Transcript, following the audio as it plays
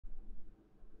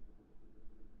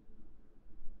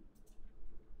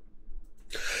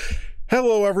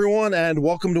Hello everyone, and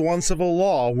welcome to Uncivil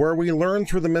Law, where we learn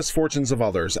through the misfortunes of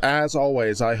others. As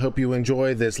always, I hope you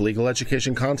enjoy this legal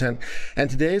education content, and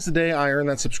today is the day I earn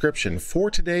that subscription. For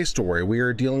today's story, we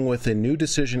are dealing with a new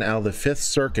decision out of the Fifth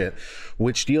Circuit,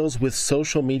 which deals with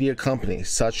social media companies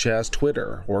such as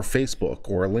Twitter, or Facebook,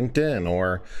 or LinkedIn,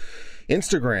 or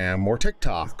Instagram, or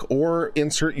TikTok, or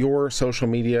insert your social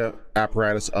media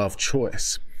apparatus of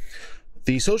choice.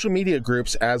 The social media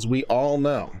groups, as we all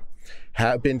know,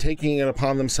 have been taking it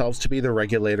upon themselves to be the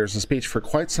regulators of speech for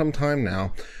quite some time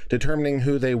now, determining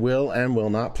who they will and will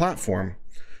not platform.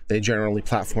 They generally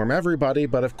platform everybody,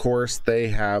 but of course they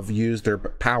have used their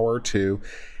power to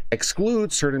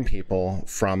exclude certain people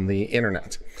from the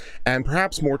internet. And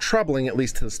perhaps more troubling, at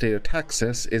least to the state of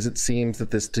Texas, is it seems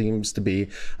that this seems to be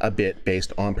a bit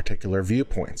based on particular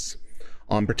viewpoints,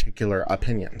 on particular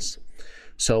opinions.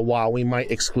 So while we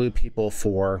might exclude people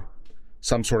for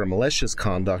some sort of malicious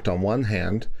conduct on one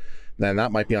hand, then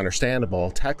that might be understandable.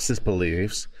 Texas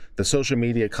believes the social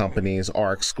media companies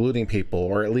are excluding people,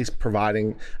 or at least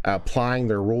applying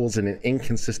their rules in an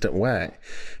inconsistent way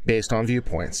based on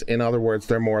viewpoints. In other words,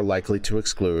 they're more likely to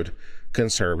exclude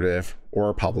conservative or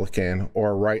Republican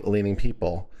or right-leaning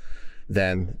people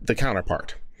than the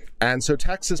counterpart. And so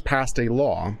Texas passed a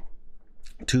law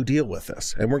to deal with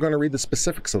this, and we're going to read the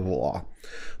specifics of the law,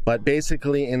 but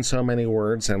basically in so many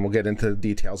words, and we'll get into the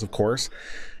details of course,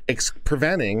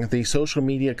 preventing the social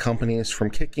media companies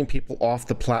from kicking people off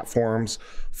the platforms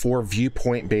for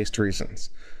viewpoint-based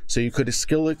reasons. So you could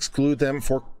still exclude them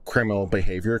for criminal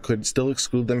behavior, could still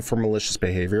exclude them for malicious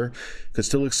behavior, could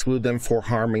still exclude them for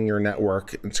harming your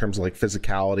network in terms of like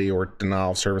physicality or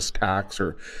denial of service attacks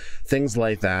or things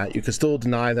like that. You could still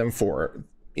deny them for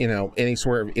any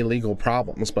sort of illegal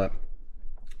problems, but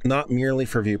not merely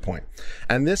for viewpoint.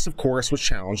 And this, of course, was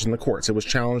challenged in the courts. It was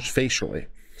challenged facially.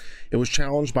 It was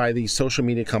challenged by the social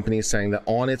media companies saying that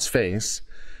on its face,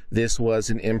 this was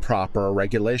an improper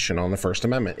regulation on the First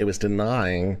Amendment. It was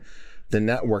denying the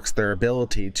networks their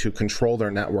ability to control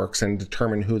their networks and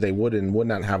determine who they would and would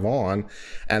not have on,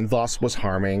 and thus was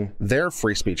harming their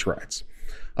free speech rights.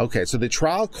 Okay, so the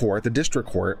trial court, the district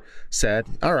court, said,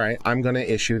 all right, I'm going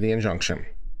to issue the injunction.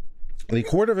 The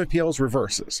Court of Appeals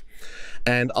reverses,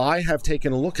 and I have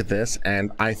taken a look at this, and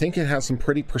I think it has some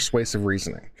pretty persuasive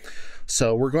reasoning.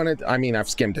 So we're going to, I've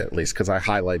skimmed it at least because I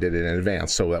highlighted it in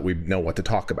advance so that we know what to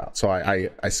talk about. So I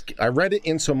read it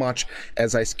in so much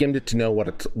as I skimmed it to know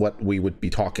what we would be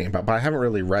talking about, but I haven't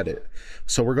really read it.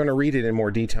 So we're going to read it in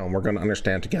more detail, and we're going to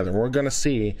understand together. And we're going to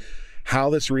see how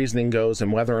this reasoning goes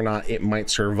and whether or not it might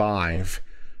survive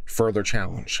further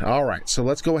challenge. All right, so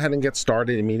let's go ahead and get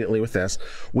started immediately with this.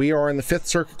 We are in the Fifth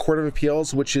Circuit Court of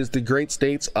Appeals, which is the great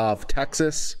states of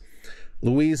Texas,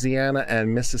 Louisiana,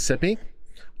 and Mississippi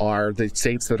are the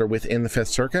states that are within the Fifth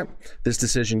Circuit. This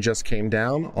decision just came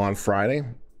down on Friday.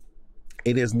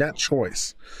 It is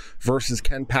NetChoice versus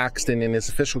Ken Paxton in his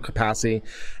official capacity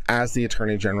as the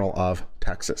Attorney General of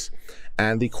Texas.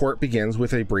 And the court begins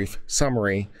with a brief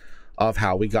summary of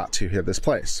how we got to this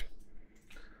place.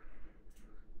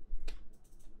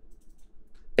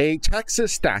 A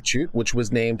Texas statute, which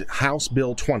was named House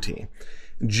Bill 20,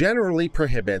 generally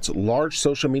prohibits large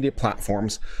social media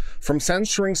platforms from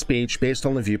censoring speech based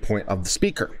on the viewpoint of the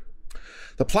speaker.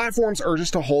 The platforms urges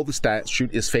to hold the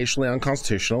statute is facially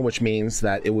unconstitutional, which means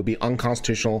that it would be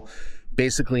unconstitutional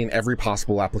basically in every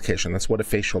possible application. That's what a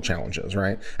facial challenge is,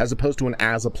 right? As opposed to an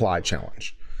as-applied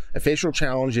challenge. A facial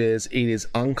challenge is it is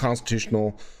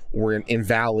unconstitutional or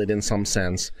invalid in some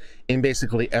sense in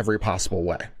basically every possible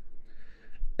way.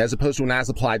 As opposed to an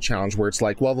as-applied challenge where it's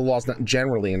like, well, the law's not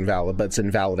generally invalid, but it's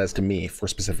invalid as to me for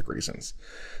specific reasons.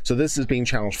 So this is being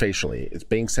challenged facially. It's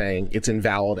being saying it's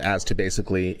invalid as to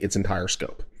basically its entire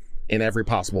scope in every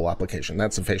possible application.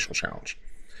 That's a facial challenge.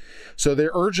 So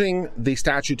they're urging the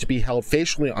statute to be held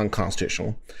facially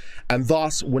unconstitutional and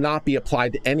thus would not be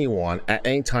applied to anyone at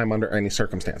any time under any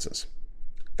circumstances.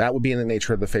 That would be in the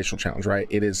nature of the facial challenge, right?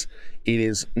 It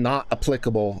is not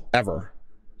applicable ever,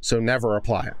 so never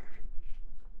apply it.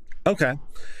 Okay.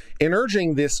 In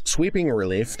urging this sweeping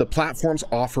relief, the platforms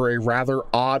offer a rather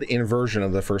odd inversion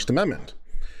of the First Amendment.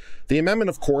 The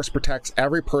amendment, of course, protects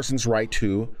every person's right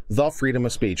to the freedom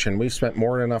of speech, and we've spent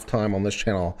more than enough time on this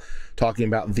channel talking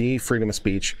about the freedom of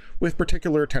speech with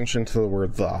particular attention to the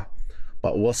word the.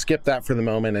 But we'll skip that for the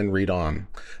moment and read on.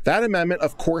 That amendment,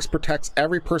 of course, protects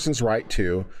every person's right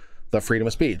to the freedom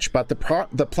of speech, but the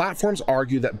platforms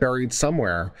argue that buried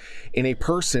somewhere in a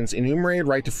person's enumerated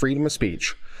right to freedom of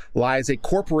speech lies a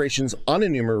corporation's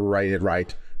unenumerated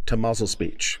right to muzzle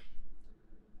speech.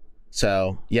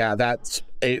 So yeah, that's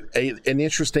an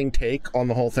interesting take on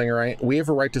the whole thing, right? We have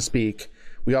a right to speak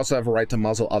We also have a right to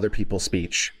muzzle other people's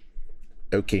speech.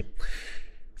 Okay.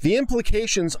 The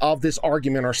implications of this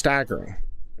argument are staggering,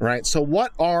 right? So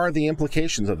what are the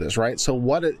implications of this, right? So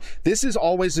this is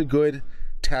always a good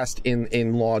test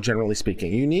in law, generally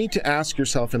speaking. You need to ask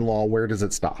yourself in law, where does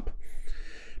it stop?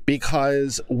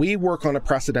 Because we work on a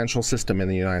precedential system in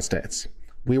the United States.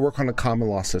 We work on a common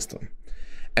law system.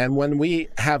 And when we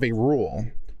have a rule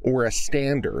or a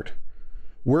standard,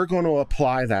 we're going to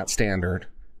apply that standard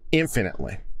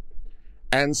infinitely.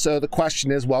 And so the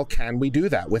question is, well, can we do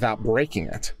that without breaking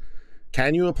it?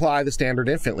 Can you apply the standard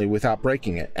infinitely without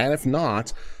breaking it? And if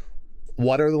not,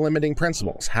 what are the limiting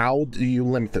principles? How do you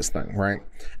limit this thing, right?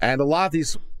 And a lot of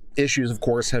these issues, of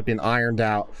course, have been ironed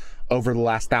out over the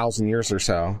last 1,000 years or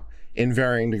so in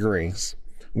varying degrees,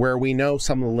 where we know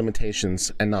some of the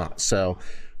limitations and not. So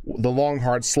the long,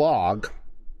 hard slog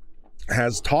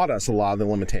has taught us a lot of the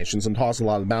limitations and taught us a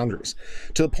lot of the boundaries,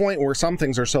 to the point where some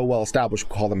things are so well established,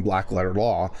 we call them black letter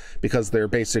law, because they're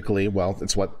basically, well,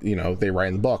 it's what, they write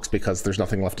in the books, because there's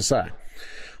nothing left to say.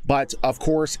 But of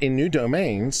course, in new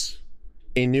domains,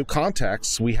 in new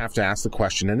contexts, we have to ask the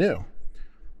question anew.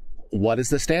 What is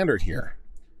the standard here?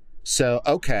 So,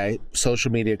 okay,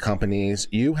 social media companies,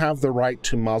 you have the right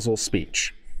to muzzle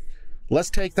speech. Let's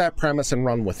take that premise and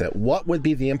run with it. What would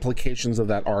be the implications of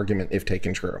that argument if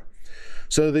taken true?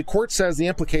 So the court says the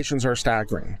implications are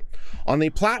staggering. On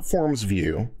the platform's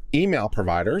view, email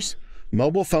providers,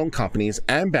 mobile phone companies,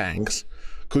 and banks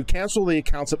could cancel the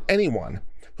accounts of anyone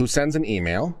who sends an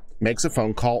email, makes a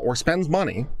phone call, or spends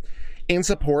money in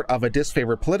support of a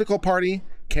disfavored political party,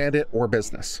 candidate, or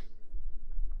business.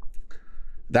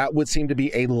 That would seem to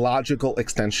be a logical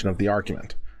extension of the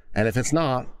argument. And if it's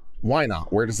not, why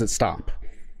not? Where does it stop?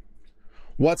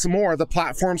 What's more, the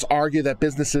platforms argue that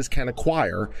businesses can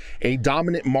acquire a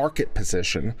dominant market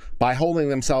position by holding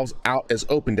themselves out as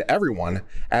open to everyone,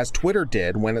 as Twitter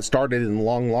did when it started in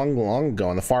long ago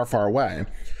in the far, far away,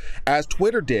 as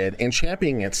Twitter did in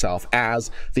championing itself as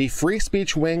the free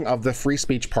speech wing of the free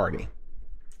speech party.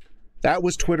 That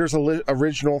was Twitter's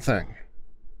original thing.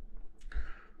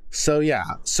 So yeah,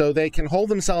 so they can hold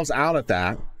themselves out at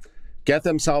that, get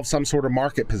themselves some sort of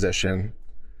market position,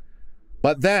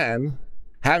 but then,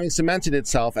 having cemented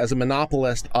itself as a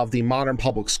monopolist of the modern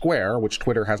public square, which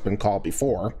Twitter has been called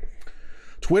before,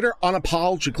 Twitter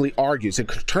unapologetically argues it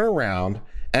could turn around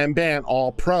and ban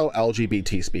all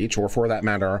pro-LGBT speech, or for that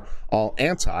matter, all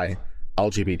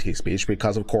anti-LGBT speech,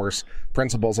 because of course,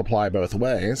 principles apply both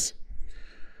ways,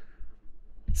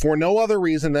 for no other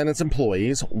reason than its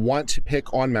employees want to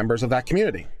pick on members of that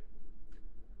community.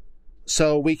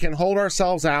 So we can hold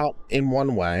ourselves out in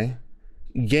one way,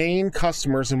 gain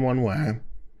customers in one way,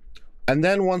 and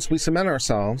then once we cement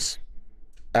ourselves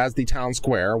as the town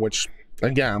square, which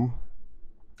again,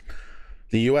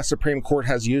 the U.S. Supreme Court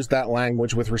has used that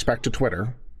language with respect to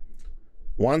Twitter,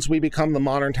 once we become the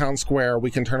modern town square,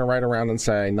 we can turn it right around and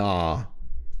say, nah.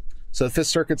 So the Fifth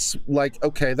Circuit's like,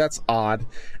 okay, that's odd.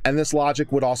 And this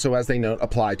logic would also, as they note,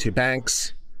 apply to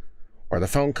banks, or the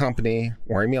phone company,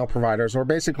 or email providers, or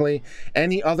basically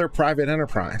any other private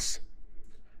enterprise.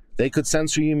 They could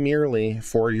censor you merely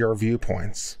for your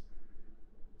viewpoints.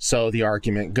 So the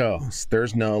argument goes,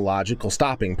 there's no logical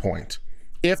stopping point.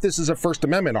 If this is a First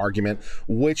Amendment argument,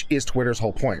 which is Twitter's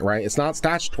whole point, right? It's not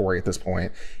statutory at this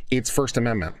point, it's First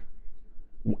Amendment.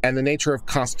 And the nature of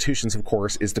constitutions, of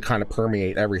course, is to kind of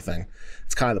permeate everything.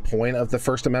 It's kind of the point of the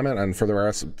First Amendment, and for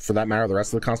that matter, the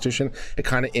rest of the Constitution, it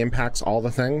kind of impacts all the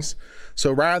things.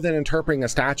 So rather than interpreting a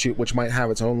statute which might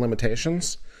have its own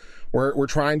limitations, we're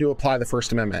trying to apply the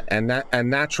First Amendment, and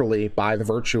naturally, by the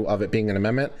virtue of it being an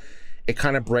amendment, it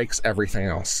kind of breaks everything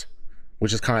else,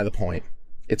 which is kind of the point.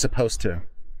 It's supposed to.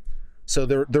 So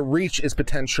the reach is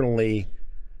potentially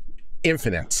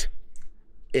infinite.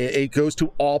 It goes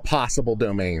to all possible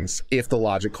domains if the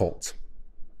logic holds.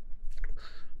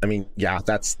 I mean, yeah,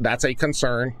 that's a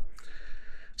concern.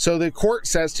 So the court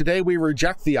says, today we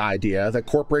reject the idea that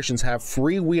corporations have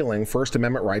freewheeling First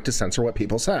Amendment right to censor what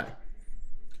people say.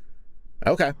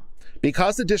 Okay.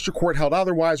 Because the district court held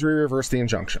otherwise, we reverse the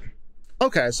injunction.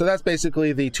 Okay, so that's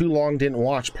basically the too long didn't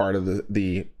watch part of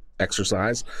the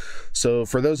exercise. So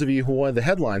for those of you who wanted the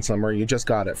headline summary, you just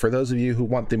got it. For those of you who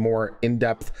want the more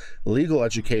in-depth legal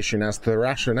education as to the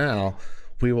rationale,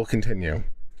 we will continue.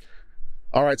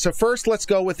 All right, so first let's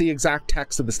go with the exact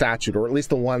text of the statute, or at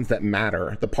least the ones that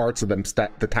matter, the parts of them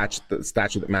the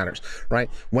statute that matters,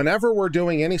 right? Whenever we're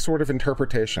doing any sort of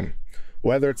interpretation,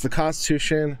 whether it's the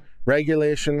Constitution,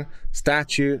 regulation,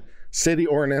 statute, city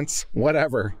ordinance,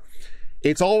 whatever,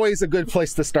 It's always a good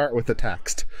place to start with the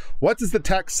text. What does the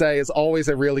text say is always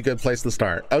a really good place to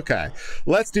start. Okay,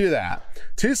 let's do that.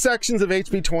 Two sections of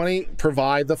HB 20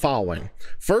 provide the following.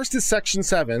 First is Section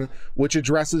 7, which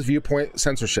addresses viewpoint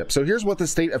censorship. So here's what the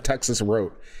state of Texas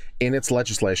wrote in its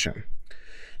legislation.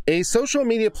 A social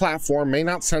media platform may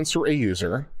not censor a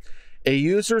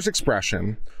user's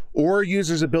expression, or a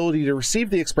user's ability to receive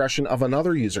the expression of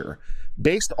another user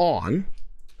based on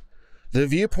the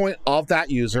viewpoint of that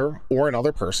user or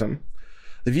another person,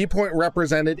 the viewpoint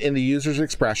represented in the user's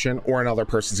expression or another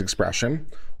person's expression,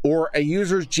 or a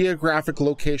user's geographic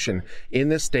location in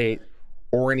the state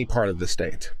or any part of the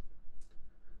state.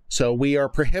 So we are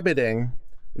prohibiting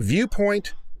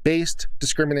viewpoint-based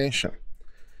discrimination.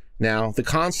 Now, the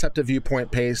concept of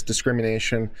viewpoint-based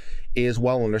discrimination is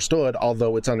well understood,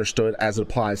 although it's understood as it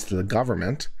applies to the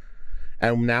government.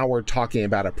 And now we're talking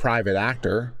about a private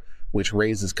actor, which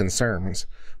raises concerns.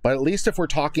 But at least if we're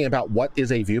talking about what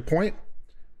is a viewpoint,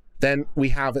 then we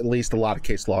have at least a lot of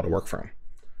case law to work from.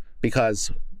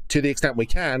 Because to the extent we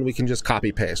can just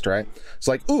copy paste, right? It's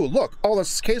like, ooh, look, all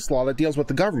this case law that deals with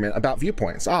the government about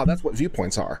viewpoints. Ah, that's what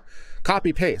viewpoints are.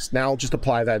 Copy paste. Now just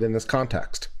apply that in this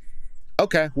context.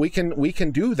 Okay, we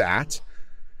can do that.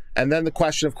 And then the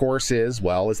question, of course, is,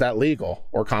 well, is that legal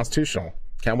or constitutional?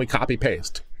 Can we copy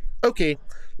paste? Okay,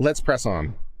 let's press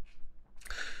on.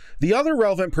 The other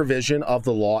relevant provision of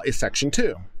the law is Section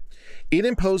 2. It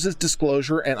imposes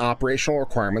disclosure and operational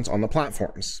requirements on the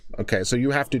platforms. Okay, so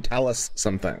you have to tell us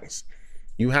some things.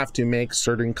 You have to make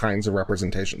certain kinds of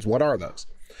representations. What are those?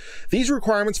 These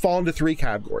requirements fall into three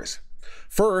categories.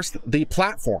 First, the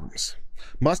platforms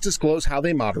must disclose how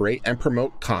they moderate and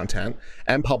promote content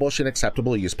and publish an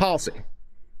acceptable use policy.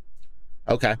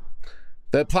 Okay.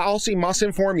 The policy must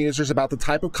inform users about the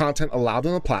type of content allowed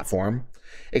on the platform,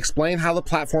 explain how the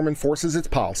platform enforces its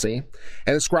policy,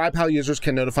 and describe how users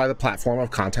can notify the platform of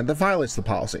content that violates the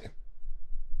policy.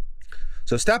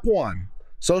 So step one,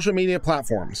 social media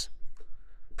platforms.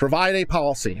 Provide a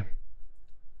policy.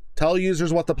 Tell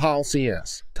users what the policy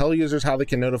is. Tell users how they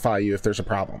can notify you if there's a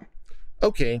problem.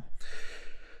 Okay.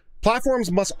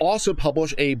 Platforms must also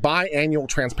publish a biannual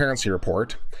transparency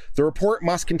report. The report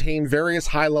must contain various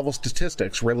high-level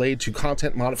statistics related to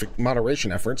content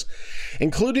moderation efforts,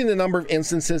 including the number of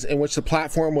instances in which the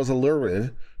platform was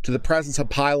alerted to the presence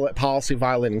of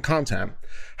policy-violating content,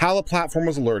 how the platform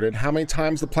was alerted, how many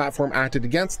times the platform acted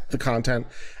against the content,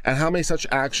 and how many such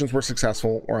actions were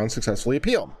successful or unsuccessfully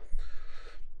appealed.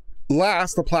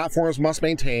 Last, the platforms must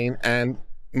maintain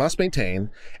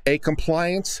a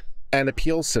compliance and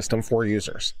appeals system for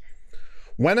users.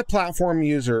 When a platform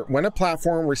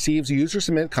receives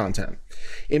user-submitted content,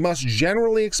 it must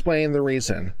generally explain the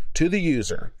reason to the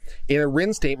user in a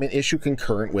written statement issued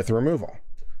concurrent with the removal.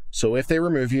 So if they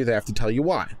remove you, they have to tell you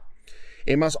why.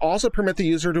 It must also permit the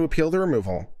user to appeal the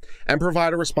removal and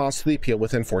provide a response to the appeal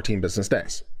within 14 business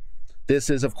days. This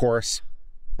is, of course,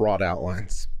 broad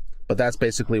outlines, but that's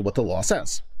basically what the law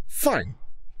says. Fine.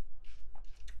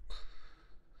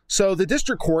 So the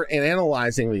district court, in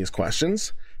analyzing these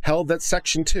questions, held that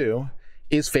Section 2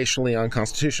 is facially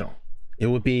unconstitutional. It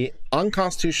would be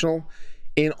unconstitutional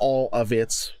in all of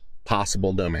its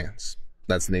possible domains.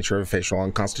 That's the nature of facial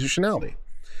unconstitutionality.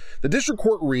 The district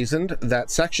court reasoned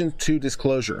that Section 2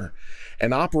 disclosure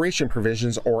and operation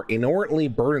provisions are inordinately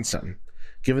burdensome,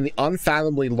 given the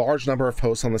unfathomably large number of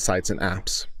posts on the sites and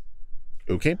apps.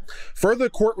 Okay. Further, the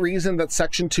court reasoned that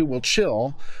Section 2 will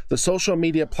chill the social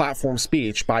media platform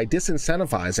speech by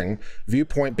disincentivizing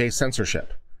viewpoint-based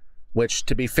censorship, which,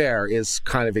 to be fair, is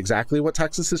kind of exactly what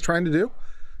Texas is trying to do.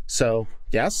 So,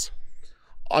 yes.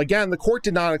 Again, the court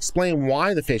did not explain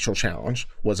why the facial challenge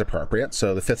was appropriate,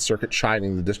 so the Fifth Circuit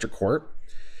chiding the district court,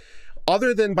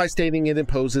 other than by stating it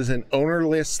imposes an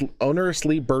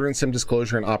onerously burdensome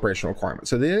disclosure and operational requirement.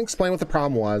 So they didn't explain what the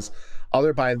problem was,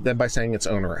 other than by saying it's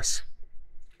onerous.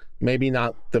 Maybe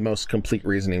not the most complete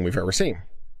reasoning we've ever seen.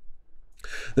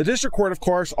 The district court, of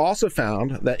course, also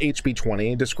found that HB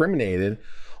 20 discriminated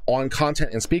on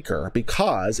content and speaker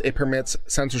because it permits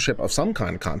censorship of some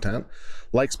kind of content,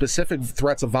 like specific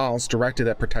threats of violence directed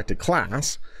at protected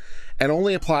class, and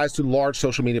only applies to large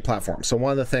social media platforms. So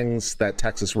one of the things that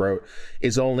Texas wrote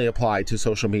is only applied to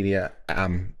social media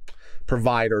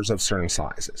providers of certain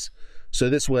sizes. So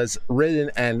this was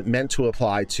written and meant to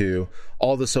apply to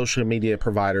all the social media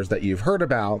providers that you've heard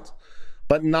about,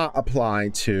 but not apply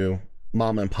to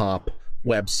mom and pop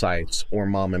websites or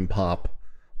mom and pop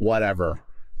whatever.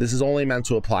 This is only meant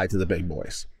to apply to the big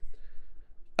boys.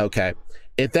 Okay.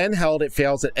 It then held it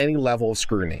fails at any level of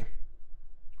scrutiny.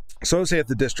 So say at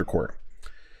the district court.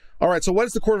 All right, so what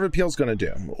is the Court of Appeals going to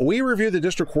do? We review the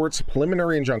district court's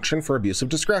preliminary injunction for abuse of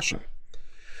discretion.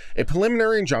 A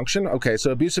preliminary injunction, okay,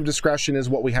 so abuse of discretion is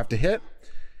what we have to hit.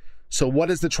 So what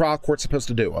is the trial court supposed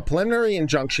to do? A preliminary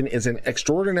injunction is an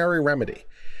extraordinary remedy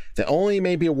that only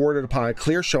may be awarded upon a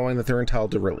clear showing that they're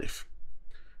entitled to relief.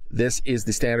 This is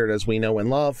the standard as we know and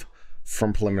love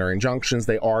from preliminary injunctions.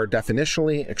 They are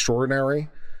definitionally extraordinary.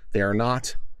 They are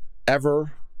not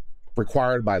ever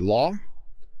required by law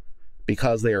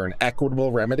because they are an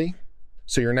equitable remedy,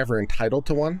 so you're never entitled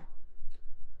to one.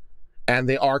 And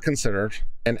they are considered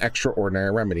an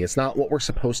extraordinary remedy. It's not what we're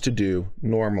supposed to do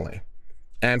normally.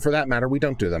 And for that matter, we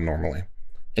don't do them normally.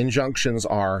 Injunctions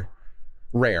are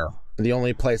rare. The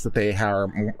only place that they are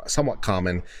somewhat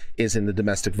common is in the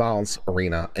domestic violence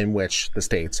arena, in which the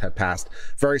states have passed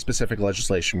very specific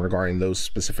legislation regarding those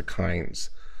specific kinds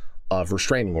of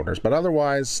restraining orders, but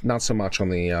otherwise not so much on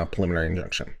the preliminary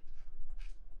injunction.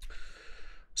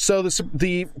 So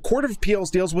the Court of Appeals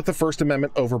deals with the First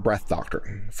Amendment overbreadth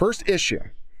doctrine. First issue,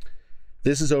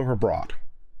 this is overbroad.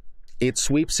 It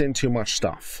sweeps in too much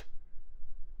stuff.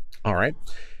 All right.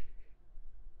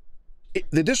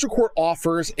 The district court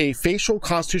offers a facial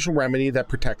constitutional remedy that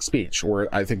protects speech, or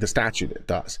I think the statute it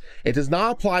does. It does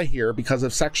not apply here because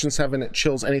of Section 7, it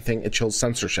chills anything, it chills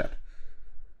censorship.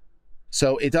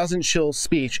 So it doesn't chill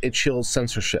speech, it chills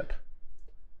censorship.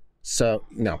 So,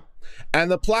 no. And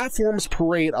the platform's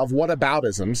parade of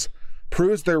whataboutisms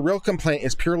proves their real complaint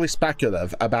is purely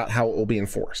speculative about how it will be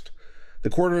enforced. The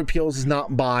Court of Appeals is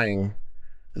not buying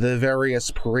the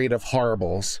various parade of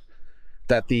horribles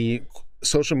that the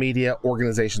social media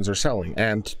organizations are selling.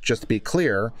 And just to be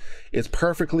clear, it's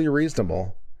perfectly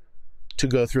reasonable to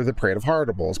go through the parade of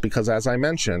horribles because, as I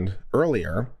mentioned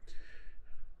earlier,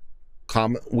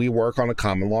 we work on a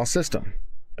common law system.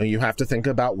 And you have to think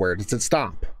about, where does it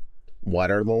stop? What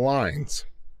are the lines?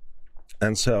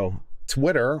 And so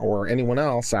Twitter or anyone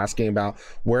else asking about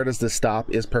where does this stop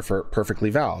is perfectly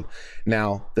valid.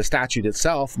 Now, the statute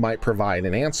itself might provide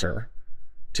an answer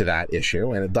to that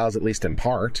issue, and it does, at least in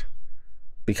part,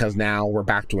 because now we're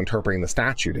back to interpreting the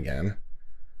statute again.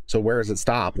 So where does it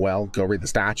stop? Well, go read the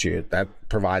statute. That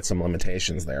provides some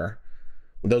limitations there.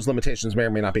 Those limitations may or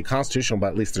may not be constitutional, but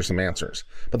at least there's some answers.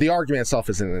 But the argument itself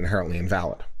isn't inherently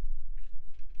invalid.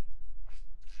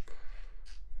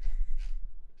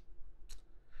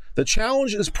 The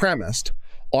challenge is premised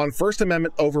on First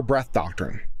Amendment overbreadth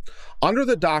doctrine. Under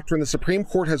the doctrine, the Supreme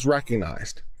Court has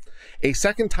recognized a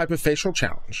second type of facial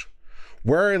challenge,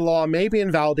 where a law may be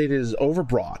invalidated as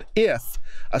overbroad if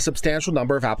a substantial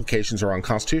number of applications are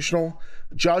unconstitutional,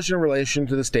 judged in relation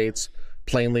to the state's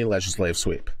plainly legislative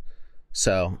sweep.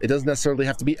 So it doesn't necessarily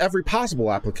have to be every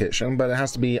possible application, but it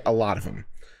has to be a lot of them.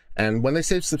 And when they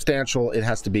say substantial, it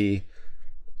has to be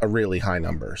a really high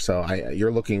number. So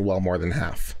you're looking well more than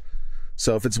half.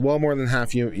 So if it's well more than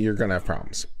half, you're going to have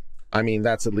problems. I mean,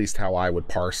 that's at least how I would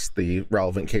parse the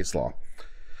relevant case law.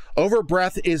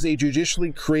 Overbreadth is a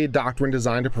judicially created doctrine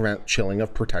designed to prevent chilling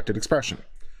of protected expression.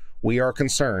 We are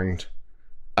concerned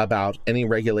about any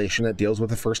regulation that deals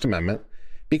with the First Amendment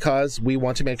because we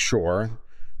want to make sure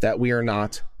that we are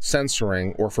not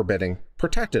censoring or forbidding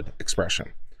protected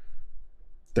expression.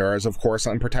 There is, of course,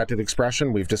 unprotected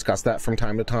expression. We've discussed that from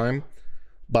time to time,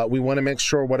 but we want to make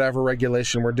sure whatever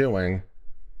regulation we're doing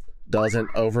doesn't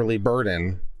overly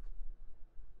burden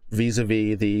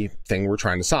vis-a-vis the thing we're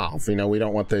trying to solve. You know, we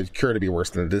don't want the cure to be worse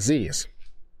than the disease.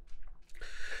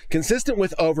 Consistent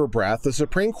with overbreadth, the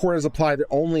Supreme Court has applied it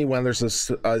only when there's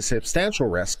a substantial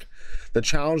risk the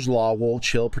challenged law will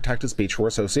chill protected speech or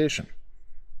association.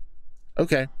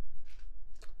 Okay.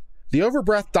 The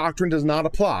overbreadth doctrine does not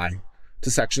apply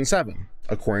to Section 7,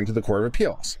 according to the Court of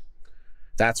Appeals.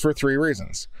 That's for three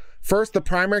reasons. First, the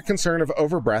primary concern of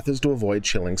overbreadth is to avoid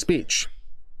chilling speech.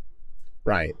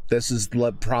 Right. This is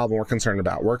the problem we're concerned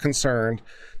about. We're concerned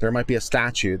there might be a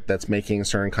statute that's making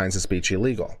certain kinds of speech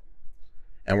illegal.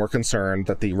 And we're concerned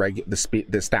that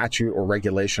the statute or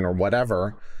regulation or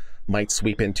whatever might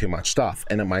sweep in too much stuff,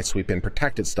 and it might sweep in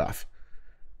protected stuff.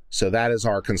 So that is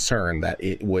our concern, that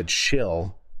it would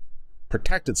chill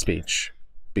protected speech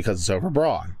because it's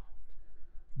overbroad.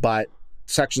 But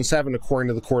Section 7, according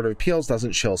to the Court of Appeals,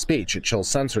 doesn't chill speech. It chills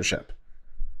censorship.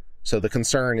 So the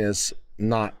concern is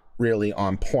not really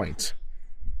on point.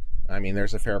 I mean,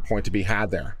 there's a fair point to be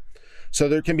had there. So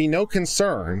there can be no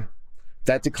concern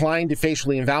that declining to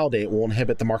facially invalidate will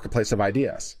inhibit the marketplace of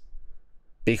ideas,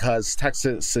 because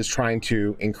Texas is trying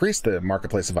to increase the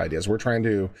marketplace of ideas. We're trying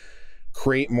to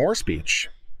create more speech.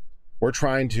 We're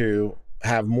trying to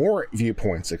have more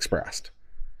viewpoints expressed.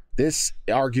 This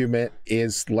argument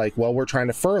is like, well, we're trying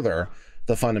to further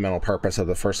the fundamental purpose of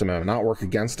the First Amendment, not work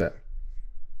against it.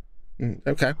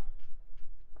 Okay.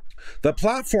 The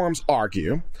platforms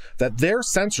argue that their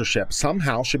censorship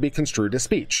somehow should be construed as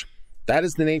speech. That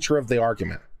is the nature of the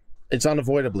argument. It's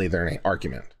unavoidably their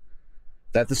argument.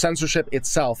 That the censorship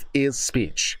itself is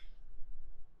speech.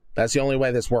 That's the only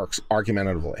way this works,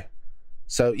 argumentatively.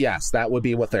 So yes, that would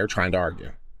be what they're trying to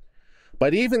argue.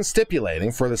 But even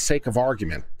stipulating, for the sake of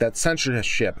argument, that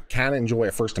censorship can enjoy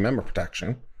a First Amendment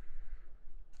protection,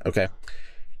 okay,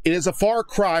 it is a far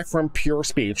cry from pure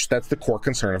speech. That's the core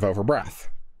concern of overbreath.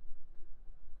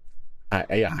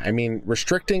 I mean,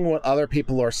 restricting what other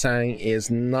people are saying is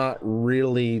not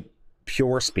really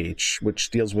pure speech,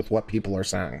 which deals with what people are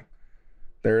saying.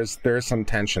 There is some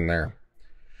tension there.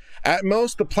 At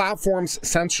most, the platform's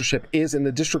censorship is, in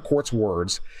the district court's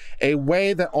words, a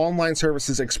way that online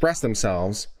services express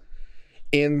themselves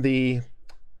in the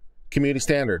community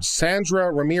standards.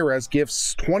 Sandra Ramirez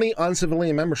gives 20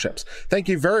 uncivilian memberships. Thank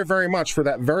you very, very much for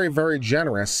that very, very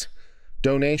generous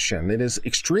donation. It is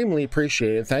extremely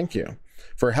appreciated. Thank you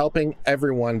for helping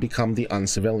everyone become the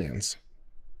uncivilians.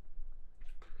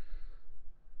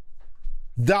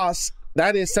 Thus,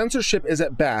 that is, censorship is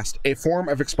at best a form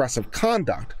of expressive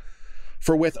conduct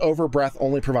for which overbreath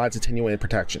only provides attenuated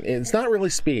protection. It's not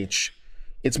really speech.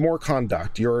 It's more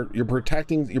conduct. You're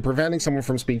preventing someone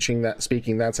from speaking.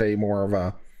 That's a more of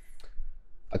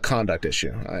a conduct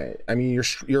issue. I mean,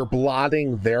 you're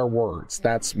blotting their words.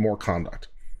 That's more conduct.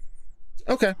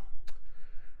 Okay.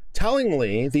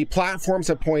 Tellingly, the platforms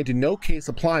have pointed to no case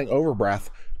applying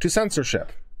overbreath to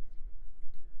censorship.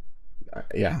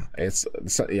 Yeah.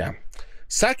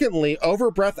 Secondly,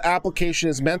 overbreath application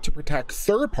is meant to protect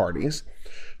third parties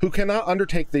who cannot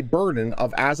undertake the burden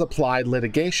of as-applied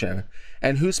litigation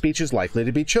and whose speech is likely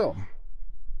to be chilled.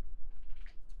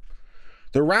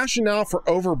 The rationale for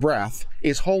overbreath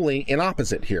is wholly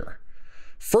inopposite here.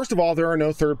 First of all, there are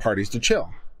no third parties to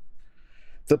chill.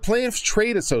 The Plaintiffs'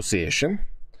 Trade Association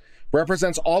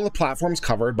represents all the platforms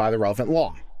covered by the relevant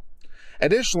law.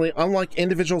 Additionally, unlike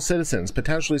individual citizens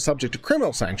potentially subject to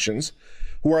criminal sanctions,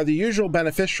 who are the usual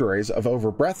beneficiaries of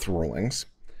overbreath rulings,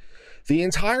 the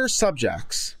entire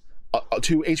subjects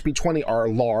to HB 20 are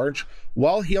large,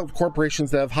 well-heeled corporations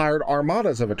that have hired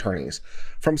armadas of attorneys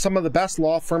from some of the best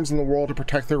law firms in the world to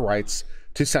protect their rights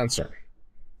to censor,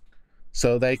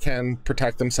 so they can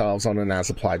protect themselves on an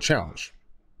as-applied challenge.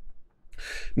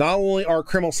 Not only are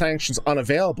criminal sanctions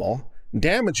unavailable,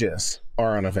 damages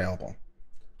are unavailable.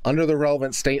 Under the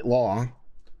relevant state law,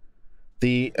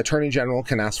 the Attorney General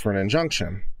can ask for an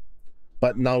injunction,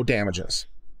 but no damages.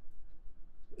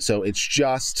 So it's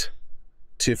just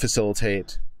to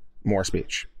facilitate more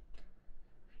speech.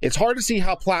 It's hard to see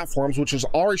how platforms, which has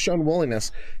already shown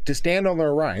willingness to stand on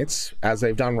their rights, as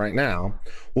they've done right now,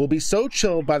 will be so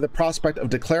chilled by the prospect of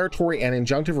declaratory and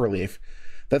injunctive relief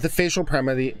that the facial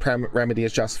remedy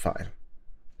is justified.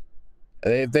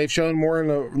 They've shown more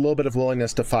than a little bit of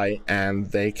willingness to fight,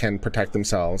 and they can protect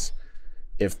themselves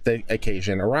if the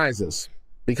occasion arises.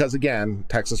 Because again,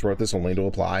 Texas wrote this only to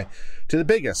apply to the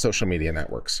biggest social media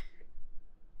networks.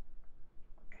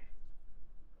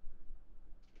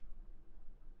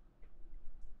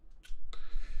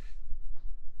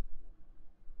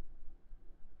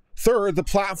 Third, the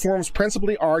platforms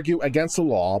principally argue against the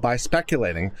law by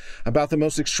speculating about the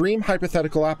most extreme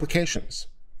hypothetical applications.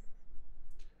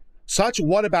 Such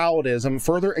whataboutism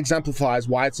further exemplifies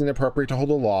why it's inappropriate to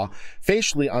hold a law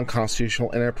facially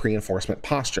unconstitutional in a pre-enforcement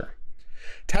posture.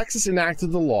 Texas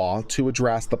enacted the law to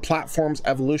address the platform's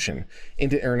evolution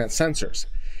into internet censors.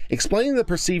 Explaining the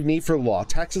perceived need for the law,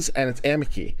 Texas and its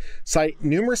amici cite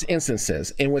numerous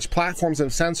instances in which platforms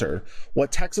have censored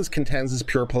what Texas contends is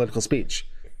pure political speech.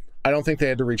 I don't think they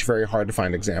had to reach very hard to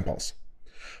find examples.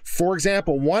 For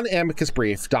example, one amicus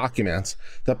brief documents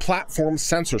the platform's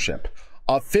censorship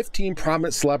of 15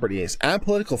 prominent celebrities and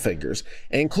political figures,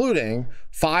 including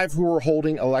 5 who were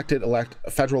holding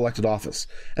federal elected office.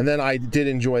 And then I did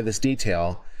enjoy this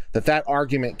detail that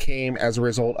argument came as a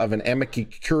result of an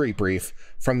amicus curiae brief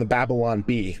from the Babylon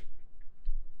Bee.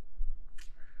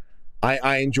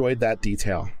 I enjoyed that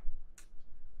detail.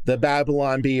 The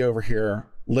Babylon Bee over here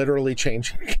literally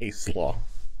changing case law.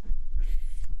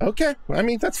 Okay, I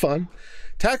mean, that's fun.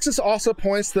 Texas also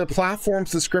points to the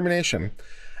platform's discrimination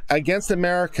against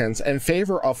Americans in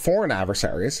favor of foreign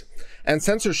adversaries and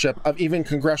censorship of even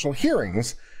congressional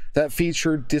hearings that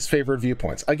featured disfavored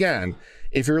viewpoints. Again,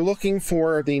 if you're looking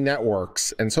for the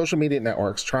networks and social media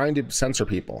networks trying to censor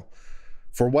people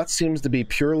for what seems to be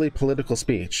purely political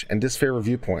speech and disfavored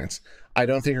viewpoints, I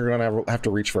don't think you're going to have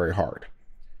to reach very hard.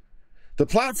 The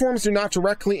platforms do not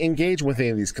directly engage with any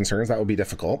of these concerns. That would be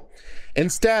difficult.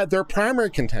 Instead, their primary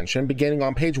contention, beginning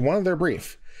on page 1 of their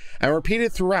brief, and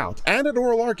repeated throughout and at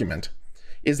oral argument,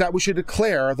 is that we should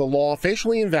declare the law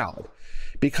facially invalid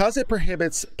because it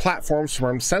prohibits platforms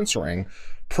from censoring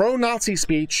pro-Nazi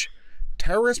speech,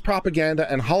 terrorist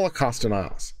propaganda, and Holocaust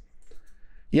denials.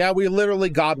 Yeah, we literally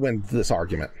Godwined this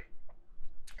argument.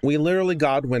 We literally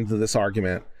Godwined this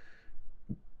argument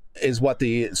is what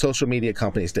the social media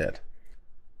companies did.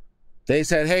 They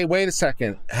said, hey, wait a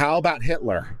second, how about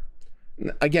Hitler?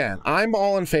 Again, I'm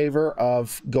all in favor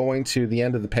of going to the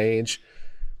end of the page,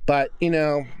 but, you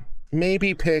know,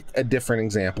 maybe pick a different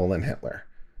example than Hitler,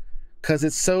 because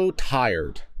it's so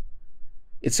tired.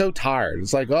 It's so tired.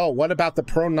 It's like, oh, what about the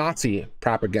pro-Nazi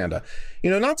propaganda?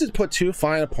 You know, not to put too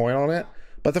fine a point on it,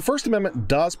 but the First Amendment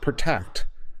does protect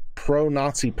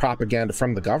pro-Nazi propaganda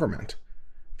from the government.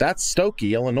 That's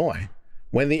Stokey, Illinois,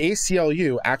 when the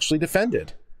ACLU actually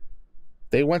defended.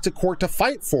 They went to court to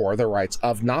fight for the rights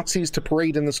of Nazis to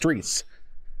parade in the streets.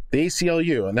 The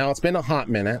ACLU, and now it's been a hot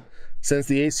minute since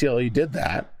the ACLU did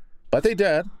that, but they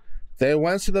did. They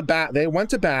went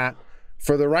to bat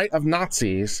for the right of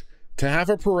Nazis to have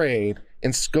a parade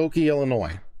in Skokie,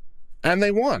 Illinois. And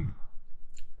they won.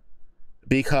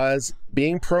 Because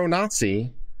being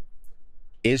pro-Nazi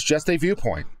is just a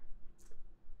viewpoint.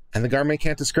 And the government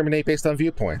can't discriminate based on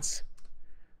viewpoints.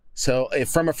 So if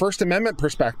from a First Amendment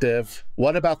perspective,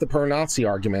 what about the pro-Nazi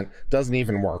argument doesn't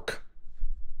even work?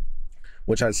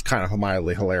 Which is kind of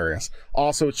mildly hilarious.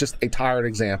 Also, it's just a tired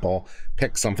example.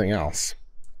 Pick something else.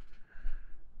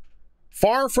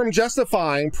 Far from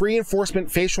justifying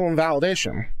pre-enforcement facial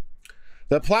invalidation,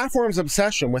 the platform's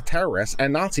obsession with terrorists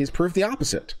and Nazis proved the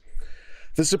opposite.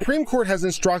 The Supreme Court has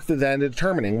instructed that in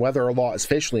determining whether a law is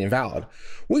facially invalid,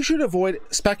 we should avoid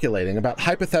speculating about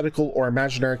hypothetical or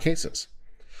imaginary cases.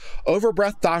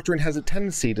 Overbreadth doctrine has a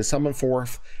tendency to summon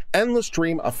forth endless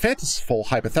stream of fanciful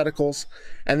hypotheticals,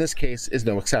 and this case is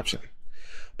no exception.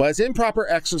 But it's improper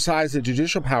exercise of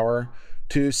judicial power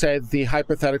to say that the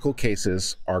hypothetical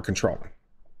cases are controlling.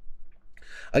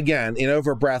 Again, in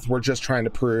overbreadth, we're just trying to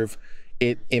prove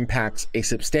it impacts a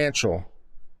substantial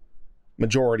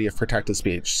majority of protected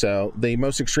speech. So the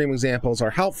most extreme examples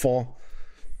are helpful,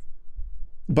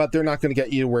 but they're not going to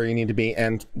get you where you need to be,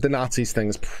 and the Nazis thing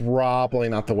is probably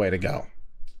not the way to go.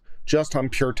 Just on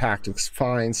pure tactics,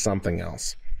 find something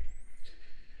else.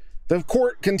 The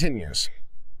court continues.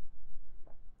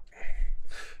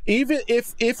 Even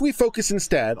if we focus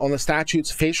instead on the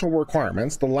statute's facial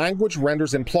requirements, the language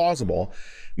renders implausible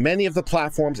many of the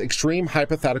platform's extreme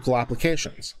hypothetical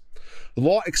applications. The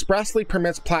law expressly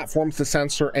permits platforms to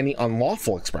censor any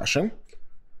unlawful expression.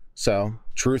 So,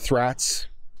 true threats,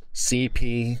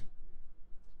 CP,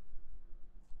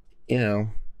 you know,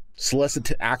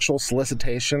 actual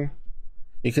solicitation.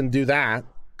 You can do that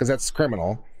because that's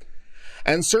criminal.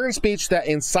 And certain speech that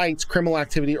incites criminal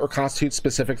activity or constitutes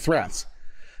specific threats.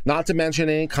 Not to mention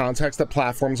any context that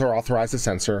platforms are authorized to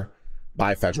censor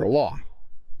by federal law.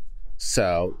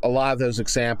 So a lot of those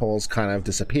examples kind of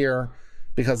disappear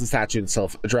because the statute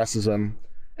itself addresses them,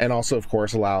 and also, of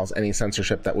course, allows any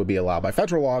censorship that would be allowed by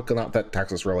federal law, not that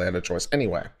Texas really had a choice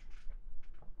anyway.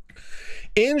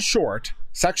 In short,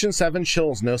 Section 7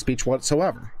 chills no speech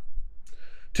whatsoever.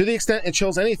 To the extent it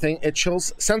chills anything, it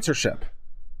chills censorship.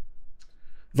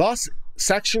 Thus,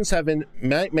 Section 7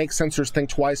 might make censors think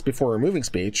twice before removing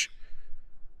speech,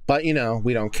 but, you know,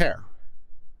 we don't care.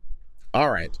 All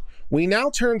right, we now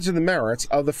turn to the merits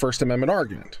of the First Amendment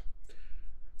argument.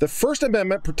 The First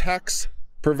Amendment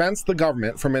prevents the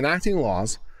government from enacting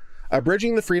laws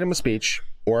abridging the freedom of speech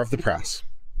or of the press.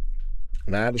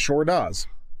 That it sure does.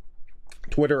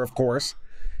 Twitter, of course,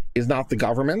 is not the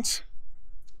government,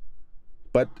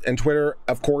 and Twitter,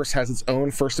 of course, has its own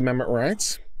First Amendment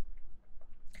rights.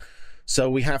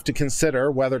 So we have to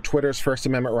consider whether Twitter's First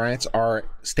Amendment rights are at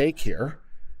stake here,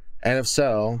 and if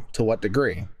so, to what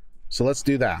degree. So let's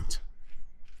do that.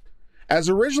 As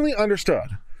originally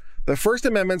understood, the First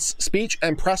Amendment's speech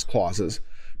and press clauses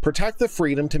protect the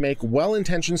freedom to make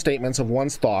well-intentioned statements of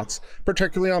one's thoughts,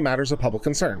 particularly on matters of public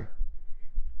concern.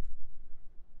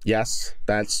 Yes,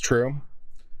 that's true.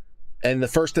 And the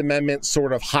First Amendment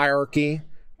sort of hierarchy,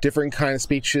 different kind of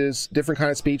speech has different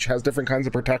kinds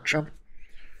of protection.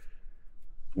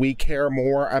 We care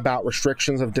more about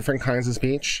restrictions of different kinds of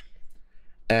speech.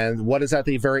 And what is at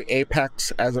the very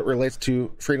apex as it relates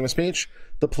to freedom of speech?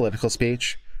 The political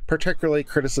speech, particularly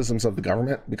criticisms of the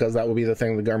government, because that would be the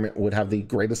thing the government would have the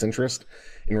greatest interest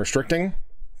in restricting,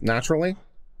 naturally.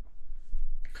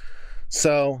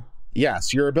 So,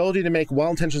 yes, your ability to make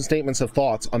well-intentioned statements of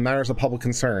thoughts on matters of public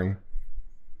concern,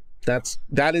 that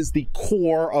is the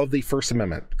core of the First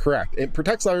Amendment. Correct. It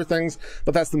protects other things,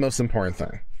 but that's the most important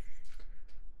thing.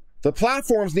 The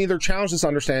platforms neither challenge this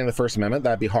understanding of the First Amendment,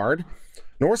 that'd be hard,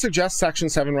 nor suggest Section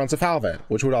 7 runs afoul of it,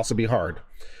 which would also be hard.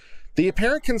 The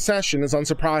apparent concession is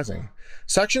unsurprising.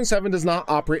 Section 7 does not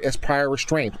operate as prior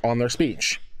restraint on their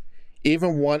speech,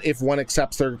 even if one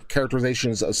accepts their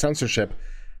characterizations of censorship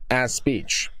as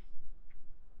speech.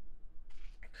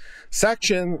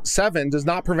 Section 7 does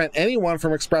not prevent anyone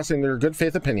from expressing their good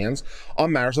faith opinions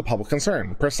on matters of public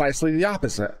concern. Precisely the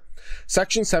opposite.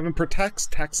 Section 7 protects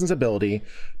Texans' ability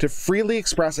to freely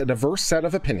express a diverse set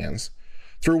of opinions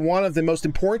through one of the most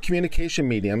important communication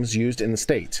mediums used in the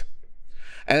state,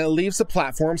 and it leaves the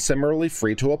platform similarly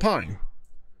free to opine.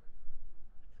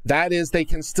 That is, they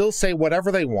can still say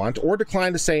whatever they want or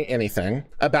decline to say anything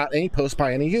about any post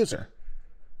by any user.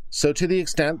 So to the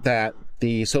extent that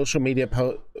the social media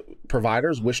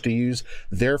providers wish to use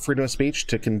their freedom of speech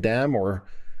to condemn or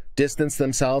distance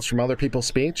themselves from other people's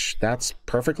speech, that's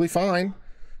perfectly fine.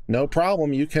 No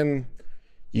problem. You can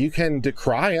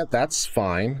decry it. That's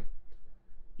fine.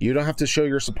 You don't have to show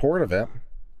your support of it.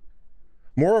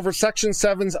 Moreover, Section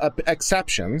 7's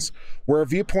exceptions, where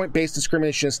viewpoint-based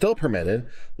discrimination is still permitted,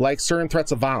 like certain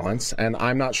threats of violence, and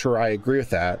I'm not sure I agree with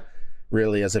that,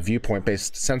 really, as a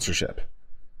viewpoint-based censorship,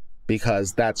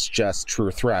 because that's just true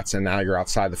threats, and now you're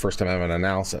outside the First Amendment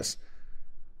analysis.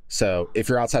 So if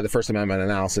you're outside the First Amendment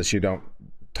analysis, you don't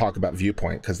talk about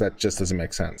viewpoint, because that just doesn't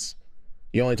make sense.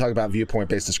 You only talk about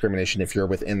viewpoint-based discrimination if you're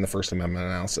within the First Amendment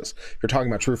analysis. If you're talking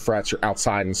about true threats, you're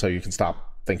outside, and so you can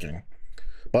stop thinking.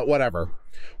 But whatever.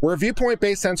 Where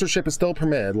viewpoint-based censorship is still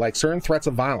permitted, like certain threats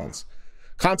of violence,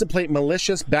 contemplate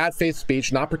malicious, bad faith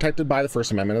speech not protected by the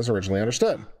First Amendment as originally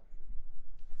understood.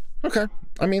 Okay.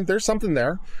 I mean, there's something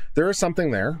there. There is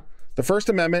something there. The First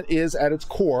Amendment is at its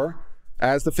core,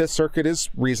 as the Fifth Circuit is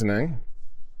reasoning,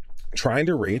 trying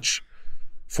to reach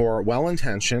for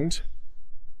well-intentioned,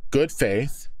 good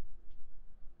faith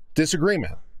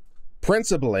disagreement,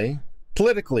 principally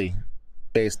politically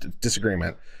based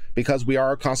disagreement, because we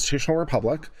are a constitutional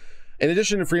republic. In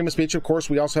addition to freedom of speech, of course,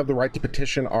 we also have the right to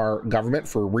petition our government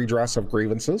for redress of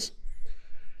grievances.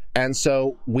 And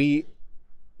so we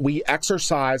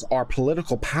exercise our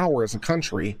political power as a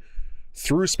country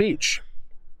through speech.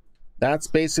 That's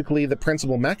basically the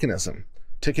principal mechanism,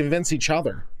 to convince each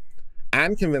other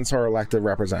and convince our elected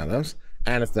representatives,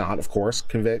 and if not, of course,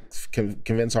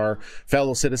 convince our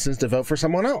fellow citizens to vote for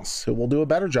someone else who will do a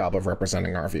better job of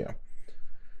representing our view.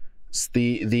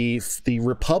 The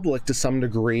republic, to some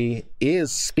degree,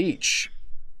 is speech,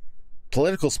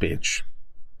 political speech,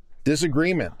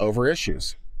 disagreement over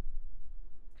issues.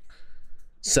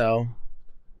 So,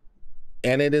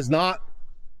 and it is not,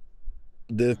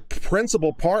 the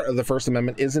principal part of the First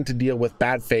Amendment isn't to deal with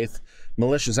bad faith,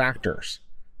 malicious actors.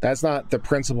 That's not the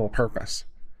principal purpose.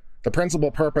 The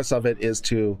principal purpose of it is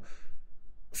to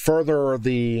further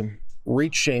the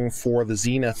reaching for the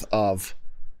zenith of,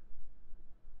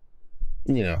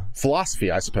 philosophy,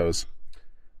 I suppose.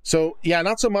 So, yeah,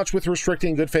 not so much with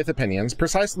restricting good faith opinions,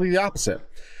 precisely the opposite.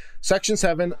 Section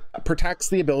 7 protects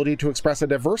the ability to express a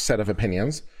diverse set of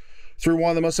opinions through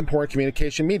one of the most important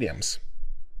communication mediums.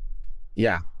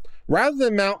 Yeah. Rather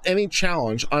than mount any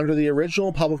challenge under the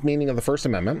original public meaning of the First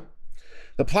Amendment,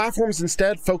 the platforms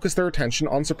instead focus their attention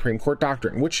on Supreme Court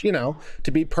doctrine, which,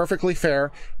 to be perfectly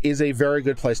fair, is a very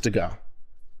good place to go.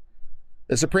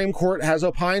 The Supreme Court has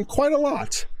opined quite a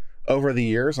lot over the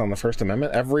years on the First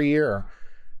Amendment. Every year,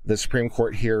 the Supreme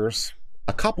Court hears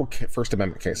a couple First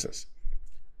Amendment cases.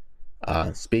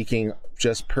 Speaking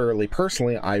just purely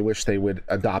personally, I wish they would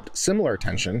adopt similar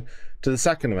attention to the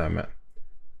Second Amendment.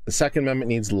 The Second Amendment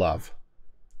needs love.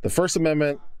 The First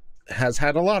Amendment has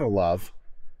had a lot of love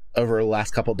over the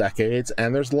last couple decades,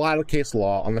 and there's a lot of case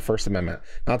law on the First Amendment.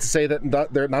 Not to say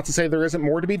there isn't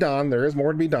more to be done. There is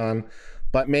more to be done,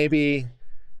 but maybe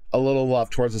a little love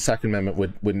towards the Second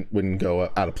Amendment wouldn't go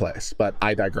out of place. But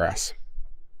I digress.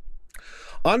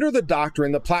 Under the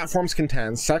doctrine, the platforms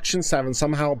contend Section 7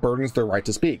 somehow burdens their right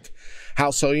to speak. How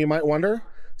so, you might wonder?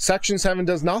 Section 7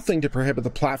 does nothing to prohibit the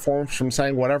platforms from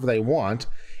saying whatever they want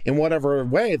in whatever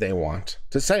way they want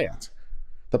to say it.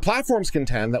 The platforms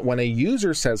contend that when a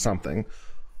user says something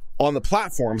on the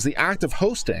platforms, the act of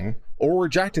hosting or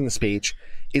rejecting the speech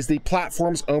is the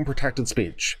platform's own protected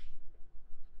speech.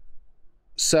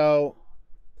 So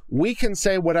we can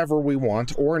say whatever we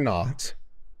want or not.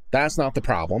 That's not the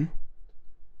problem.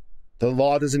 The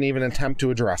law doesn't even attempt to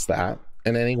address that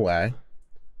in any way.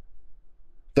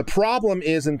 The problem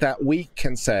isn't that we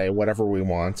can say whatever we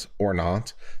want or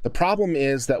not. The problem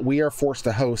is that we are forced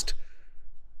to host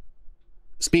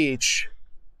speech,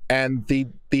 and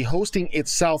the hosting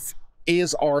itself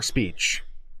is our speech.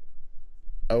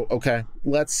 Oh, okay,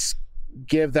 let's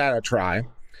give that a try.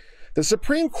 The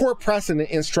Supreme Court precedent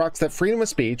instructs that freedom of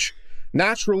speech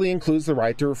naturally includes the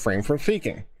right to refrain from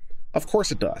speaking. Of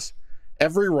course it does.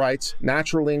 Every right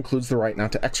naturally includes the right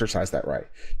not to exercise that right.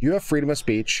 You have freedom of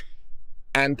speech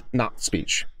and not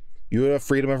speech. You have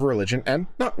freedom of religion and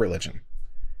not religion.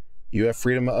 You have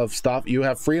freedom of stuff. You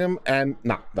have freedom and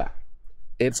not that.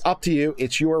 It's up to you.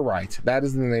 It's your right. That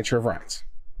is the nature of rights.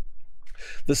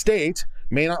 The state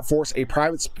may not force a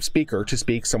private speaker to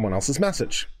speak someone else's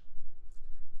message.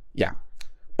 Yeah.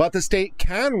 But the state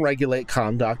can regulate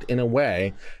conduct in a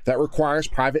way that requires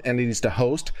private entities to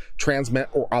host, transmit,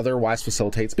 or otherwise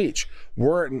facilitate speech.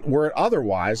 Were it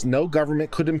otherwise, no government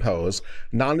could impose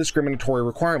non-discriminatory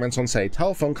requirements on, say,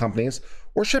 telephone companies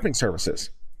or shipping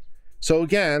services. So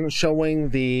again, showing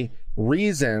the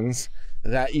reasons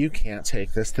that you can't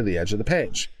take this to the edge of the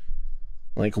page.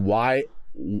 Like, why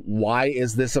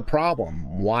is this a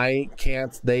problem? Why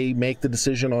can't they make the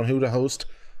decision on who to host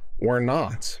or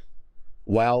not?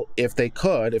 Well, if they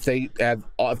could, if they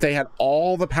had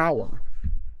all the power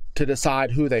to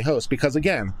decide who they host, because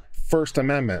again, First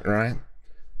Amendment, right?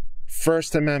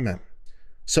 First Amendment.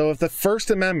 So if the First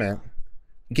Amendment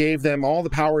gave them all the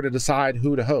power to decide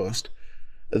who to host,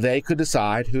 they could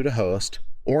decide who to host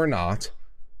or not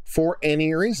for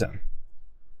any reason.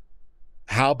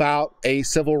 How about a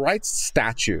civil rights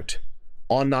statute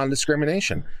on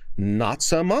non-discrimination? Not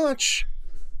so much.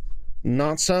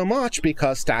 Not so much,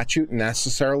 because statute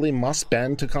necessarily must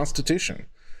bend to Constitution.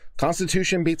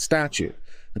 Constitution beats statute.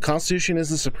 The Constitution is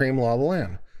the supreme law of the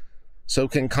land. So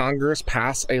can Congress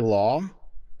pass a law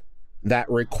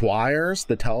that requires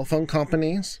the telephone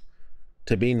companies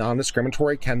to be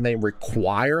non-discriminatory? Can they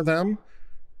require them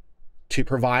to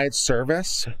provide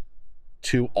service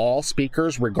to all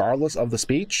speakers regardless of the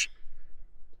speech?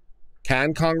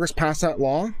 Can Congress pass that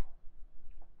law?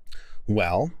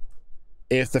 Well,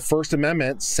 if the First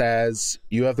Amendment says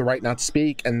you have the right not to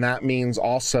speak, and that means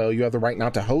also you have the right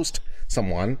not to host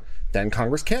someone, then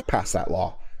Congress can't pass that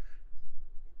law.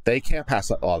 They can't pass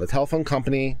that law. The telephone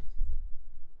company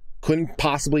couldn't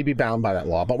possibly be bound by that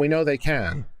law, but we know they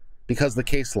can because of the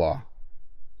case law.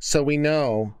 So we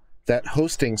know that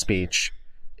hosting speech,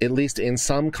 at least in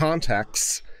some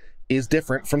contexts, is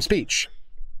different from speech.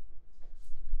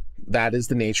 That is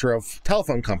the nature of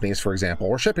telephone companies, for example,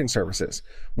 or shipping services.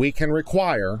 We can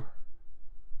require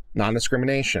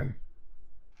non-discrimination.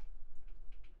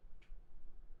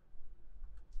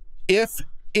 If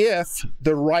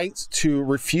the right to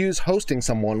refuse hosting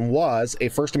someone was a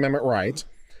First Amendment right,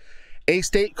 a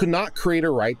state could not create a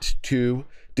right to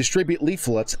distribute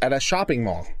leaflets at a shopping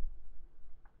mall.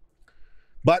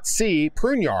 But see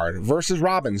Pruneyard versus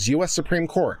Robbins, U.S. Supreme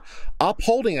Court,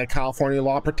 upholding a California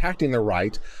law protecting the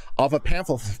right of a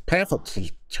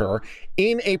pamphleteer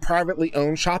in a privately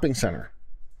owned shopping center.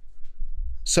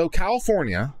 So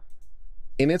California,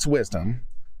 in its wisdom,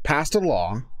 passed a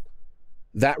law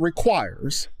that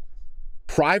requires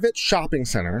private shopping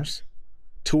centers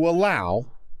to allow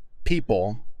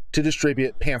people to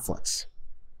distribute pamphlets.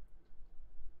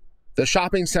 The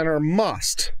shopping center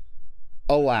must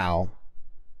allow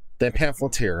the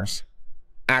pamphleteers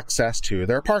access to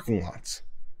their parking lots.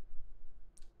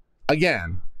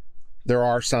 Again, there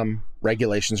are some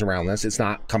regulations around this. It's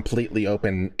not completely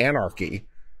open anarchy,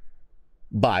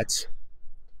 but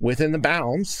within the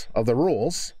bounds of the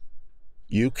rules,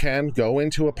 you can go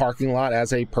into a parking lot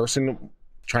as a person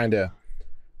trying to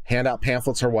hand out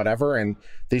pamphlets or whatever, and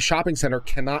the shopping center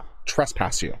cannot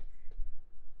trespass you.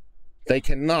 They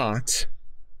cannot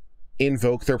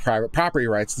invoke their private property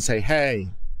rights and say, hey,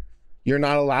 you're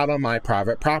not allowed on my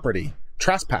private property.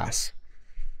 Trespass.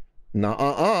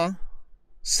 Nuh-uh-uh,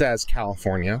 says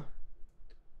California.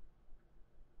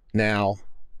 Now,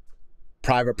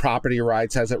 private property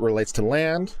rights as it relates to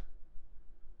land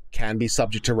can be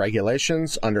subject to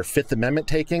regulations under Fifth Amendment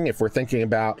taking. If we're thinking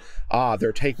about,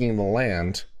 they're taking the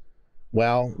land.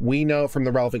 Well, we know from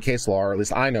the relevant case law, or at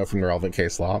least I know from the relevant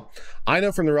case law,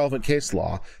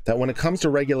 that when it comes to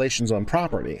regulations on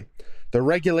property, the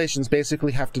regulations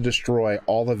basically have to destroy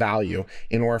all the value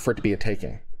in order for it to be a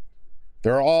taking.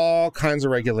 There are all kinds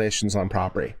of regulations on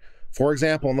property. For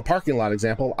example, in the parking lot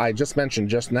example I just mentioned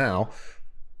just now,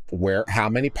 how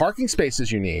many parking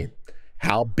spaces you need,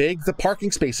 how big the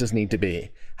parking spaces need to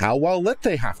be, how well lit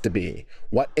they have to be,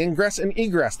 what ingress and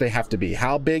egress they have to be,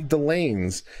 how big the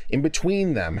lanes in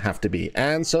between them have to be,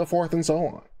 and so forth and so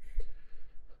on.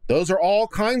 Those are all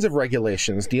kinds of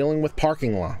regulations dealing with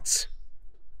parking lots.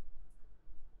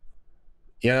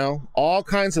 You know, all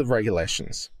kinds of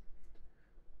regulations.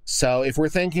 So if we're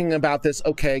thinking about this,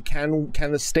 okay, can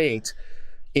the state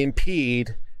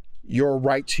impede your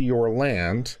right to your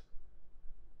land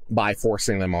by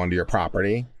forcing them onto your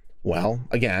property? Well,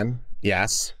 again,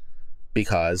 yes,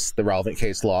 because the relevant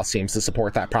case law seems to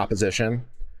support that proposition.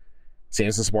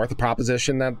 Seems to support the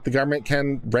proposition that the government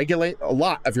can regulate a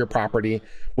lot of your property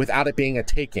without it being a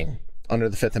taking under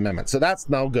the Fifth Amendment. So that's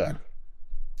no good.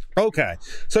 Okay,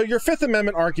 so your Fifth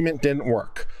Amendment argument didn't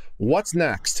work. What's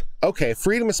next? Okay,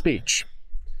 freedom of speech.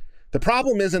 The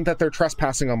problem isn't that they're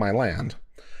trespassing on my land.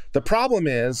 The problem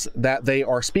is that they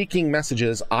are speaking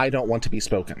messages I don't want to be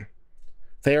spoken.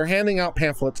 They are handing out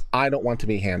pamphlets I don't want to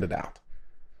be handed out.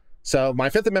 So my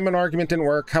Fifth Amendment argument didn't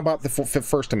work. How about the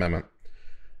First Amendment?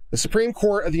 The Supreme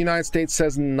Court of the United States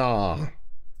says nah.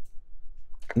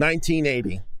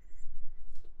 1980.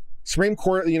 Supreme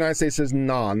Court of the United States says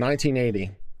nah.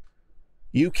 1980.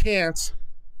 You can't,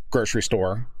 grocery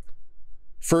store,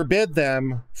 forbid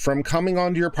them from coming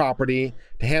onto your property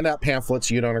to hand out pamphlets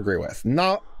you don't agree with.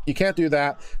 No, you can't do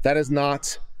that. That is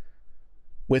not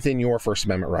within your First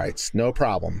Amendment rights. No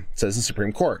problem, says the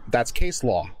Supreme Court. That's case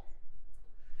law.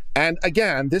 And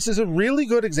again, this is a really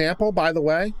good example, by the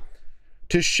way,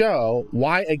 to show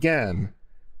why, again,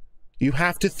 you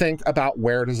have to think about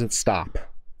where does it stop.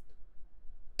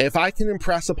 If I can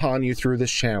impress upon you through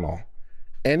this channel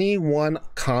any one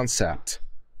concept,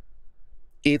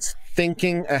 it's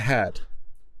thinking ahead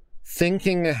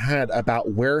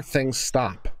about where things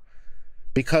stop.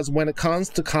 Because when it comes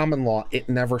to common law, it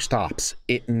never stops.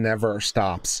 It never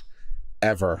stops,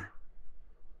 ever.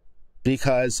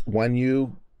 Because when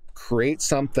you create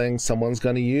something, someone's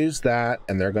going to use that,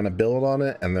 and they're going to build on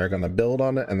it, and they're going to build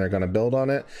on it, and they're going to build on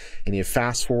it. And you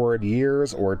fast forward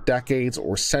years or decades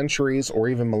or centuries or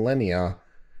even millennia,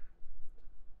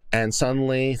 and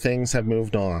suddenly things have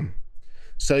moved on.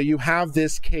 So you have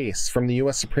this case from the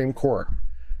U.S. Supreme Court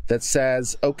that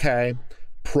says, okay,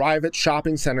 private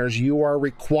shopping centers, you are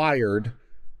required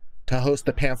to host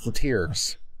the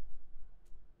pamphleteers.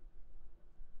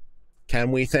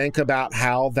 Can we think about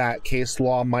how that case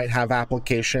law might have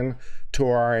application to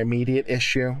our immediate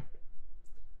issue?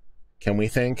 Can we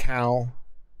think how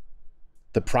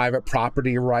the private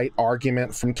property right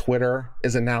argument from Twitter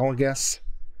is analogous?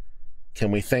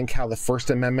 Can we think how the First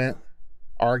Amendment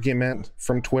argument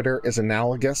from Twitter is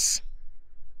analogous,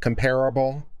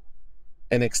 comparable,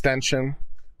 an extension?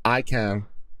 I can.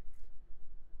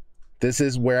 This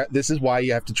is why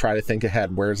you have to try to think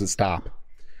ahead. Where does it stop?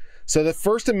 So the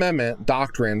First Amendment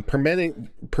doctrine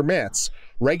permits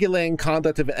regulating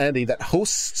conduct of an entity that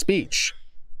hosts speech.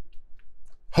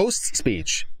 Hosts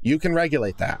speech. You can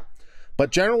regulate that, but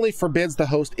generally forbids the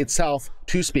host itself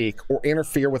to speak or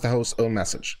interfere with the host's own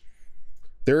message.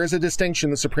 There is a distinction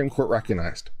the Supreme Court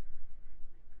recognized.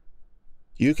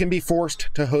 You can be forced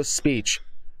to host speech,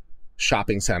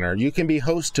 shopping center. You can be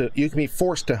forced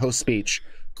to host speech,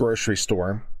 grocery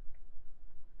store.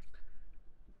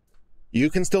 You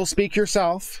can still speak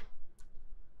yourself.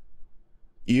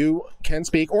 You can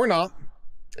speak or not.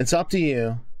 It's up to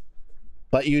you.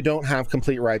 But you don't have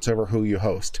complete rights over who you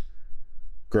host.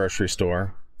 Grocery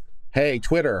store. Hey,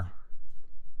 Twitter.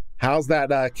 How's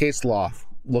that case law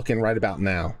looking right about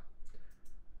now?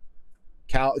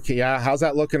 Yeah, how's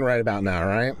that looking right about now,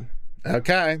 right?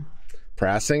 Okay.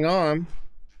 Pressing on.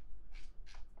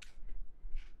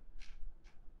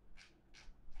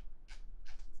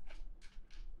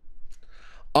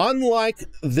 Unlike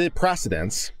the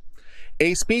precedents,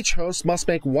 a speech host must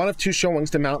make one of two showings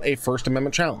to mount a First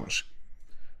Amendment challenge.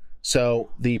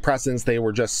 So the precedents they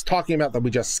were just talking about that we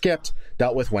just skipped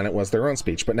dealt with when it was their own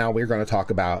speech. But now we're going to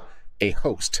talk about a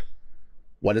host.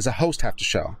 What does a host have to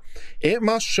show? It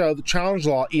must show the challenge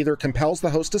law either compels the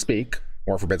host to speak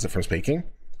or forbids it from speaking,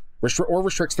 or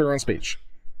restricts their own speech.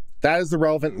 That is the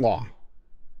relevant law.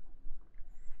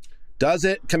 Does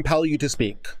it compel you to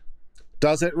speak?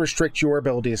 Does it restrict your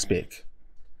ability to speak?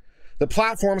 The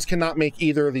platforms cannot make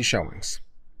either of these showings.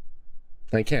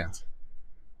 They can't.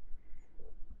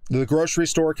 The grocery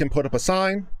store can put up a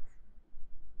sign.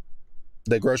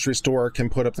 The grocery store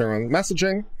can put up their own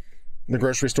messaging. The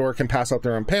grocery store can pass out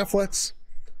their own pamphlets.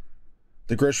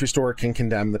 The grocery store can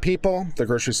condemn the people. The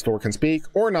grocery store can speak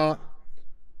or not.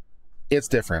 It's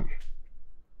different.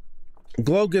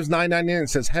 Globe gives $9.99 and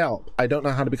says, help, I don't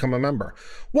know how to become a member.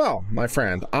 Well, my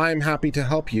friend, I'm happy to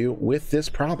help you with this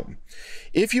problem.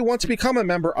 If you want to become a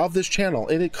member of this channel,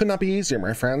 it could not be easier,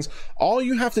 my friends. All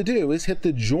you have to do is hit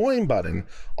the join button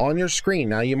on your screen.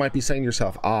 Now, you might be saying to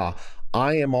yourself,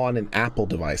 I am on an Apple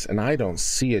device and I don't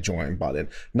see a join button.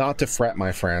 Not to fret,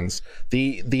 my friends.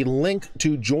 The link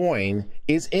to join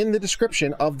is in the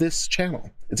description of this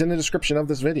channel. It's in the description of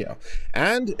this video.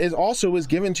 And it also is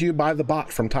given to you by the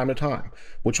bot from time to time,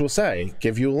 which will say,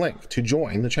 give you a link to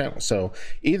join the channel. So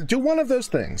either do one of those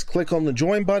things, click on the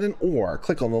join button, or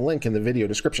click on the link in the video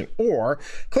description, or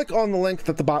click on the link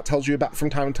that the bot tells you about from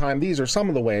time to time. These are some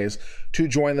of the ways to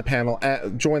join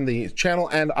the channel,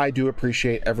 and I do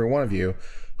appreciate every one of you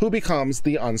who becomes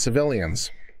the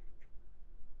uncivilians.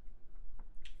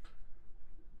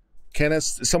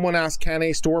 Someone asked, can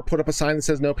a store put up a sign that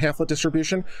says no pamphlet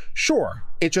distribution? Sure,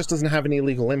 it just doesn't have any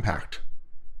legal impact.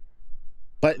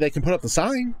 But they can put up the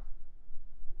sign.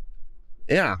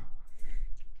 Yeah.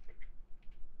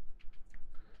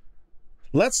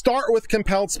 Let's start with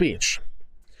compelled speech.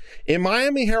 In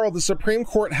Miami Herald, the Supreme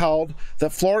Court held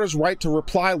that Florida's right to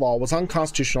reply law was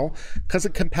unconstitutional because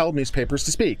it compelled newspapers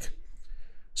to speak.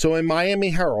 So in Miami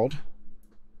Herald,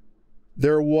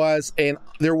 there was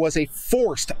a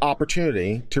forced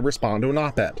opportunity to respond to an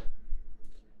op-ed.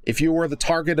 If you were the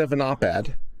target of an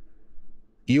op-ed,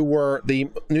 the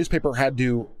newspaper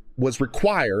was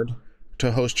required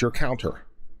to host your counter.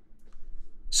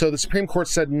 So the Supreme Court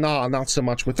said, nah, not so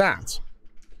much with that.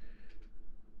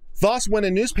 Thus, when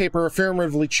a newspaper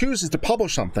affirmatively chooses to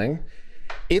publish something,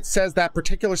 it says that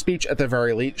particular speech at the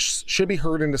very least should be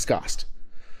heard and discussed.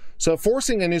 So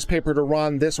forcing a newspaper to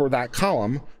run this or that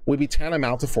column would be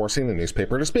tantamount to forcing the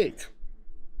newspaper to speak.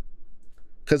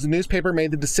 Because the newspaper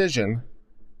made the decision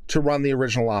to run the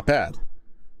original op-ed.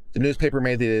 The newspaper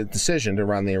made the decision to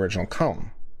run the original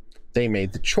column. They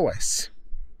made the choice.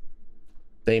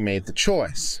 They made the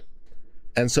choice.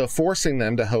 And so forcing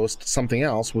them to host something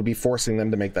else would be forcing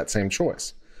them to make that same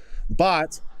choice.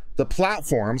 But the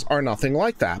platforms are nothing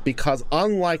like that, because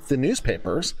unlike the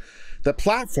newspapers, the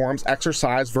platforms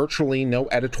exercise virtually no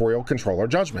editorial control or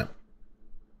judgment.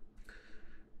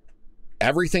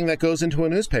 Everything that goes into a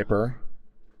newspaper,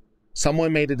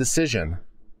 someone made a decision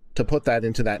to put that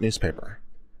into that newspaper.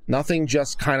 Nothing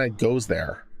just kind of goes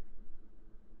there.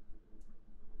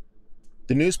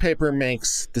 The newspaper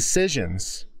makes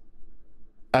decisions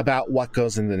about what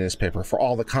goes in the newspaper for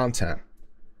all the content.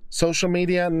 Social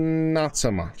media, not so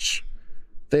much.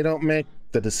 They don't make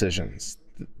the decisions.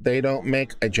 They don't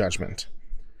make a judgment.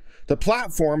 The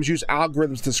platforms use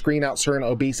algorithms to screen out certain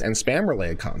obese and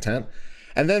spam-related content,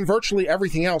 and then virtually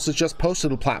everything else is just posted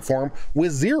to the platform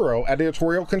with zero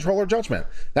editorial control or judgment.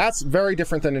 That's very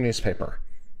different than a newspaper.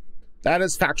 That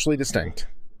is factually distinct.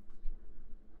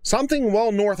 Something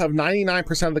well north of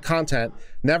 99% of the content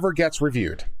never gets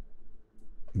reviewed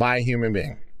by a human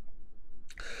being.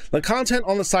 The content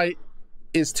on the site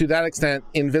is to that extent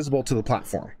invisible to the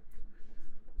platform.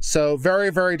 So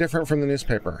very, very different from the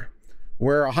newspaper,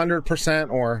 where 100%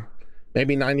 or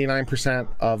maybe 99%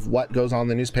 of what goes on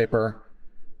the newspaper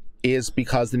is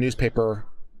because the newspaper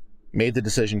made the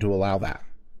decision to allow that.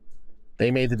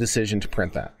 They made the decision to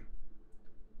print that.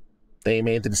 They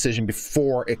made the decision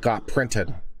before it got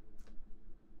printed.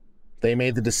 They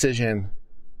made the decision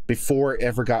before it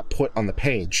ever got put on the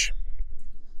page.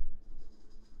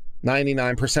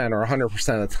 99% or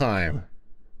 100% of the time.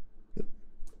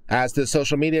 As the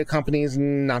social media companies,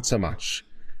 not so much.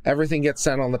 Everything gets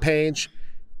sent on the page,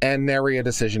 and nary a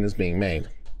decision is being made.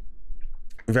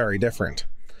 Very different.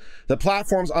 The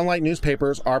platforms, unlike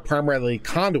newspapers, are primarily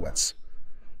conduits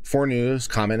for news,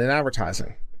 comment, and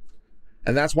advertising.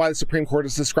 And that's why the Supreme Court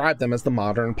has described them as the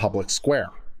modern public square.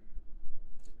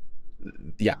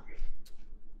 Yeah.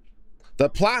 The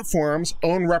platform's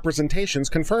own representations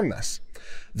confirm this.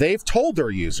 They've told their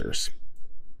users,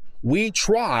 we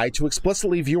try to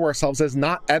explicitly view ourselves as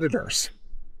not editors.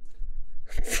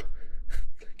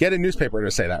 Get a newspaper to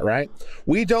say that, right?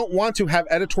 We don't want to have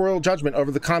editorial judgment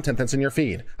over the content that's in your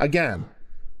feed. Again,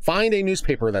 find a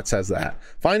newspaper that says that.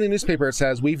 Find a newspaper that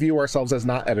says we view ourselves as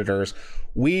not editors.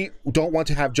 We don't want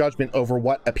to have judgment over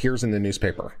what appears in the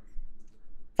newspaper.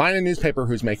 Find a newspaper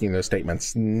who's making those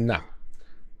statements. No.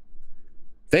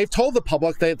 They've told the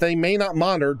public that they may not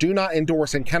monitor, do not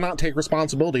endorse, and cannot take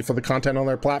responsibility for the content on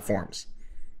their platforms.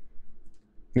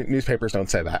 Newspapers don't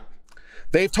say that.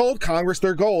 They've told Congress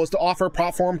their goal is to offer a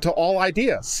platform to all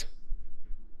ideas.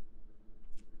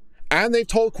 And they've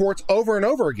told courts over and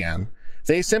over again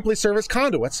they simply serve as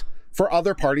conduits for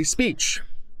other parties' speech.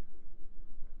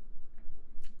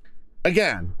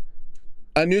 Again,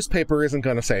 a newspaper isn't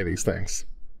going to say these things.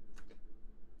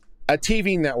 A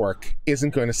TV network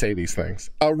isn't going to say these things.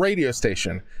 A radio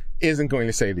station isn't going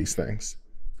to say these things.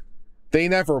 They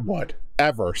never would,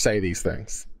 ever say these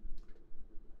things.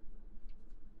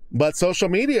 But social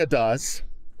media does.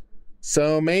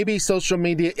 So maybe social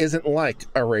media isn't like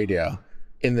a radio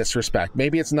in this respect.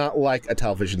 Maybe it's not like a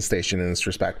television station in this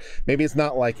respect. Maybe it's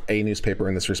not like a newspaper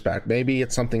in this respect. Maybe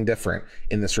it's something different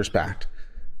in this respect.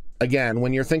 Again,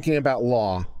 when you're thinking about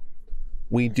law,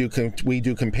 we do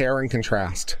compare and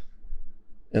contrast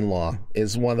in law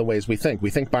is one of the ways we think. We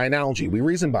think by analogy. We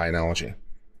reason by analogy.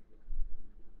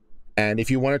 And if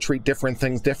you want to treat different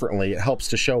things differently, it helps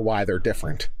to show why they're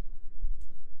different.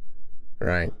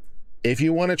 Right? If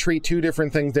you want to treat two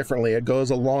different things differently, it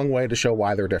goes a long way to show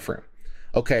why they're different.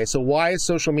 Okay, so why is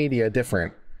social media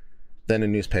different than a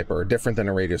newspaper, different than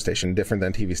a radio station, different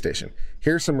than a TV station?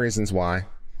 Here's some reasons why.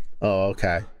 Oh,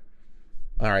 okay.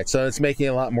 All right, so it's making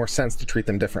a lot more sense to treat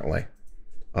them differently.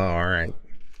 All right.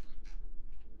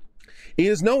 It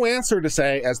is no answer to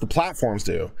say, as the platforms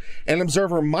do, an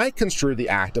observer might construe the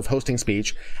act of hosting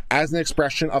speech as an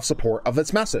expression of support of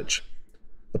its message.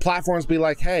 The platforms be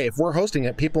like, hey, if we're hosting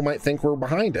it, people might think we're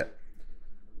behind it.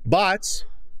 But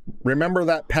remember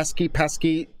that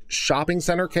pesky shopping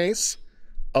center case?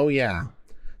 Oh yeah,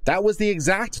 that was the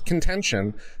exact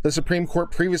contention the Supreme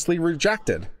Court previously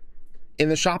rejected in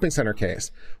the shopping center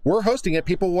case. We're hosting it,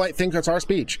 people might think it's our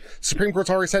speech. Supreme Court's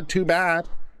already said too bad.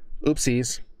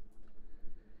 Oopsies.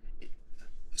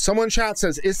 Someone in chat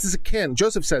says, is this akin?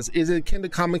 Joseph says, is it akin to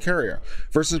common carrier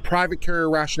versus private carrier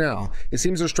rationale? It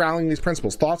seems they're straddling these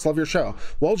principles. Thoughts? Love your show.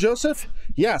 Well, Joseph,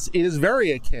 yes, it is very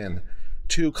akin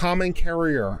to common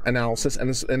carrier analysis,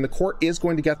 and the court is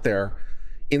going to get there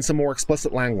in some more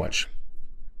explicit language.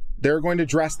 They're going to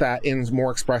address that in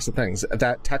more expressive things,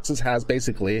 that Texas has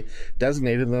basically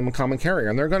designated them a common carrier,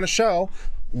 and they're going to show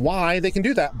why they can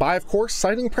do that by, of course,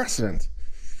 citing precedent.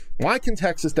 Why can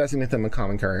Texas designate them a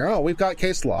common carrier? Oh, we've got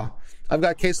case law. I've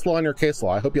got case law in your case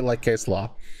law. I hope you like case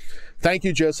law. Thank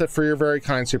you, Joseph, for your very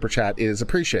kind super chat. It is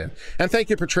appreciated. And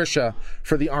thank you, Patricia,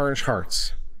 for the orange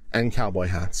hearts and cowboy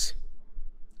hats.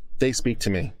 They speak to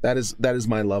me. That is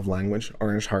my love language,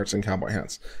 orange hearts and cowboy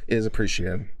hats. It is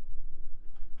appreciated.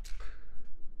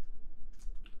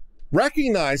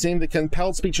 Recognizing the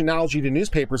compelled speech analogy to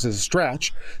newspapers is a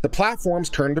stretch, the platforms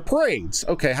turn to parades.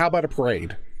 Okay, how about a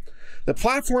parade? The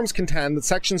platforms contend that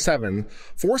Section 7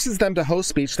 forces them to host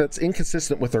speech that's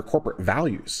inconsistent with their corporate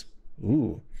values.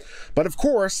 Ooh. But of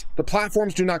course, the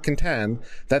platforms do not contend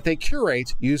that they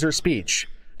curate user speech,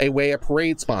 a way a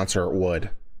parade sponsor would.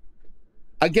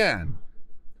 Again,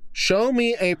 show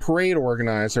me a parade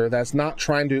organizer that's not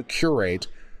trying to curate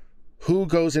who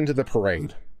goes into the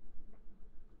parade.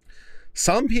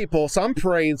 Some people, some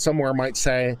parade somewhere might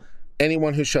say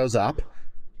anyone who shows up.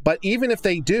 But even if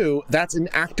they do, that's an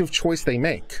active choice they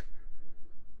make.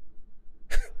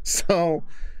 So,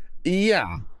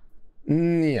 yeah.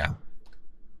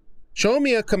 Show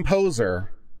me a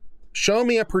composer, show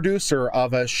me a producer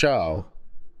of a show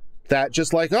that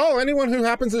just like, oh, anyone who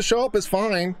happens to show up is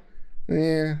fine.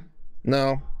 Yeah,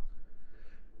 no.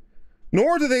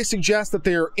 Nor do they suggest that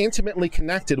they are intimately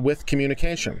connected with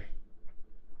communication.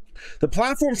 The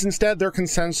platforms, instead, their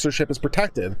censorship is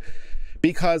protected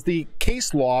because the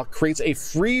case law creates a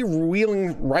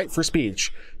freewheeling right for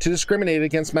speech to discriminate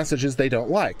against messages they don't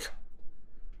like.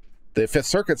 The Fifth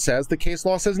Circuit says the case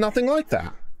law says nothing like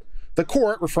that. The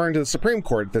court, referring to the Supreme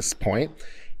Court at this point,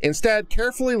 instead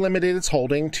carefully limited its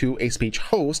holding to a speech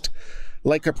host,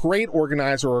 like a parade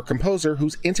organizer or composer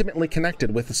who's intimately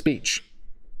connected with the speech.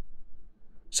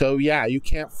 So yeah, you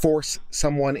can't force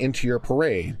someone into your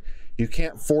parade. You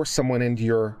can't force someone into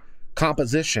your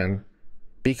composition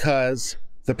because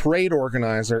the parade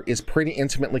organizer is pretty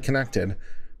intimately connected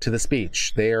to the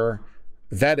speech. They're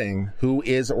vetting who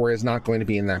is or is not going to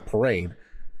be in that parade.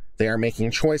 They are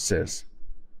making choices.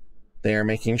 They are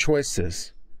making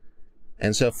choices.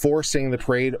 And so forcing the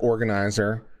parade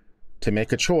organizer to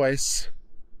make a choice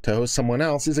to host someone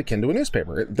else is akin to a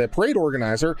newspaper. The parade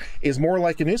organizer is more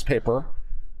like a newspaper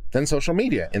than social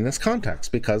media in this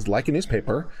context, because like a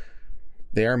newspaper,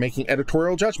 they are making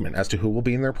editorial judgment as to who will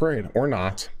be in their parade or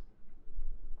not.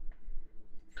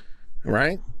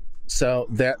 Right? So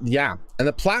that, yeah. And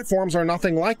the platforms are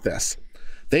nothing like this.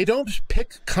 They don't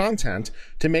pick content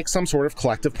to make some sort of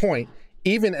collective point,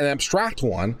 even an abstract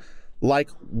one, like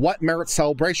what merits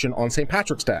celebration on St.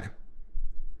 Patrick's Day.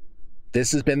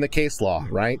 This has been the case law,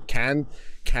 right? Can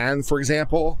for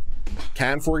example,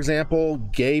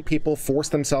 gay people force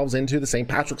themselves into the St.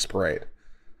 Patrick's Parade?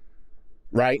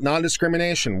 Right?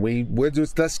 Non-discrimination. We were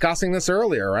just discussing this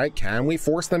earlier, right? Can we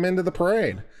force them into the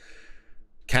parade?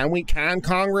 Can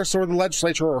Congress or the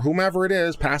legislature or whomever it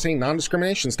is pass a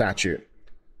non-discrimination statute?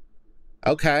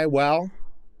 Okay, well,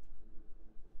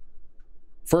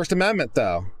 First Amendment,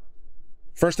 though.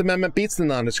 First Amendment beats the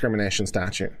non-discrimination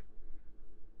statute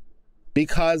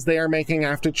because they are making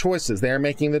active choices. They are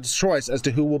making the choice as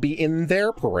to who will be in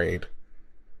their parade.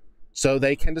 So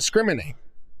they can discriminate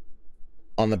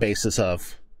on the basis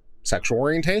of sexual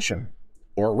orientation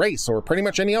or race or pretty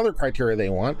much any other criteria they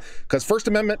want, because First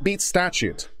Amendment beats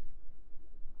statute.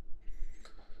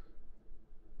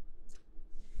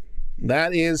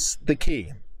 That is the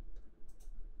key.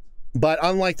 But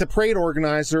unlike the parade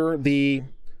organizer, the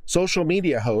social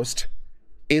media host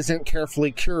isn't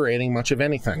carefully curating much of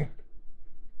anything.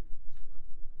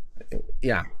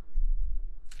 Yeah.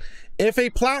 If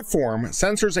a platform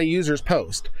censors a user's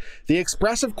post, the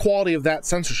expressive quality of that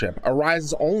censorship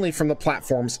arises only from the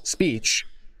platform's speech,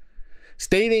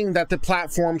 stating that the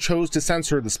platform chose to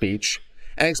censor the speech,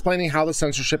 and explaining how the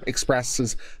censorship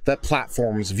expresses the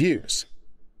platform's views.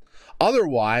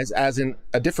 Otherwise, as in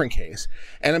a different case,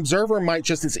 an observer might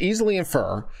just as easily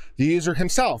infer the user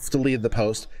himself deleted the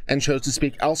post and chose to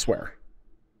speak elsewhere.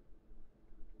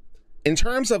 In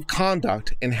terms of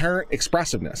conduct, inherent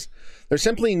expressiveness, there's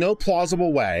simply no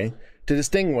plausible way to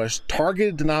distinguish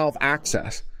targeted denial of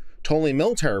access to only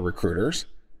military recruiters,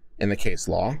 in the case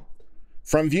law,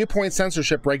 from viewpoint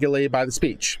censorship regulated by the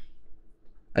speech.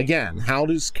 Again, how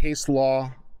does case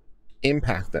law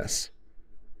impact this?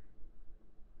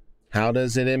 How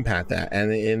does it impact that?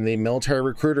 And in the military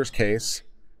recruiters case,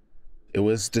 it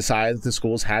was decided that the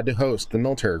schools had to host the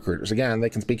military recruiters. Again, they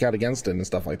can speak out against it and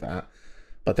stuff like that,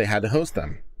 but they had to host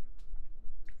them.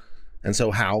 And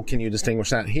so how can you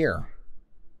distinguish that here?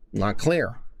 Not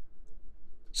clear.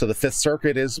 So the Fifth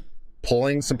Circuit is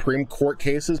pulling Supreme Court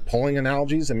cases, pulling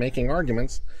analogies, and making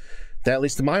arguments that, at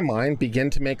least in my mind, begin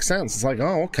to make sense. It's like,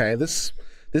 oh, okay, this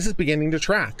is beginning to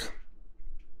track.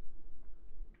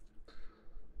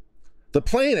 The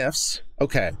plaintiffs,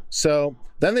 okay, so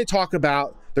then they talk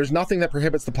about there's nothing that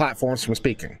prohibits the platforms from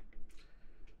speaking.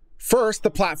 First,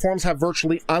 the platforms have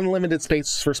virtually unlimited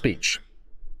space for speech.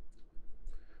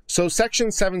 So Section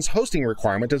 7's hosting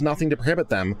requirement does nothing to prohibit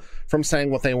them from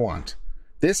saying what they want.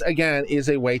 This, again, is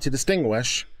a way to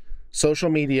distinguish social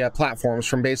media platforms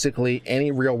from basically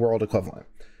any real-world equivalent.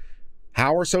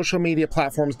 How are social media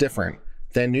platforms different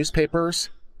than newspapers,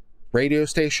 radio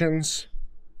stations,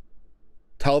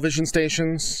 television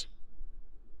stations,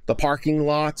 the parking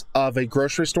lot of a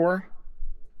grocery store?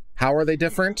 How are they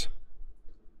different?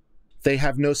 They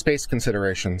have no space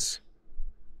considerations.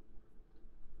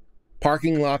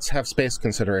 Parking lots have space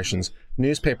considerations.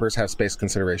 Newspapers have space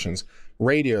considerations.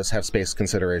 Radios have space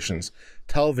considerations.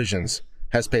 Televisions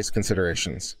have space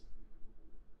considerations.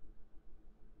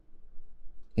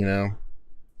 You know,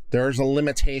 there's a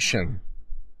limitation.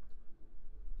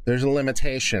 There's a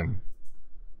limitation.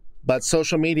 But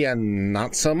social media,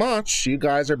 not so much. You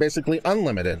guys are basically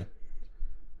unlimited.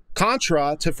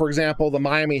 Contra to, for example, the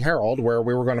Miami Herald, where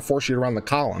we were going to force you to run the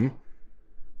column,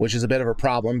 which is a bit of a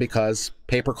problem because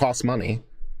paper costs money.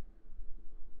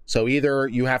 So either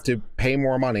you have to pay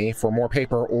more money for more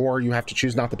paper, or you have to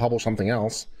choose not to publish something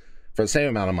else for the same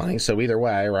amount of money. So either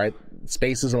way, right,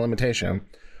 space is a limitation.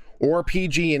 Or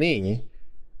PG&E,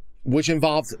 which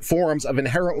involves forums of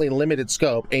inherently limited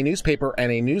scope. A newspaper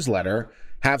and a newsletter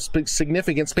have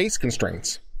significant space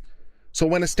constraints. So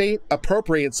when a state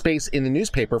appropriated space in the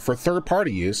newspaper for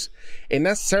third-party use, it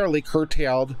necessarily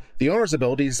curtailed the owner's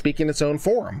ability to speak in its own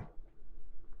forum,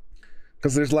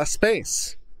 because there's less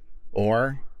space,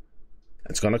 or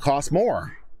it's going to cost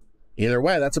more. Either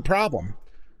way, that's a problem.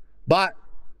 But,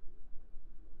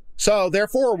 so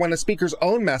therefore, when a speaker's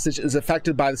own message is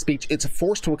affected by the speech it's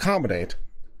forced to accommodate,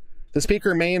 the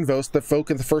speaker may invoke the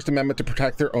First Amendment to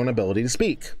protect their own ability to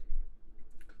speak.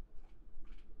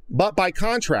 But by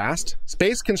contrast,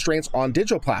 space constraints on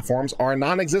digital platforms are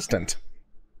non-existent.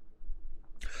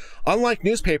 Unlike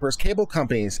newspapers, cable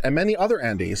companies, and many other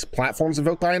entities, platforms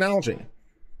invoke by analogy.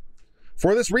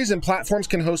 For this reason, platforms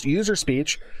can host user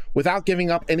speech without giving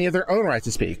up any of their own right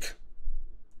to speak.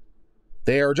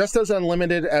 They are just as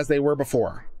unlimited as they were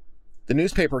before. The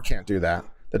newspaper can't do that.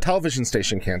 The television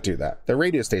station can't do that. The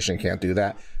radio station can't do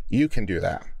that. You can do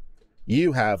that.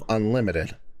 You have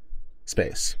unlimited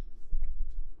space.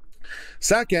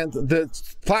 Second, the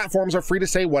platforms are free to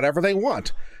say whatever they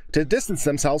want to distance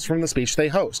themselves from the speech they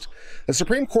host. The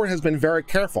Supreme Court has been very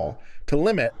careful to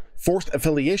limit forced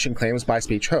affiliation claims by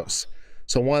speech hosts.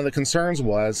 So one of the concerns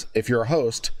was, if you're a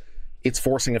host, it's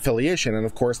forcing affiliation. And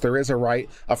of course, there is a right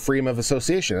of freedom of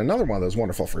association, another one of those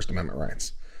wonderful First Amendment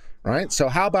rights, right? So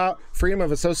how about freedom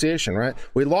of association, right?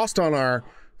 We lost on our,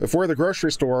 if we're the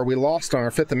grocery store, we lost on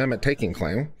our Fifth Amendment taking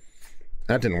claim.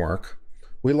 That didn't work.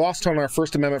 We lost on our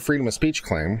First Amendment freedom of speech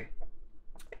claim.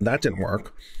 That didn't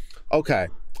work. Okay.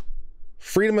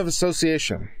 Freedom of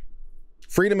association.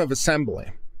 Freedom of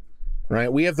assembly.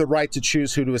 Right? We have the right to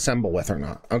choose who to assemble with or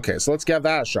not. Okay, so let's give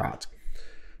that a shot.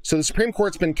 So the Supreme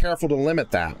Court's been careful to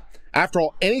limit that. After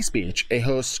all, any speech a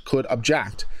host could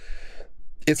object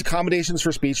its accommodations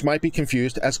for speech might be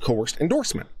confused as coerced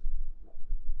endorsement,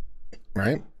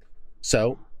 right?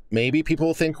 So maybe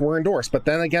people think we're endorsed, but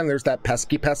then again, there's that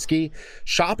pesky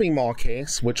shopping mall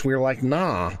case, which we're like,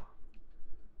 nah,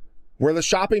 where the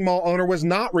shopping mall owner was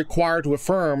not required to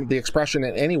affirm the expression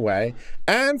in any way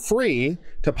and free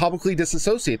to publicly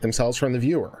disassociate themselves from the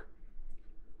viewer.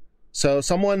 So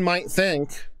someone might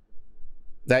think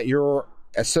that you're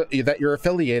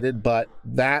affiliated, but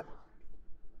that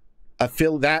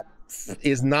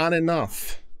is not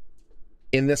enough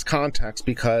in this context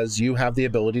because you have the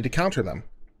ability to counter them.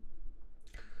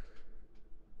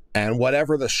 And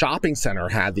whatever the shopping center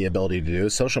had the ability to do,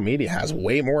 social media has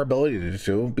way more ability to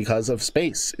do because of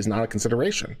space is not a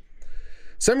consideration.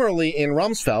 Similarly, in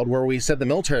Rumsfeld, where we said the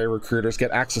military recruiters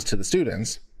get access to the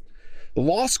students, the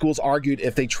law schools argued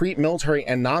if they treat military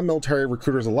and non-military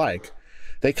recruiters alike,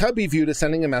 they could be viewed as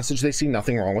sending a message they see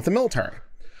nothing wrong with the military.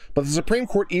 But the Supreme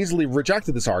Court easily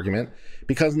rejected this argument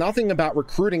because nothing about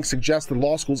recruiting suggests that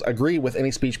law schools agree with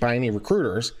any speech by any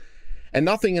recruiters, and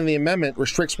nothing in the amendment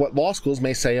restricts what law schools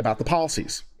may say about the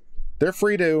policies. They're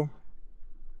free to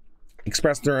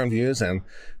express their own views, and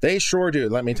they sure do,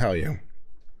 let me tell you.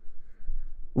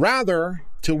 Rather,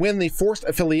 to win the forced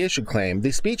affiliation claim,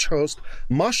 the speech host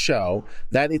must show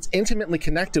that it's intimately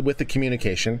connected with the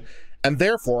communication and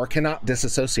therefore cannot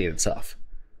disassociate itself.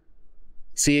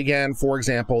 See again, for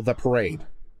example, the parade.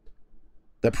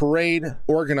 The parade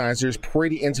organizers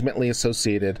pretty intimately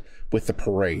associated with the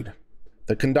parade.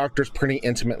 The conductor's pretty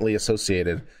intimately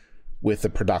associated with the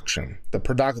production. The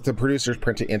producer's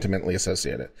pretty intimately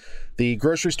associated. The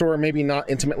grocery store maybe not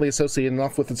intimately associated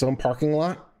enough with its own parking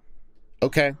lot.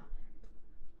 Okay.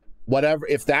 Whatever,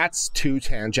 if that's too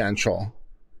tangential,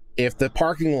 if the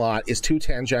parking lot is too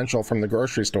tangential from the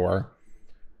grocery store,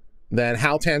 then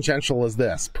how tangential is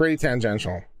this? Pretty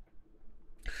tangential.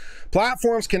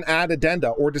 Platforms can add addenda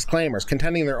or disclaimers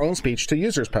containing their own speech to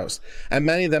users' posts, and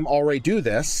many of them already do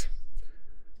this,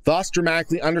 thus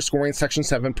dramatically underscoring Section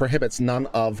 7 prohibits none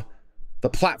of the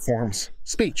platform's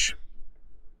speech.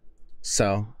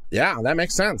 So, yeah, that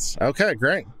makes sense. Okay,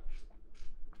 great.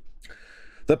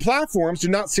 The platforms do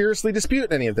not seriously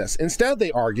dispute any of this. Instead,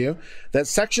 they argue that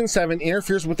Section 7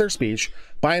 interferes with their speech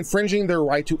by infringing their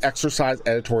right to exercise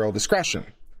editorial discretion.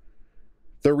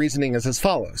 Their reasoning is as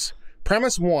follows.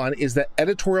 Premise 1 is that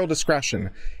editorial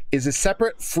discretion is a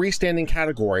separate freestanding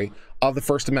category of the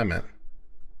First Amendment.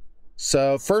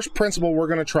 So, first principle we're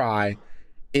going to try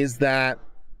is that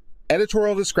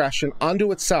editorial discretion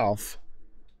unto itself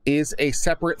is a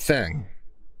separate thing.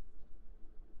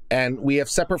 And we have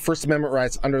separate First Amendment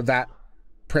rights under that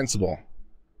principle.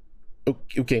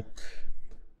 Okay.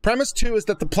 Premise 2 is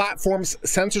that the platform's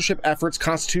censorship efforts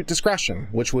constitute discretion,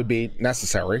 which would be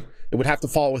necessary. It would have to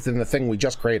fall within the thing we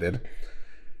just created.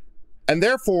 And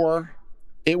therefore,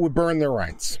 it would burn their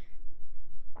rights.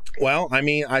 Well, I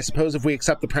mean, I suppose if we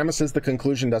accept the premises, the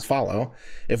conclusion does follow.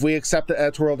 If we accept that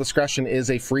editorial discretion is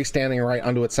a freestanding right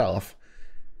unto itself,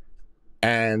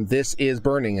 and this is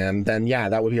burning them, then yeah,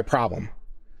 that would be a problem.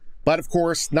 But of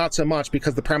course, not so much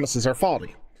because the premises are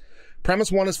faulty.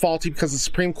 Premise 1 is faulty because the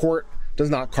Supreme Court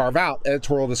does not carve out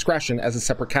editorial discretion as a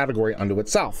separate category unto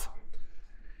itself.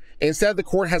 Instead, the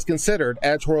court has considered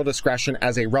editorial discretion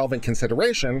as a relevant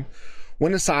consideration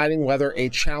when deciding whether a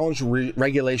challenged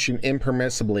regulation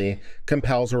impermissibly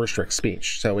compels or restricts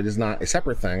speech. So it is not a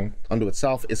separate thing unto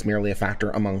itself, it's merely a factor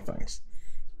among things.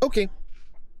 Okay.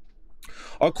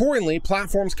 Accordingly,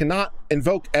 platforms cannot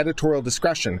invoke editorial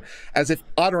discretion as if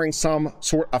uttering some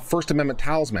sort of First Amendment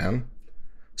talisman.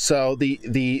 So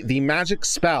the magic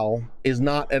spell is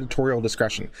not editorial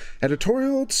discretion.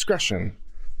 Editorial discretion.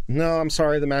 No, I'm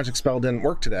sorry, the magic spell didn't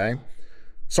work today.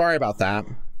 Sorry about that.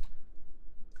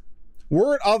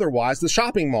 Were it otherwise, the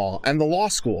shopping mall and the law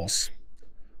schools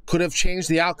could have changed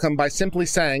the outcome by simply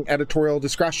saying editorial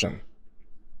discretion.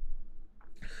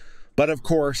 But of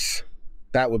course,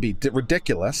 that would be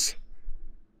ridiculous,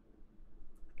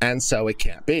 and so it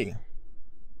can't be.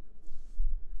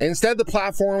 Instead, the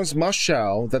platforms must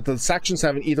show that the Section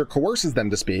 7 either coerces them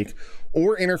to speak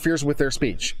or interferes with their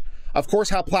speech. Of course,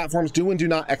 how platforms do and do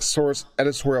not exercise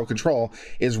editorial control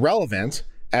is relevant,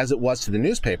 as it was to the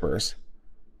newspapers.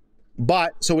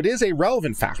 But, so it is a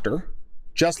relevant factor,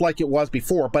 just like it was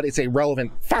before, but it's a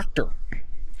relevant factor,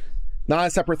 not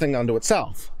a separate thing unto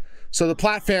itself. So the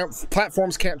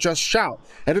platforms can't just shout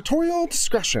editorial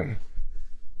discretion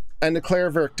and declare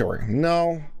victory.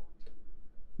 No.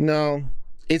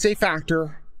 It's a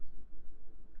factor.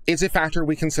 It's a factor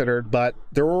we considered, but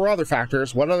there were other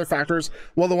factors. What other factors?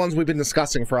 Well, the ones we've been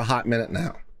discussing for a hot minute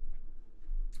now.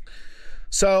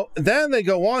 So then they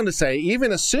go on to say,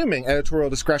 even assuming editorial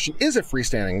discretion is a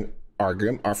freestanding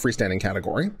argument, a freestanding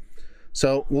category.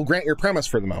 So we'll grant your premise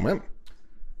for the moment.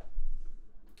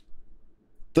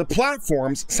 The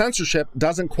platform's censorship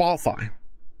doesn't qualify.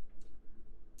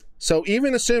 So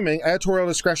even assuming editorial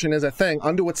discretion is a thing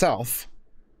unto itself,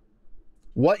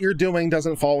 what you're doing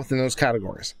doesn't fall within those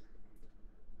categories.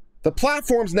 The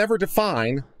platforms never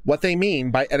define what they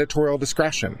mean by editorial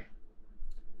discretion,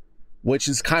 which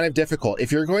is kind of difficult.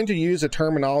 If you're going to use a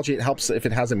terminology, it helps if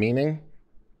it has a meaning.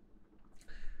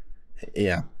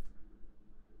 Yeah.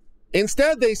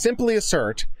 Instead, they simply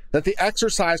assert that the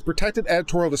exercise protected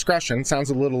editorial discretion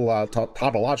sounds a little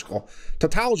tautological.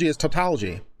 Tautology is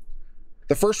tautology.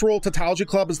 The first rule of Tautology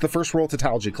Club is the first rule of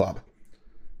Tautology Club.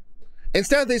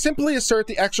 Instead, they simply assert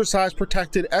the exercise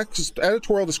protected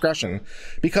editorial discretion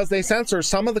because they censor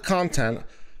some of the content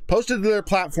posted to their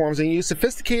platforms and use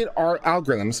sophisticated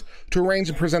algorithms to arrange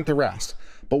and present the rest.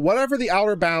 But whatever the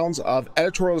outer bounds of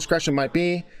editorial discretion might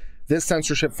be, this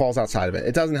censorship falls outside of it.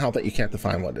 It doesn't help that you can't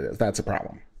define what it is. That's a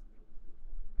problem.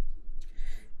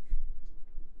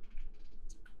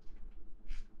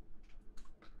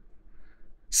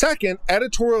 Second,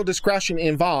 editorial discretion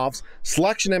involves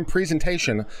selection and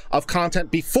presentation of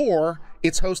content before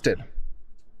it's hosted.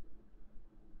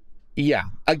 Yeah,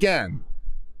 again,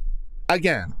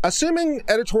 assuming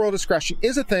editorial discretion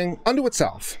is a thing unto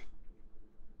itself,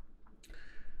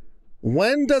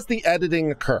 when does the editing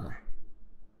occur?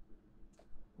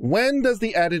 When does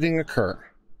the editing occur?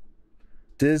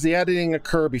 Does the editing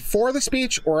occur before the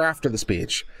speech or after the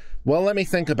speech? Well, let me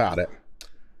think about it.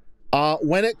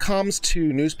 When it comes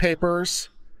to newspapers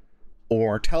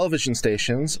or television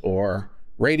stations or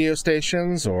radio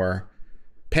stations or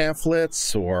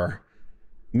pamphlets or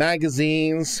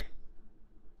magazines,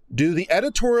 do the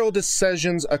editorial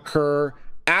decisions occur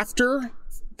after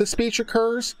the speech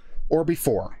occurs or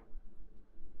before?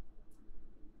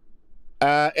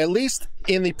 At least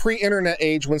in the pre-internet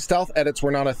age when stealth edits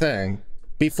were not a thing,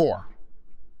 before.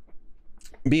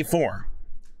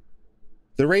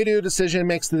 The radio decision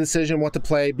makes the decision what to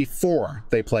play before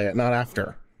they play it, not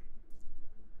after.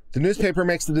 The newspaper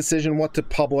makes the decision what to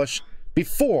publish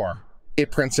before it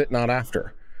prints it, not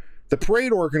after. The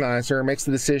parade organizer makes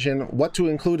the decision what to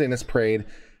include in his parade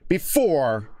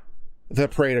before the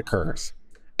parade occurs.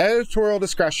 Editorial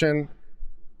discretion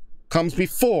comes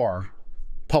before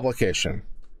publication.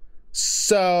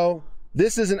 So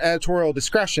this is an editorial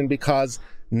discretion because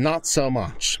not so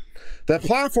much. The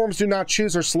platforms do not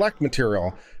choose or select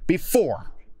material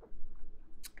before.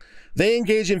 They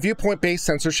engage in viewpoint-based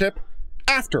censorship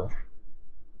after.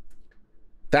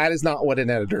 That is not what an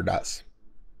editor does.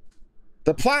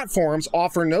 The platforms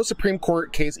offer no Supreme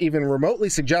Court case even remotely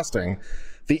suggesting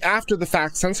the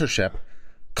after-the-fact censorship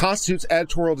constitutes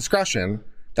editorial discretion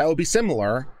that would be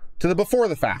similar to the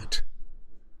before-the-fact,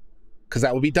 because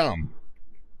that would be dumb.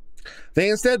 They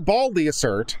instead baldly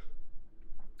assert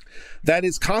that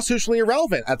is constitutionally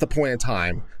irrelevant at the point in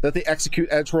time that they execute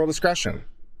editorial discretion.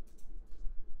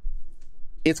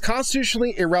 It's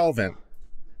constitutionally irrelevant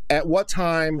at what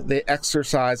time they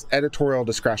exercise editorial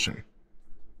discretion.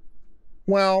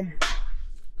 Well,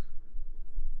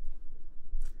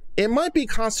 it might be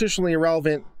constitutionally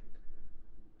irrelevant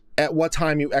at what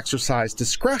time you exercise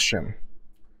discretion,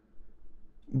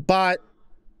 but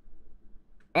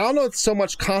I don't know if it's so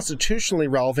much constitutionally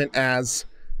relevant as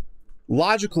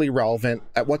logically relevant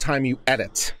at what time you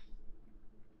edit.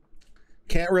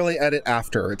 Can't really edit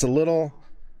after. It's a little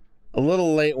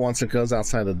late once it goes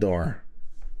outside the door.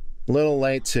 A little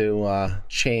late to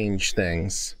change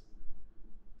things.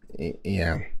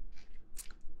 Yeah.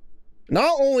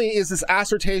 Not only is this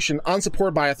assertion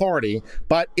unsupported by authority,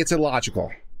 but it's illogical.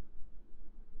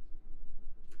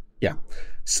 Yeah.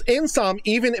 In sum,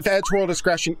 even if editorial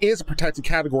discretion is a protected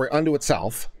category unto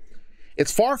itself,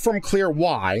 it's far from clear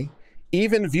why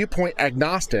even viewpoint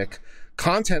agnostic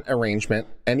content arrangement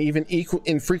and even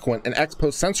infrequent and ex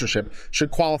post censorship should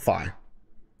qualify.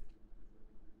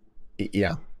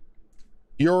 Yeah.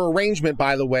 Your arrangement,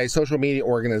 by the way, social media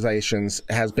organizations,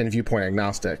 has been viewpoint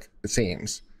agnostic, it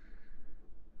seems.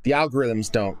 The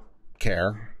algorithms don't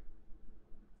care.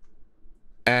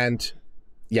 And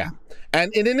yeah.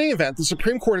 And in any event, the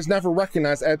Supreme Court has never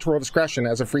recognized editorial discretion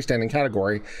as a freestanding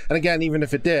category. And again, even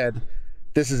if it did,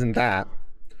 this isn't that.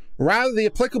 Rather, the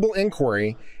applicable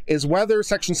inquiry is whether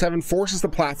Section 7 forces the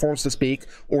platforms to speak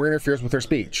or interferes with their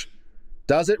speech.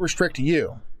 Does it restrict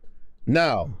you?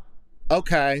 No.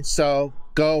 Okay, so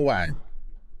go away.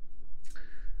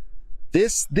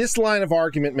 This line of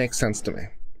argument makes sense to me.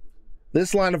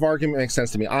 This line of argument makes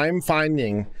sense to me. I'm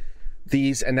finding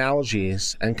these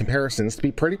analogies and comparisons to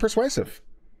be pretty persuasive.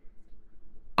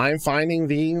 I'm finding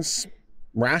these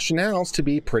rationales to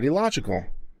be pretty logical.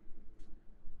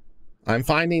 I'm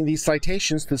finding these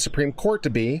citations to the Supreme Court to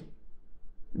be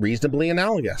reasonably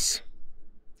analogous.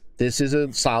 This is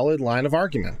a solid line of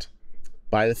argument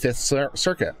by the Fifth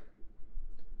Circuit.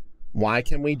 Why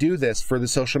can we do this for the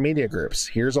social media groups?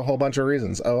 Here's a whole bunch of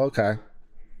reasons. Oh, okay.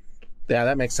 Yeah,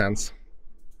 that makes sense.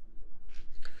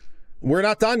 We're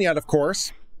not done yet, of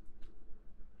course.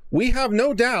 We have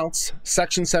no doubts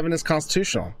Section 7 is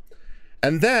constitutional.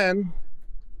 And then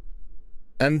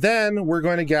we're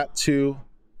going to get to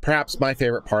perhaps my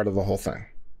favorite part of the whole thing.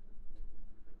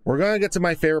 We're going to get to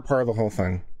my favorite part of the whole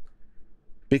thing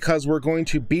because we're going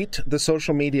to beat the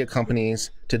social media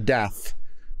companies to death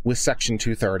with Section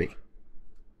 230.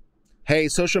 Hey,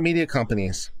 social media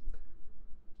companies,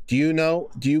 do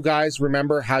you guys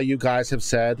remember how you guys have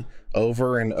said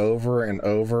over and over and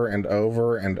over and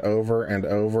over and over and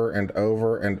over and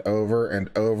over and over and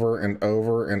over and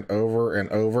over and over and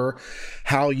over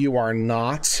how you are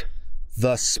not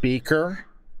the speaker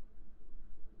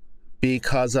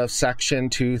because of Section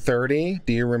 230?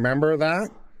 Do you remember that?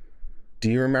 Do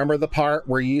you remember the part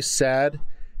where you said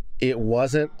it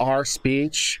wasn't our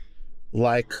speech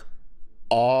like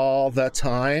all the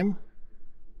time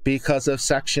because of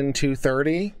Section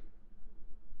 230?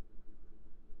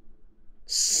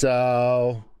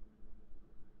 So,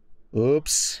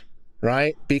 oops,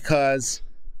 right? Because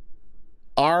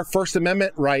our First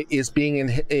Amendment right is being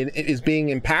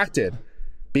impacted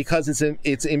because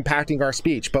it's impacting our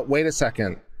speech. But wait a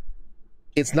second,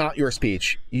 it's not your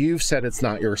speech. You've said it's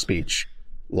not your speech.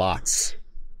 Lots.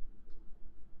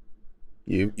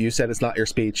 You said it's not your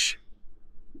speech.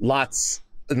 Lots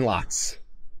and lots.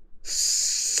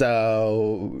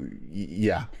 So,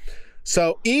 yeah.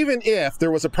 So even if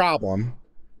there was a problem,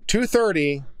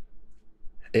 230,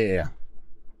 yeah.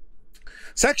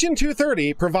 Section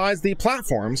 230 provides the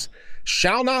platforms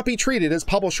shall not be treated as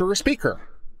publisher or speaker.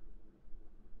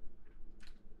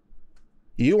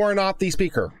 You are not the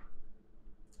speaker.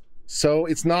 So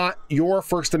it's not your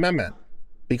First Amendment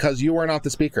because you are not the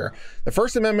speaker. The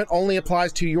First Amendment only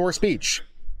applies to your speech.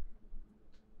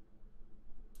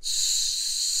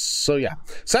 So yeah,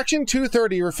 Section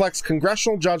 230 reflects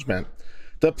congressional judgment.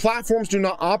 The platforms do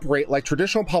not operate like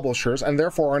traditional publishers and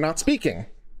therefore are not speaking.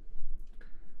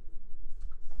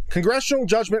 Congressional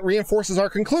judgment reinforces our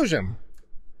conclusion.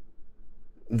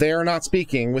 They are not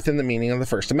speaking within the meaning of the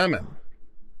First Amendment.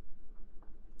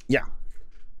 Yeah.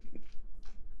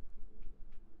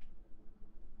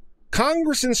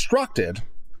 Congress instructed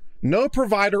no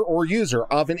provider or user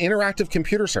of an interactive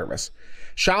computer service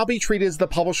shall be treated as the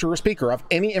publisher or speaker of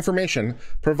any information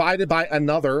provided by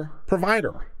another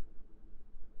provider.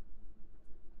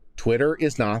 Twitter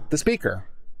is not the speaker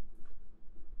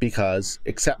because,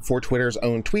 except for Twitter's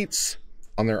own tweets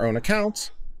on their own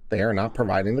accounts, they are not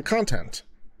providing the content.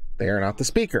 They are not the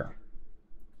speaker.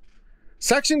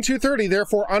 Section 230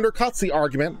 therefore undercuts the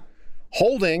argument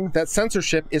holding that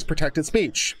censorship is protected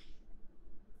speech.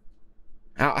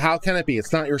 How can it be?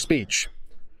 It's not your speech.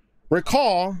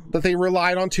 Recall that they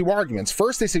relied on two arguments.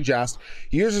 First, they suggest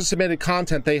user-submitted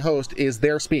content they host is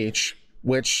their speech,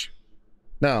 which,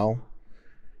 no.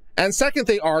 And second,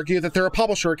 they argue that they're a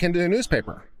publisher akin to a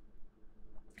newspaper.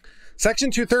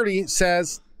 Section 230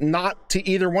 says not to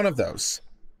either one of those.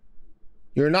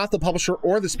 You're not the publisher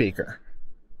or the speaker.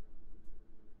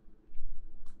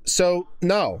 So,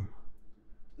 no.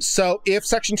 So if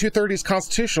Section 230 is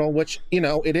constitutional, which,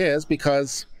 it is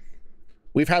because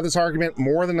we've had this argument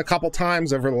more than a couple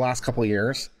times over the last couple of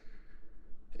years.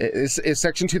 Is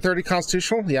Section 230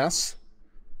 constitutional? Yes.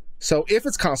 So if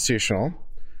it's constitutional,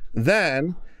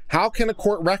 then how can a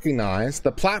court recognize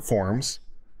the platforms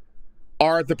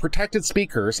are the protected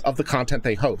speakers of the content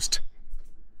they host?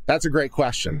 That's a great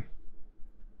question.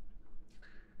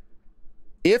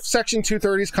 If Section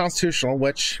 230 is constitutional,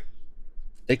 which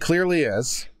it clearly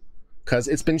is, because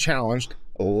it's been challenged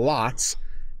lots,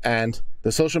 and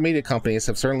the social media companies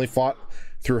have certainly fought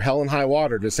through hell and high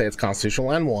water to say it's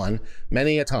constitutional and won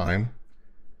many a time.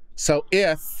 So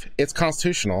if it's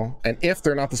constitutional, and if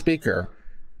they're not the speaker,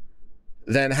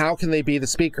 then how can they be the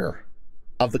speaker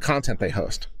of the content they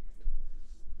host?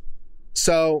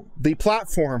 So the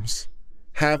platforms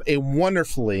have a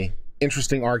wonderfully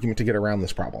interesting argument to get around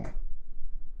this problem.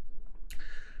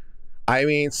 I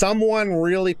mean, someone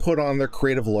really put on their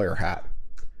creative lawyer hat,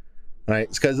 right?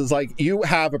 Because it's like, you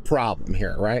have a problem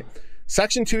here, right?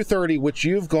 Section 230, which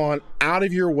you've gone out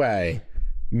of your way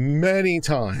many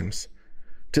times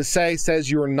to say,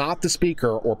 says you're not the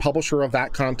speaker or publisher of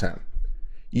that content.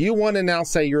 You want to now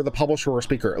say you're the publisher or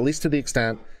speaker, at least to the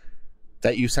extent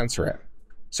that you censor it.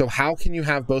 So how can you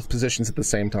have both positions at the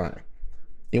same time?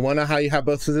 You want to know how you have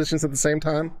both positions at the same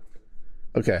time?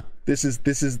 Okay, this is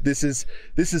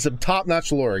some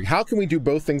top-notch lawyering. How can we do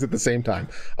both things at the same time?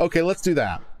 Okay, let's do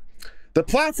that. The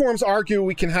platforms argue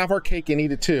we can have our cake and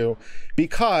eat it too,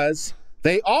 because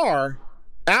they are,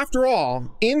 after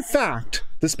all, in fact,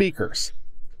 the speakers.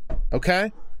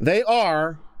 Okay? They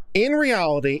are, in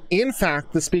reality, in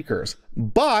fact, the speakers.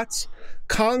 But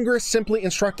Congress simply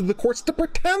instructed the courts to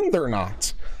pretend they're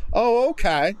not. Oh,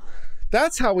 okay.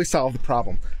 That's how we solve the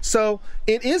problem. So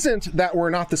it isn't that we're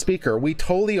not the speaker. We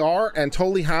totally are and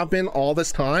totally have been all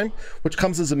this time, which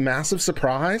comes as a massive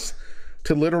surprise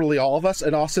to literally all of us,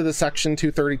 and also the Section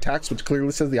 230 text, which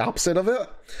clearly says the opposite of it.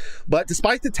 But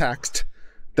despite the text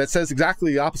that says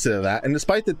exactly the opposite of that, and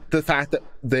despite the fact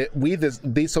that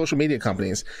these social media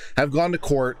companies have gone to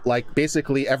court like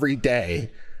basically every day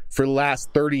for the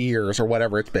last 30 years or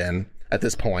whatever it's been at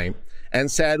this point, and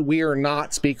said we are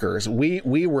not speakers. We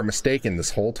were mistaken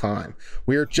this whole time.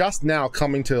 We are just now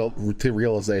coming to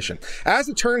realization. As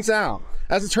it turns out,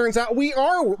 we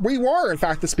were in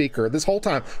fact the speaker this whole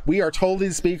time. We are totally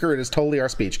the speaker. It is totally our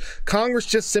speech. Congress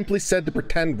just simply said to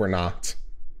pretend we're not.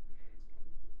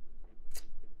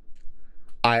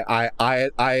 I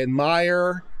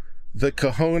admire the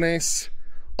cojones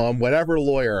on whatever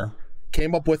lawyer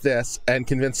came up with this and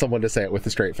convinced someone to say it with a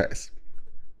straight face.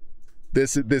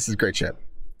 This is great shit.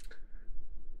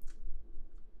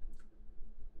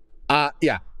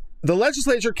 Yeah. The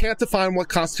legislature can't define what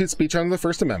constitutes speech under the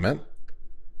First Amendment.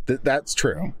 That's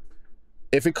true.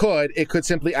 If it could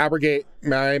simply abrogate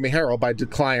Miami Herald by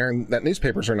declaring that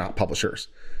newspapers are not publishers.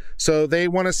 So they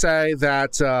want to say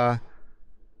that the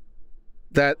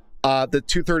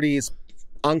 230 is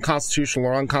unconstitutional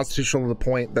or unconstitutional to the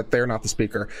point that they're not the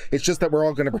speaker. It's just that we're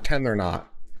all going to pretend they're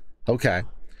not. Okay.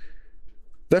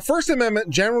 The First Amendment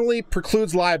generally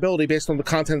precludes liability based on the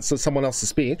contents of someone else's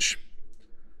speech,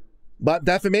 but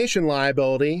defamation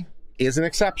liability is an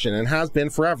exception and has been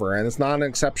forever, and it's not an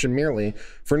exception merely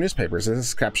for newspapers. It's an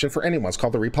exception for anyone. It's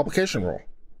called the republication rule,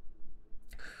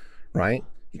 right?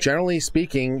 Generally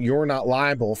speaking, you're not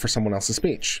liable for someone else's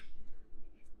speech,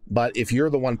 but if you're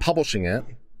the one publishing it,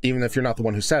 even if you're not the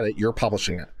one who said it, you're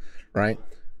publishing it, right?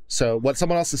 So what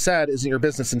someone else has said isn't your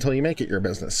business until you make it your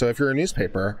business. So if you're a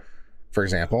newspaper, for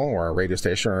example, or a radio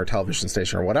station or a television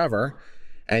station or whatever,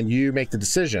 and you make the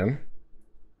decision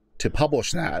to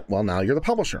publish that, well, now you're the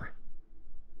publisher.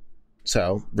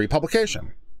 So,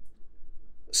 republication.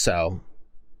 So,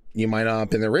 you might not have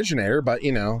been the originator, but,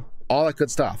 you know, all that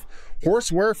good stuff. Horse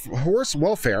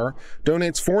Welfare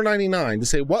donates $4.99 to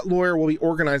say what lawyer will be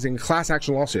organizing a class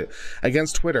action lawsuit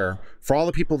against Twitter for all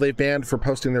the people they've banned for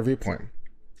posting their viewpoint.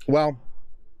 Well,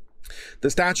 the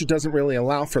statute doesn't really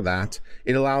allow for that.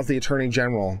 It allows the Attorney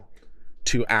General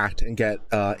to act and get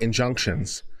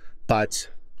injunctions. But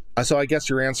so I guess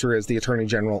your answer is the Attorney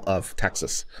General of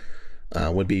Texas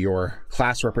would be your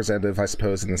class representative, I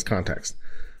suppose, in this context.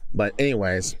 But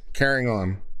anyways, carrying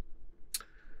on.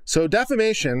 So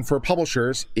defamation for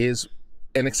publishers is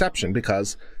an exception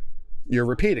because you're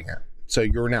repeating it. So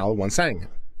you're now the one saying it.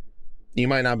 You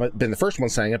might not have been the first one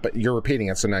saying it, but you're repeating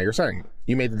it, so now you're saying it.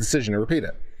 You made the decision to repeat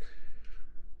it.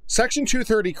 Section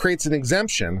 230 creates an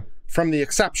exemption from the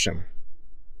exception.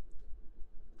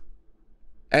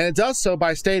 And it does so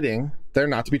by stating they're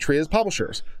not to be treated as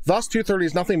publishers. Thus, 230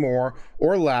 is nothing more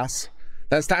or less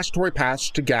than a statutory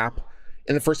patch to gap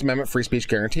in the First Amendment free speech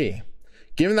guarantee.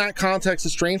 Given that context,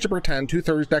 it's strange to pretend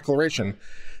 230's declaration,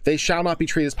 they shall not be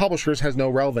treated as publishers, has no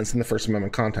relevance in the First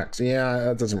Amendment context. Yeah,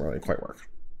 that doesn't really quite work.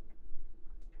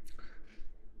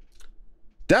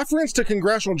 Deference to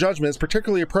congressional judgment is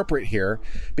particularly appropriate here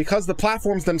because the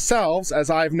platforms themselves, as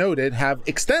I've noted, have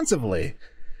extensively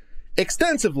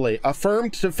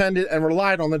affirmed, defended, and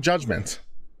relied on the judgment.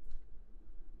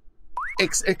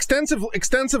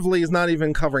 Extensively is not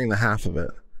even covering the half of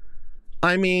it.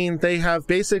 I mean, they have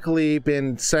basically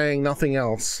been saying nothing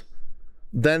else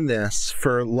than this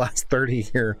for the last 30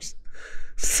 years.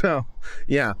 So,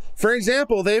 yeah. For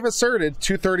example, they've asserted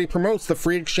 230 promotes the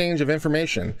free exchange of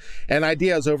information and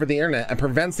ideas over the internet and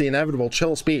prevents the inevitable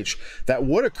chill speech that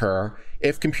would occur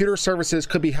if computer services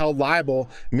could be held liable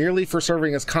merely for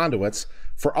serving as conduits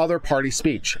for other parties'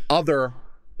 speech. Other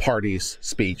parties'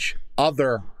 speech.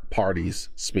 Other parties'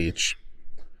 speech.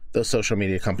 Those social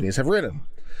media companies have written.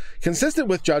 Consistent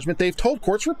with judgment, they've told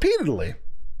courts repeatedly.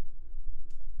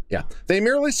 Yeah. They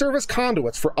merely serve as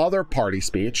conduits for other party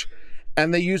speech,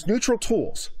 and they use neutral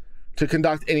tools to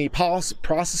conduct any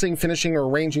processing, finishing, or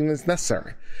arranging that's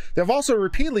necessary. They've also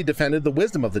repeatedly defended the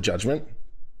wisdom of the judgment,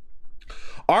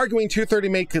 arguing 230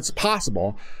 makes it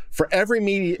possible for every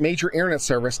major internet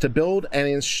service to build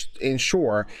and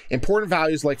ensure important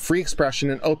values like free expression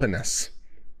and openness.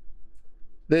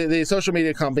 The social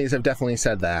media companies have definitely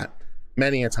said that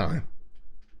many a time.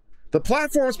 The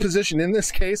platform's position in this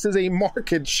case is a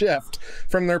marked shift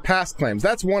from their past claims.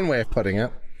 That's one way of putting it.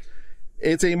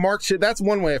 It's a marked shift. That's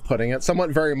one way of putting it, somewhat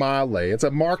very mildly. It's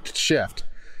a marked shift.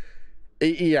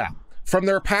 Yeah. From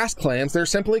their past claims, they're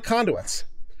simply conduits.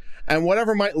 And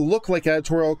whatever might look like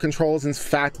editorial control is in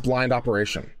fact blind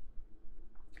operation.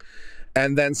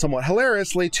 And then, somewhat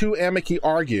hilariously, two amici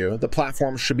argue the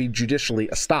platform should be judicially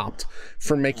stopped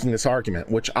from making this argument,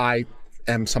 which I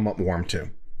am somewhat warm to.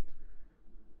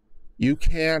 You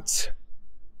can't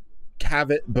have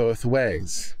it both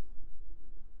ways.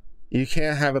 You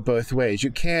can't have it both ways.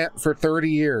 You can't, for 30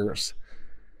 years,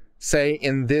 say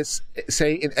in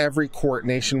every court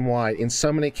nationwide, in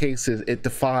so many cases, it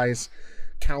defies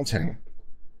counting,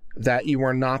 that you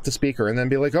are not the speaker, and then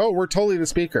be like, oh, we're totally the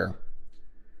speaker.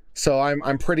 So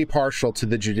I'm pretty partial to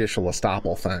the judicial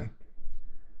estoppel thing.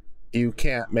 You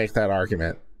can't make that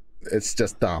argument. It's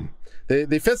just dumb.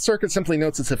 The Fifth Circuit simply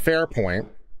notes it's a fair point.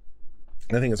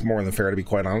 I think it's more than fair, to be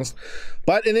quite honest.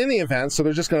 But in any event, so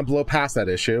they're just going to blow past that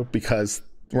issue because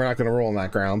we're not going to rule on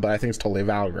that ground, but I think it's totally a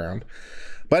valid ground.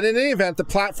 But in any event, the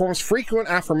platform's frequent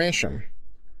affirmation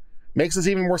makes us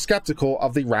even more skeptical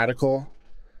of the radical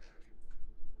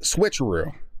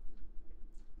switcheroo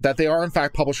that they are in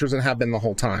fact publishers and have been the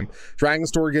whole time. Dragon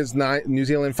Store gives New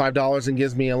Zealand $5 and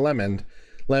gives me a lemon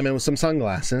with some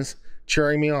sunglasses,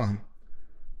 cheering me on.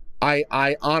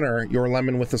 I honor your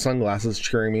lemon with the sunglasses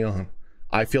cheering me on.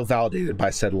 I feel validated by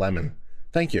said lemon.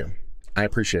 Thank you. I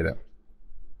appreciate it.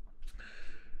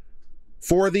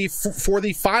 For the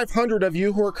 500 of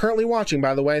you who are currently watching,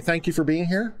 by the way, thank you for being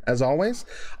here, as always.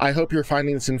 I hope you're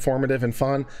finding this informative and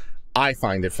fun. I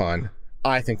find it fun.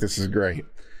 I think this is great.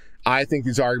 I think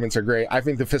these arguments are great. I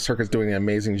think the Fifth Circuit is doing an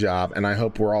amazing job, and I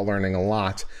hope we're all learning a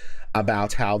lot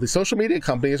about how the social media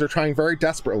companies are trying very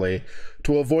desperately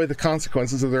to avoid the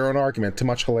consequences of their own argument, to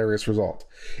much hilarious result.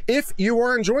 If you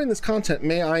are enjoying this content,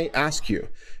 may I ask you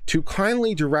to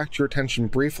kindly direct your attention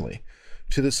briefly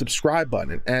to the subscribe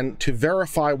button and to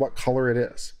verify what color it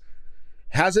is.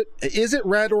 Is it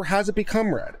red or has it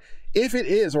become red? If it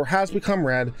is or has become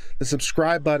red, the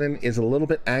subscribe button is a little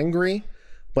bit angry,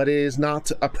 but it is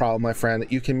not a problem, my friend.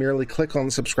 You can merely click on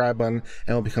the subscribe button and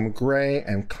it will become gray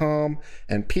and calm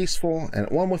and peaceful and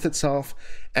at one with itself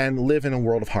and live in a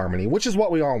world of harmony, which is what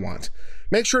we all want.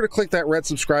 Make sure to click that red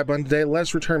subscribe button today.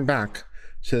 Let's return back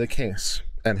to the case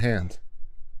at hand.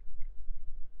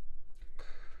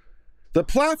 The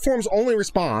platform's only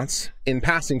response in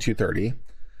passing 230,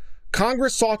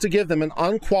 Congress sought to give them an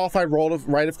unqualified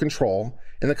right of control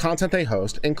in the content they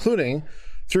host, including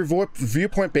through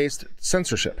viewpoint-based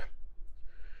censorship.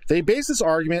 They base this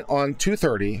argument on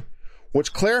 230,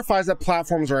 which clarifies that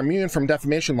platforms are immune from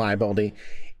defamation liability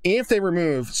if they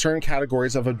remove certain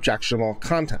categories of objectionable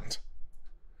content.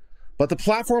 But the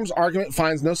platform's argument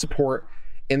finds no support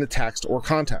in the text or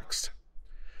context.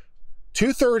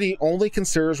 230 only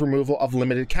considers removal of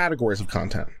limited categories of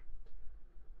content.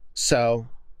 So,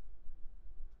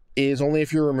 it is only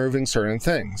if you're removing certain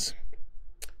things.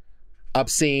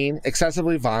 Obscene,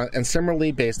 excessively violent, and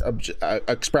similarly based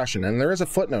expression. And there is a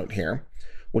footnote here,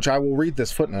 which I will read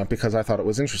this footnote because I thought it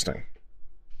was interesting.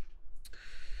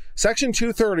 Section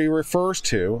 230 refers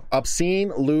to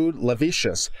obscene, lewd,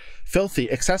 lascivious, filthy,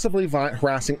 excessively violent,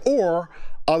 harassing, or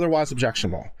otherwise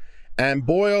objectionable. And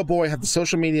boy, oh boy, have the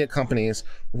social media companies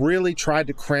really tried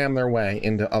to cram their way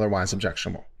into otherwise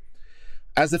objectionable.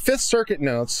 As the Fifth Circuit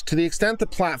notes, to the extent the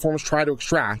platforms try to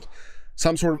extract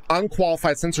some sort of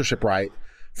unqualified censorship right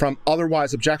from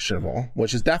otherwise objectionable,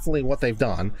 which is definitely what they've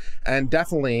done, and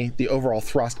definitely the overall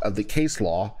thrust of the case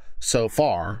law so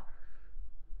far,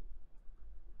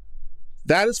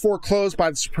 that is foreclosed by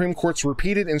the Supreme Court's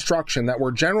repeated instruction that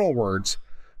where general words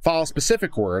follow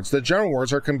specific words, the general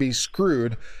words can be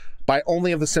screwed by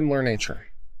only of the similar nature.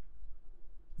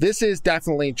 This is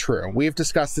definitely true. We've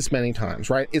discussed this many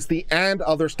times, right? It's the and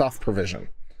other stuff provision.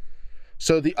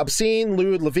 So the obscene,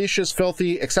 lewd, lascivious,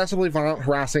 filthy, excessively violent,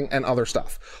 harassing, and other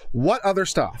stuff. What other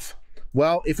stuff?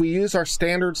 Well, if we use our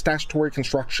standard statutory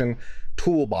construction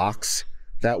toolbox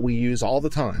that we use all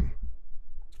the time,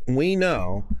 we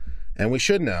know, and we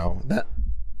should know, that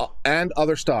and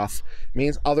other stuff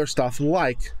means other stuff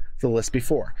like the list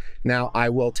before. Now, I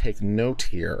will take note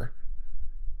here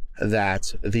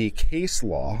that the case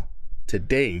law to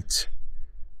date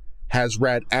has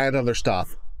read and other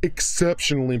stuff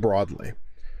exceptionally broadly.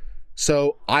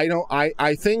 So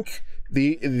I think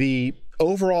the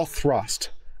overall thrust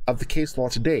of the case law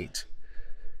to date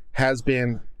has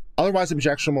been otherwise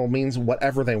objectionable means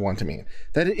whatever they want to mean,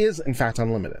 that it is in fact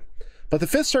unlimited. But the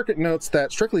Fifth Circuit notes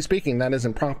that strictly speaking that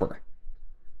isn't proper.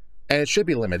 And it should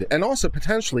be limited. And also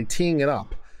potentially teeing it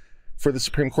up for the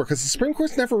Supreme Court, because the Supreme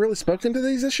Court's never really spoken to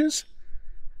these issues.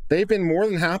 They've been more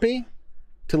than happy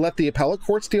to let the appellate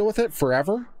courts deal with it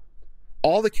forever.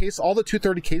 All the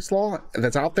 230 case law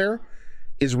that's out there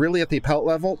is really at the appellate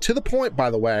level, to the point,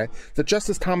 by the way, that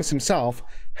Justice Thomas himself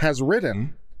has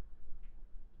written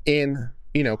in,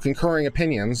 concurring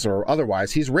opinions or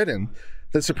otherwise, he's written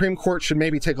the Supreme Court should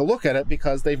maybe take a look at it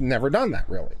because they've never done that,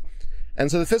 really.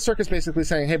 And so the Fifth Circuit's basically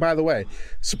saying, hey, by the way,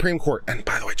 Supreme Court, and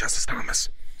by the way, Justice Thomas,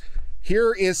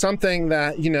 here is something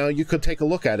that, you could take a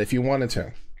look at if you wanted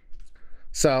to.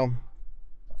 So,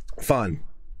 fun.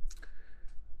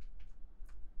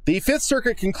 The Fifth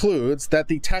Circuit concludes that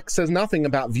the text says nothing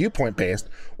about viewpoint-based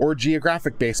or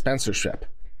geographic-based censorship.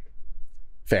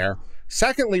 Fair.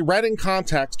 Secondly, read in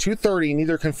context, 230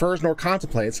 neither confers nor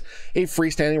contemplates a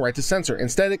freestanding right to censor.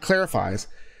 Instead, it clarifies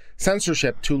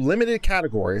censorship to limited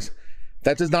categories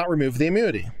that does not remove the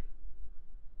immunity.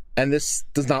 And this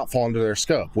does not fall under their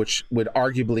scope, which would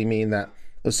arguably mean that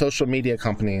the social media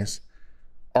companies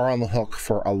are on the hook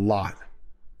for a lot.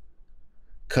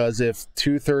 Because if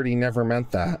 230 never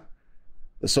meant that,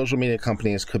 the social media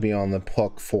companies could be on the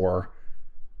hook for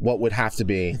what would have to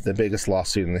be the biggest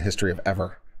lawsuit in the history of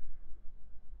ever.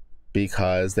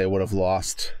 Because they would have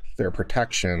lost their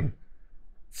protection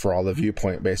for all the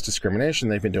viewpoint-based discrimination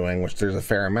they've been doing, which there's a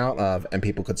fair amount of, and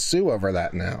people could sue over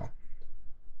that now.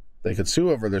 They could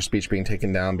sue over their speech being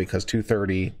taken down because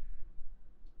 230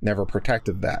 never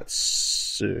protected that.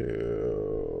 So,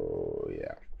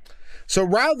 yeah. So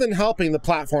rather than helping the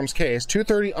platform's case,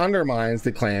 230 undermines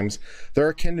the claims they're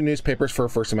akin to newspapers for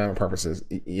First Amendment purposes.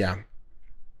 Yeah.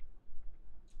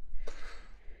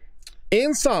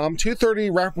 In sum, 230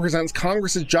 represents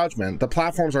Congress's judgment that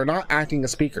platforms are not acting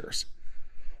as speakers.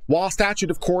 While statute,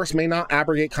 of course, may not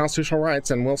abrogate constitutional rights,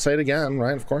 and we'll say it again,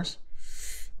 right, of course.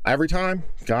 Every time.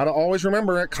 Gotta always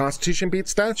remember it. Constitution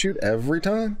beats statute every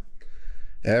time.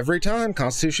 Every time.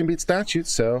 Constitution beats statute.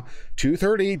 So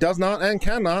 230 does not and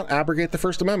cannot abrogate the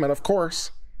First Amendment, of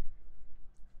course.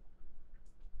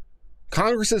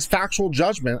 Congress's factual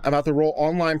judgment about the role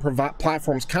online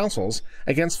platforms counsels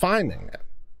against finding it.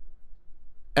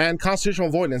 And constitutional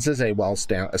avoidance is a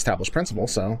well-established principle,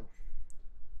 so.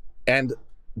 And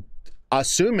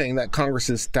assuming that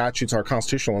Congress's statutes are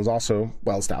constitutional is also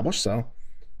well-established, so,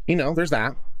 there's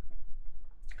that.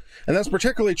 And that's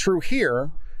particularly true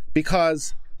here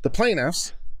because the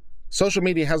plaintiffs, social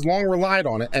media has long relied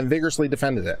on it and vigorously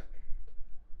defended it.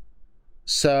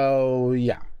 So,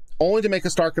 yeah. Only to make a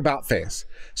stark about face.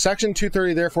 Section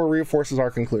 230 therefore reinforces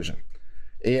our conclusion.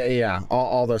 Yeah,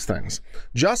 all those things.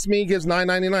 Just Me gives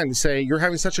 $9.99 to say, you're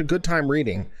having such a good time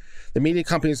reading. The media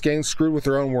company is getting screwed with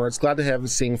their own words. Glad to have you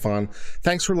seeing fun.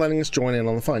 Thanks for letting us join in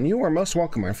on the fun. You are most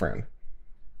welcome, my friend.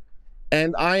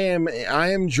 And I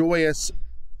am joyous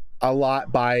a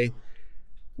lot by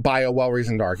a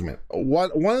well-reasoned argument. One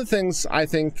of the things I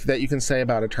think that you can say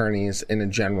about attorneys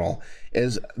in general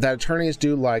is that attorneys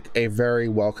do like a very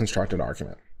well-constructed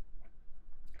argument.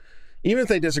 Even if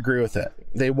they disagree with it,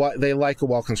 they like a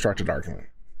well-constructed argument.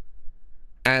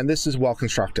 And this is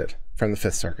well-constructed from the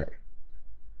Fifth Circuit.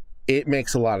 It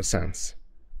makes a lot of sense.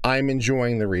 I'm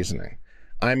enjoying the reasoning.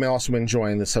 I'm also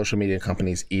enjoying the social media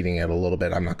companies eating it a little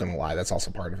bit. I'm not going to lie. That's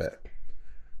also part of it.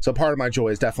 So part of my joy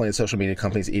is definitely the social media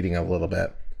companies eating it a little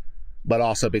bit, but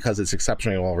also because it's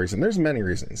exceptionally well-reasoned. There's many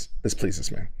reasons this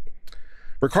pleases me.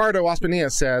 Ricardo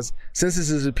Ospinilla says, since this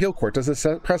is an appeal court, does this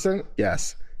set precedent?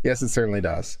 Yes. Yes, it certainly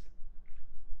does.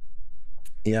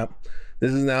 Yep.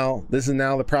 This is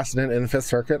now the precedent in the Fifth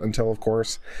Circuit until, of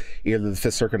course, either the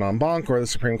Fifth Circuit en banc or the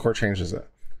Supreme Court changes it.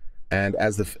 And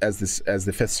as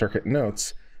the Fifth Circuit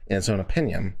notes in its own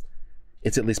opinion,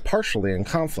 it's at least partially in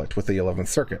conflict with the 11th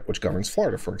Circuit, which governs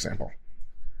Florida, for example.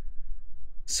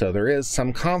 So there is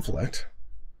some conflict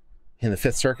in the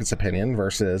Fifth Circuit's opinion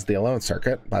versus the 11th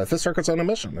Circuit. By the Fifth Circuit's own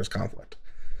admission, there's conflict.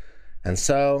 And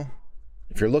so,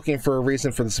 if you're looking for a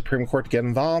reason for the Supreme Court to get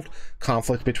involved,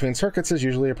 conflict between circuits is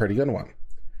usually a pretty good one.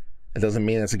 It doesn't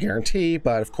mean it's a guarantee,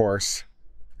 but of course,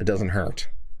 it doesn't hurt.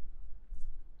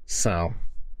 So,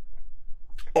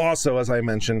 also, as I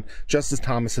mentioned, Justice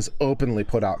Thomas has openly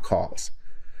put out calls.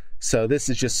 So this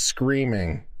is just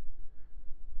screaming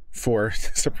for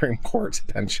the Supreme Court's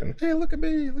attention. Hey, look at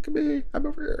me, I'm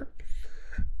over here.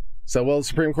 So will the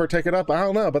Supreme Court take it up? I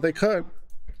don't know, but they could.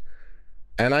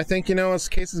 And I think, as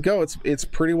cases go, it's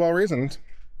pretty well reasoned.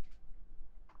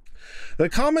 The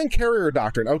common carrier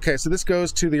doctrine. Okay, so this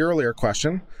goes to the earlier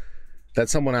question that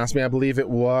someone asked me. I believe it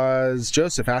was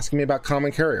Joseph asking me about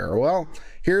common carrier. Well,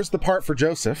 here's the part for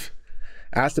Joseph.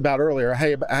 asked about earlier,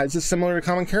 hey, is this similar to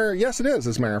common carrier? Yes, it is,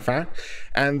 as a matter of fact.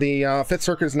 And the Fifth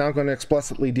Circuit is now going to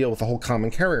explicitly deal with the whole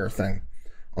common carrier thing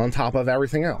on top of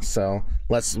everything else. So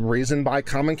let's reason by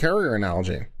common carrier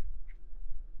analogy.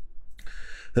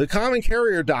 The common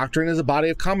carrier doctrine is a body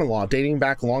of common law dating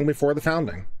back long before the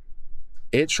founding.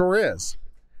 It sure is.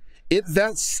 It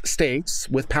vests states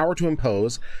with power to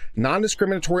impose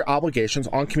non-discriminatory obligations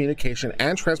on communication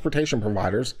and transportation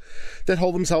providers that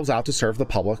hold themselves out to serve the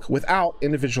public without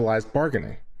individualized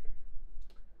bargaining.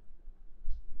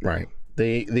 Right.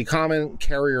 The common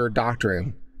carrier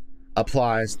doctrine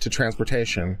applies to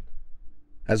transportation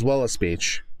as well as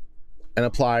speech, and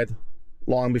applied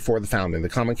long before the founding. The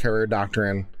common carrier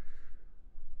doctrine,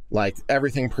 like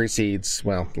everything precedes,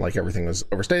 well, like everything was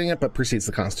overstating it, but precedes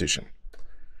the Constitution.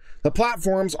 The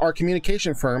platforms are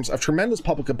communication firms of tremendous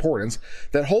public importance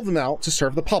that hold them out to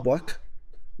serve the public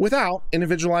without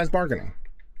individualized bargaining.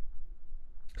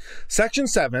 Section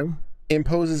 7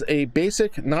 imposes a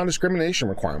basic non-discrimination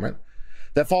requirement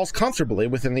that falls comfortably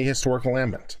within the historical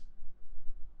ambit.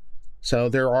 So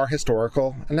there are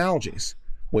historical analogies,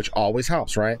 which always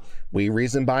helps, right? We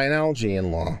reason by analogy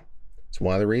in law. It's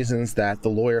one of the reasons that the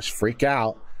lawyers freak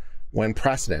out when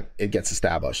precedent it gets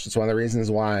established. It's one of the reasons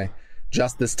why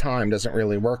just this time doesn't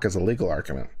really work as a legal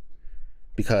argument,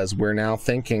 because we're now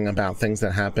thinking about things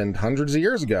that happened hundreds of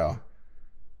years ago.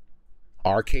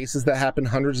 Are cases that happened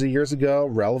hundreds of years ago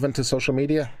relevant to social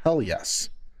media? Hell yes.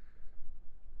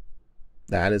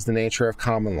 That is the nature of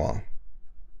common law.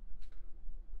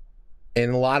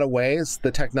 In a lot of ways,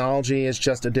 the technology is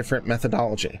just a different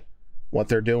methodology. What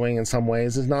they're doing in some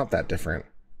ways is not that different,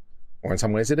 or in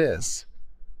some ways it is.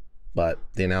 But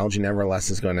the analogy nevertheless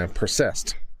is going to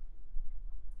persist.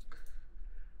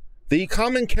 The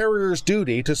common carrier's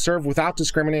duty to serve without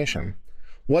discrimination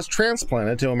was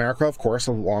transplanted to America, of course,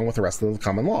 along with the rest of the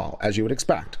common law, as you would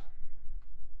expect.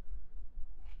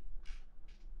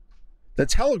 The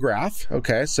telegraph,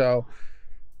 okay, so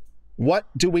what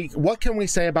can we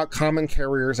say about common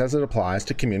carriers as it applies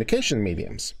to communication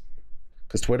mediums?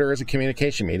 Because Twitter is a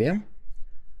communication medium.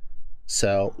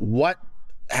 So what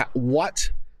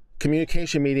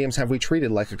communication mediums have we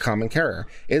treated like a common carrier?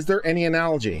 Is there any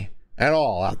analogy at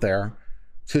all out there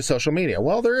to social media?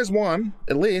 Well, there is one,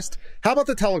 at least. How about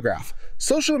the telegraph?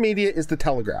 Social media is the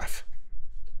telegraph.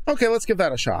 Okay, let's give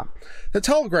that a shot. The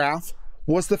telegraph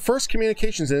was the first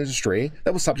communications industry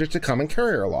that was subject to common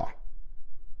carrier law.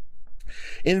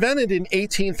 Invented in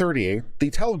 1838, the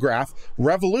telegraph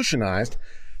revolutionized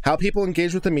how people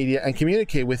engage with the media and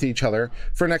communicate with each other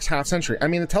for the next half century. I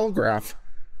mean, the telegraph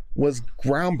was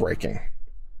groundbreaking.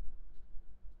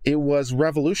 It was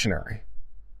revolutionary.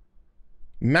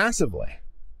 Massively.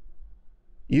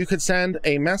 You could send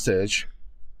a message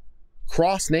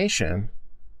cross-nation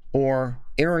or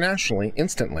internationally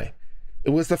instantly.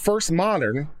 It was the first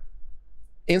modern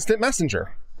instant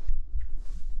messenger.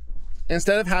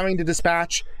 Instead of having to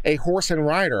dispatch a horse and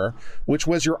rider, which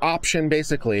was your option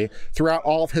basically throughout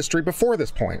all of history before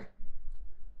this point.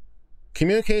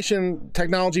 Communication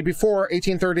technology before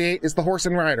 1838 is the horse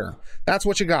and rider. That's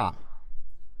what you got.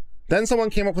 Then someone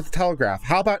came up with the telegraph.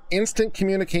 How about instant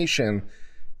communication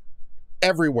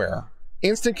everywhere?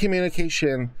 Instant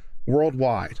communication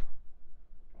worldwide.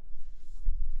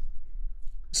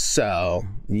 So,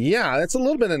 yeah, that's a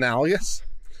little bit analogous.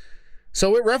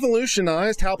 So it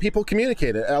revolutionized how people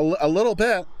communicated a little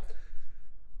bit.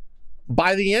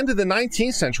 By the end of the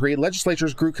 19th century,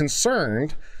 legislatures grew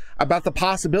concerned about the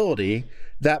possibility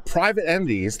that private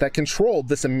entities that controlled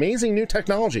this amazing new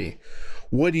technology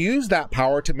would use that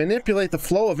power to manipulate the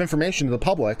flow of information to the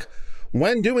public,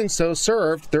 when doing so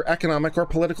served their economic or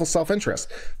political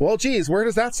self-interest. Well, geez, where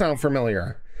does that sound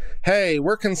familiar? Hey,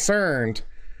 we're concerned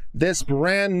this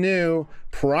brand new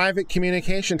private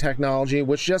communication technology,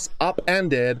 which just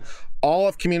upended all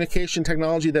of communication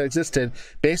technology that existed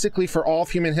basically for all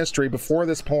of human history before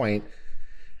this point.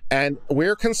 And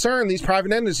we're concerned these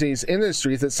private industries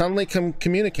that suddenly can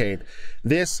communicate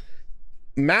this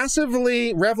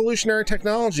massively revolutionary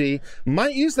technology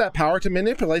might use that power to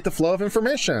manipulate the flow of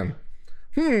information.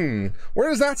 Where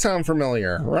does that sound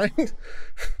familiar, right?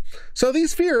 So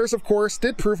these fears, of course,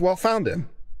 did prove well-founded.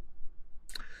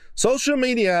 Social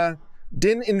media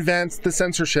didn't invent the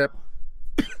censorship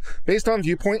based on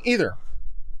viewpoint either.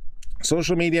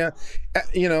 Social media,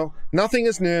 nothing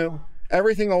is new.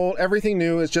 Everything old, everything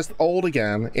new is just old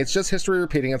again. It's just history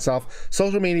repeating itself.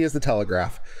 Social media is the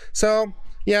telegraph. So,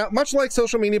 yeah, much like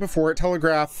social media before it,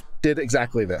 telegraph did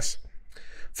exactly this.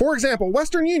 For example,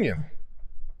 Western Union,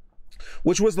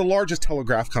 which was the largest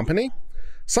telegraph company,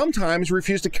 sometimes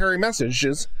refused to carry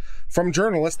messages from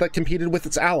journalists that competed with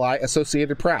its ally,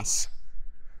 Associated Press.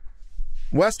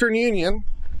 Western Union,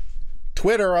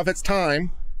 Twitter of its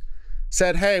time,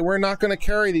 said, hey, we're not going to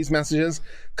carry these messages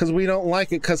because we don't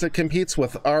like it because it competes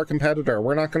with our competitor.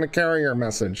 We're not going to carry your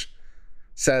message,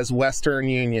 says Western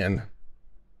Union.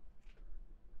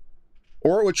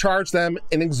 Or it would charge them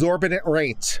an exorbitant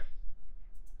rate.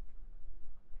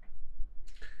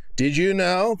 Did you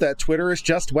know that Twitter is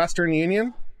just Western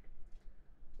Union?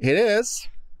 It is.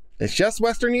 It's just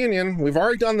Western Union. We've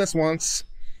already done this once.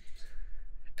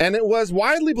 And it was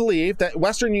widely believed that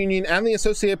Western Union and the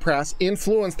Associated Press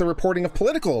influenced the reporting of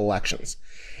political elections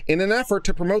in an effort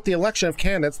to promote the election of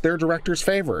candidates their directors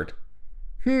favored.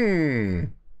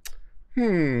 Western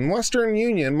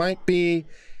Union might be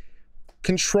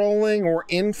controlling or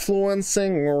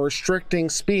influencing or restricting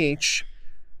speech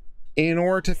in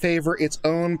order to favor its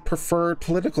own preferred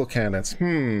political candidates.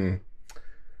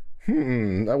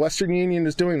 Western Union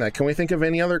is doing that. Can we think of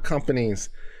any other companies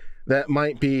that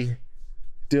might be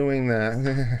doing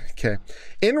that? Okay.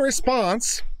 In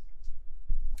response,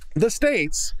 the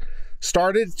states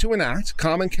started to enact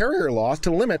common carrier laws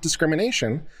to limit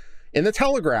discrimination in the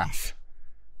telegraph.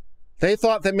 They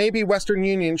thought that maybe Western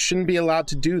Union shouldn't be allowed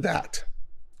to do that.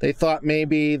 They thought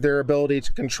maybe their ability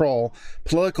to control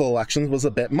political elections was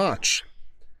a bit much.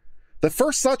 The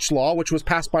first such law, which was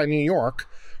passed by New York,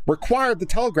 required the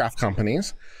telegraph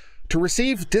companies to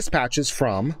receive dispatches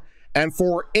from and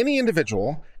for any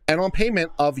individual and on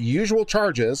payment of usual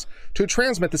charges to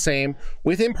transmit the same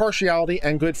with impartiality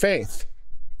and good faith.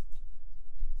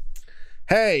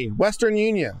 Hey, Western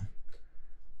Union,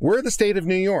 we're the state of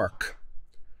New York.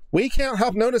 We can't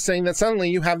help noticing that suddenly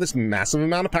you have this massive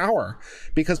amount of power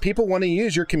because people want to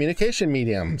use your communication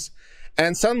mediums.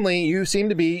 And suddenly you seem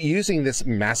to be using this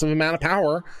massive amount of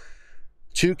power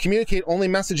to communicate only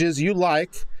messages you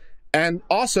like and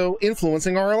also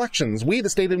influencing our elections. We, the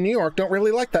state of New York, don't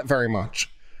really like that very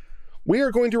much. We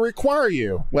are going to require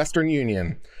you, Western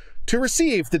Union, to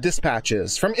receive the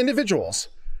dispatches from individuals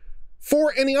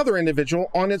for any other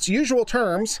individual on its usual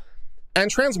terms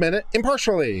and transmit it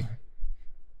impartially.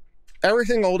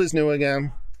 Everything old is new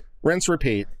again. Rinse,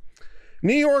 repeat.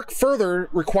 New York further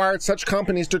required such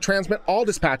companies to transmit all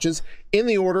dispatches in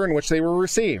the order in which they were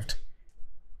received.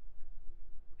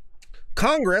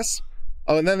 Congress,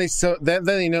 many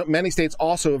states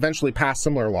also eventually passed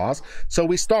similar laws. So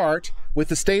we start with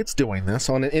the states doing this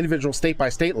on an individual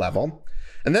state-by-state level.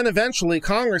 And then eventually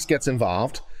Congress gets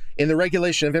involved in the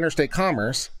regulation of interstate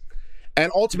commerce and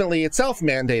ultimately itself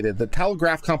mandated that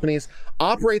telegraph companies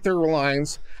operate their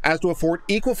lines as to afford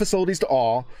equal facilities to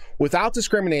all without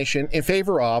discrimination in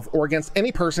favor of or against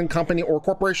any person, company, or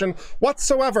corporation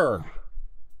whatsoever.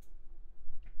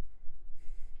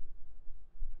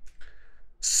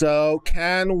 So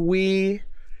can we,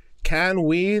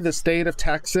 the state of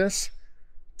Texas,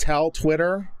 tell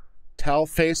Twitter, tell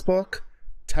Facebook,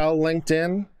 tell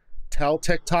LinkedIn, tell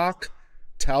TikTok,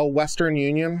 tell Western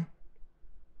Union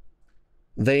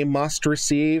they must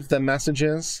receive the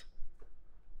messages,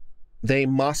 they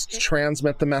must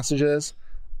transmit the messages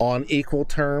on equal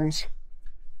terms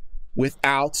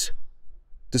without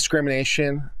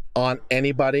discrimination on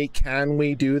anybody? Can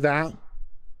we do that?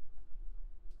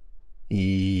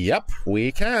 Yep,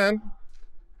 we can.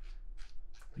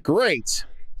 Great.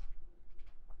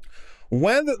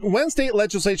 When state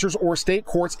legislatures or state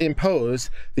courts impose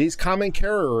these common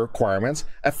carrier requirements,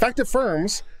 effective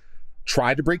firms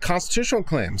try to bring constitutional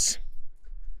claims.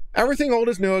 Everything old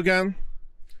is new again.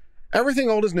 Everything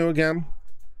old is new again.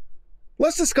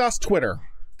 Let's discuss Twitter.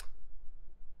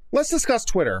 Let's discuss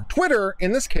Twitter. Twitter,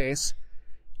 in this case,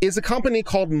 is a company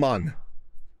called MUN.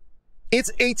 It's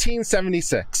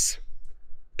 1876.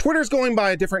 Twitter's going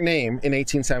by a different name in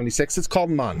 1876. It's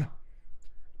called MUN.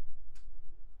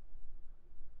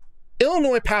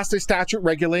 Illinois passed a statute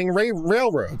regulating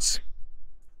railroads,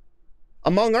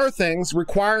 among other things,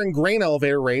 requiring grain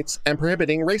elevator rates and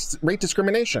prohibiting rate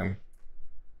discrimination.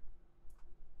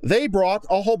 They brought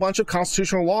a whole bunch of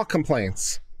constitutional law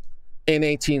complaints in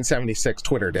 1876,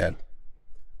 Twitter did.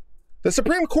 The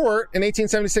Supreme Court in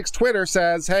 1876, Twitter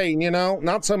says, hey, you know,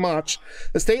 not so much.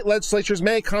 The state legislatures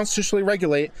may constitutionally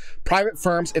regulate private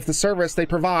firms if the service they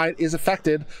provide is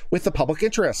affected with the public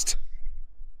interest.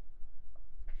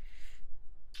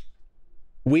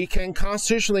 We can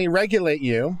constitutionally regulate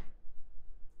you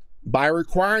by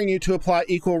requiring you to apply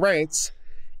equal rates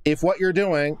if what you're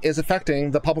doing is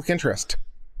affecting the public interest.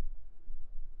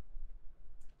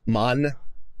 MUN,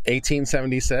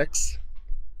 1876,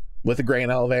 with the grain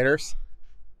elevators.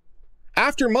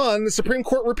 After MUN, the Supreme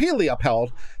Court repeatedly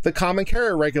upheld the common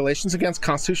carrier regulations against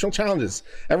constitutional challenges.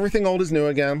 Everything old is new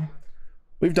again.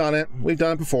 We've done it. We've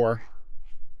done it before.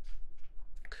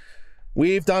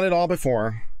 We've done it all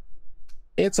before.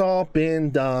 It's all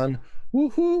been done.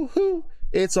 Woo-hoo-hoo.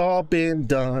 It's all been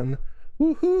done.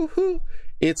 Woo-hoo-hoo.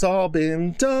 It's all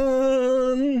been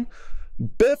done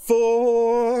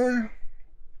before.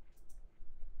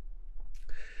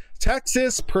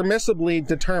 Texas permissibly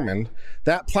determined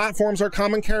that platforms are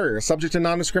common carriers subject to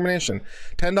non-discrimination.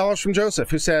 $10 from Joseph,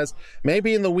 who says,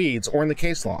 maybe in the weeds or in the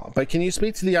case law, but can you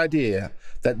speak to the idea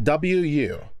that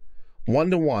WU,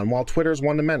 one-to-one, while Twitter's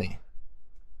one-to-many?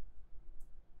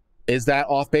 Is that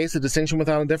off base, a distinction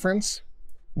without a difference?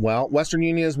 Well, Western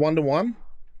Union is one-to-one,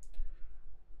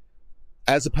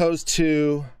 as opposed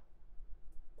to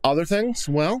other things.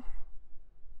 Well,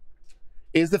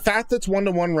 is the fact that it's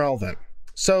one-to-one relevant?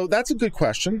 So that's a good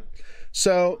question.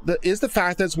 So is the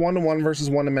fact that it's one-to-one versus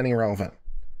one-to-many relevant?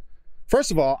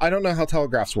 First of all, I don't know how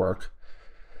telegraphs work.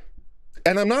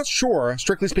 And I'm not sure,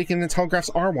 strictly speaking, that telegraphs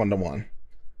are one-to-one.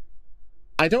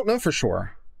 I don't know for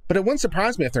sure, but it wouldn't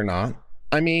surprise me if they're not.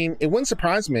 I mean, it wouldn't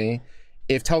surprise me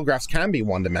if telegraphs can be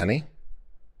one-to-many.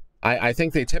 I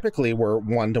think they typically were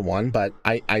one-to-one, but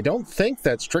I don't think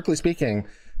that, strictly speaking,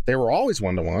 they were always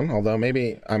one-to-one, although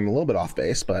maybe I'm a little bit off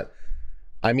base, but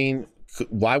I mean,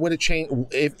 why would it change?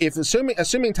 If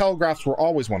assuming telegraphs were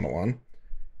always one-to-one,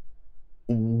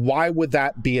 why would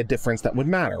that be a difference that would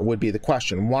matter, would be the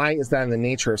question. Why is that in the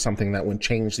nature of something that would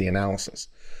change the analysis?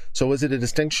 So is it a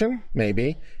distinction?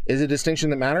 Maybe. Is it a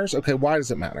distinction that matters? Okay, why does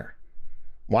it matter?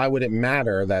 Why would it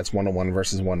matter that it's one-to-one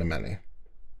versus one-to-many?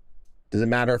 Does it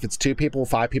matter if it's 2 people,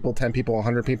 5 people, 10 people,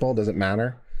 100 people? Does it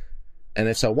matter? And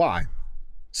if so, why?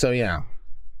 So yeah.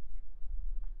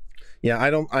 Yeah,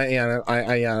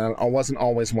 I wasn't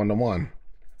always one-to-one.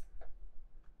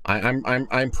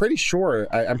 I'm pretty sure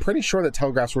that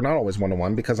telegraphs were not always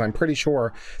one-to-one, because I'm pretty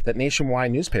sure that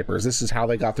nationwide newspapers, this is how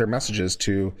they got their messages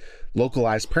to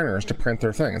localized printers to print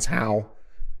their thing. It's how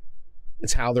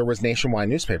there was nationwide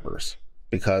newspapers,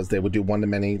 because they would do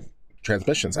one-to-many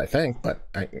transmissions, I think, but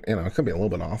it could be a little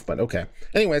bit off, but okay.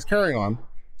 Anyways, carrying on.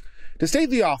 To state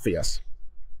the obvious,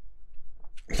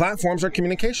 platforms are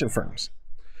communication firms.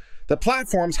 The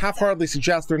platforms half-heartedly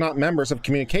suggest they're not members of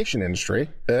communication industry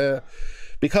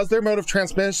because their mode of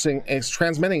transmitting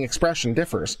expression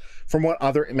differs from what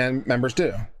other members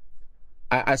do.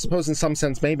 I suppose in some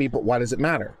sense maybe, but why does it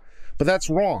matter? But that's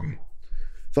wrong.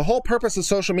 The whole purpose of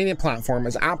social media platform,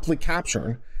 as aptly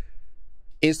captured,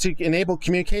 is to enable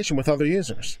communication with other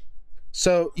users.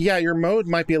 So yeah, your mode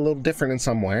might be a little different in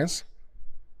some ways,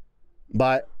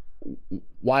 but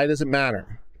why does it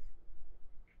matter?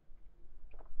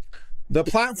 The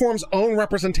platform's own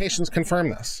representations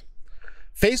confirm this.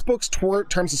 Facebook's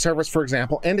terms of service, for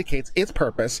example, indicates its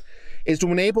purpose is to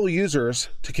enable users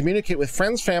to communicate with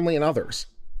friends, family, and others.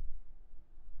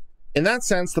 In that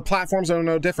sense, the platforms are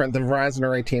no different than Verizon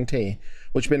or AT&T,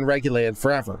 which have been regulated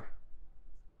forever.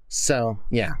 So,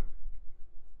 yeah.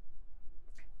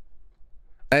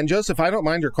 And Joseph, I don't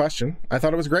mind your question. I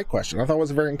thought it was a great question. I thought it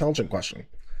was a very intelligent question.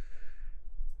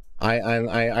 I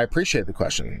appreciate the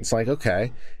question. It's like,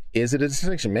 okay, is it a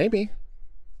distinction? Maybe.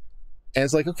 And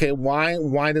it's like, okay,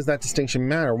 why does that distinction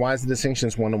matter? Why is the distinction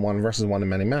one-to-one versus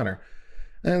one-to-many matter?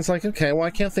 And it's like, okay, well,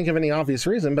 I can't think of any obvious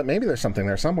reason, but maybe there's something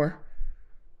there somewhere.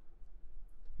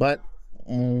 But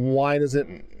why does it,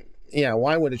 yeah,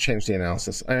 why would it change the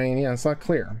analysis? I mean, yeah, it's not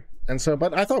clear. And so,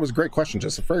 but I thought it was a great question,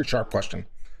 just a very sharp question.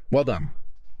 Well done.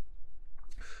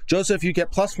 Joseph, you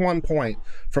get +1 point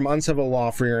from Uncivil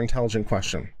Law for your intelligent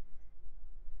question.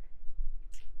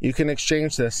 You can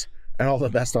exchange this at all the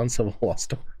best Uncivil Law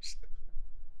stores.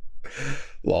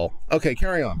 Lol. Okay,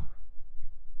 carry on.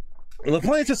 The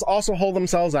plaintiffs also hold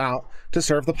themselves out to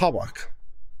serve the public.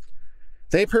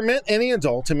 They permit any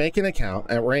adult to make an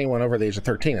account, or anyone over the age of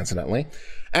 13, incidentally,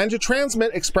 and to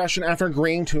transmit expression after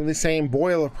agreeing to the same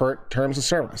boilerplate terms of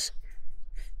service.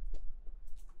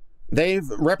 They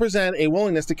represent a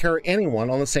willingness to carry anyone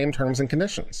on the same terms and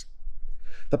conditions.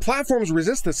 The platforms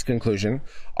resist this conclusion,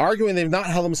 arguing they've not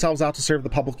held themselves out to serve the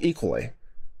public equally.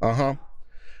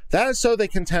 That is so, they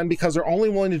contend, because they're only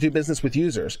willing to do business with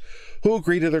users who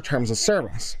agree to their terms of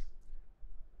service.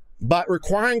 But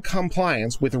requiring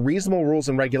compliance with reasonable rules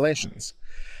and regulations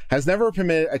has never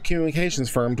permitted a communications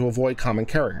firm to avoid common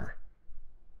carrier.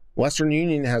 Western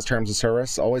Union has terms of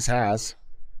service, always has.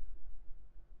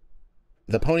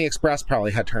 The Pony Express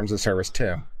probably had terms of service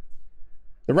too.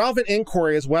 The relevant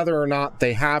inquiry is whether or not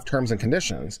they have terms and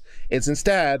conditions. It's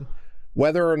instead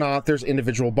whether or not there's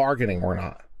individual bargaining or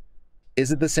not.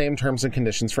 Is it the same terms and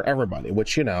conditions for everybody?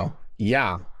 Which,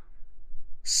 yeah.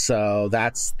 So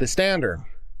that's the standard.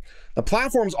 The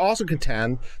platforms also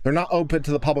contend they're not open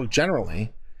to the public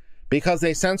generally because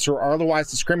they censor or otherwise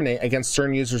discriminate against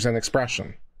certain users and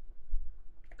expression.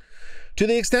 To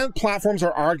the extent platforms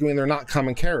are arguing they're not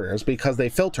common carriers because they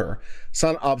filter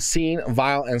some obscene,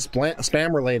 vile, and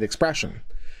spam-related expression,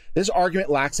 this argument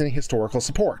lacks any historical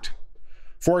support.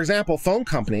 For example, phone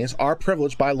companies are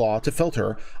privileged by law to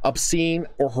filter obscene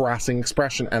or harassing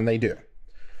expression, and they do.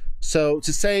 So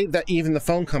to say that even the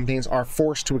phone companies are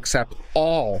forced to accept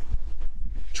all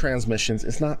transmissions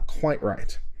is not quite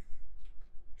right.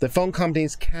 The phone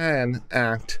companies can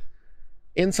act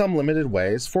in some limited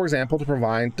ways, for example, to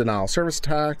provide denial of service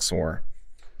attacks or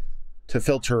to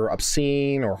filter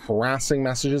obscene or harassing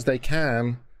messages. They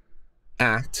can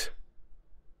act.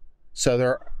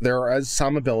 So there is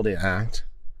some ability to act.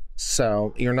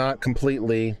 So you're not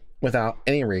completely without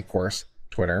any recourse,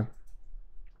 Twitter.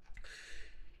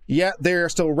 Yet they're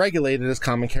still regulated as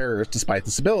common carriers despite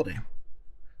this ability.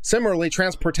 Similarly,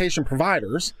 transportation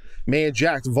providers may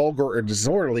eject vulgar or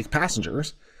disorderly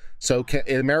passengers. So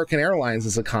American Airlines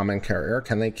is a common carrier.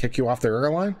 Can they kick you off their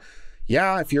airline?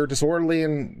 Yeah, if you're disorderly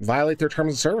and violate their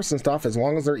terms of service and stuff, as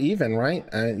long as they're even, right?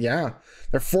 Yeah,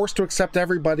 they're forced to accept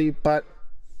everybody, but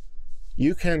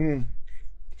you can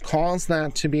cause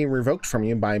that to be revoked from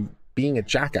you by being a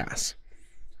jackass.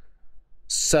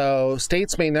 So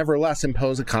states may nevertheless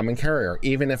impose a common carrier,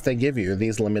 even if they give you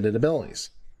these limited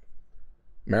abilities.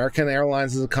 American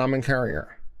Airlines is a common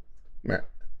carrier.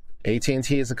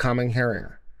 AT&T is a common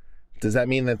carrier. Does that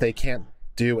mean that they can't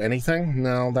do anything?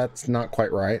 No, that's not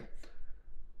quite right.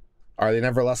 Are they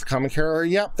nevertheless a common carrier?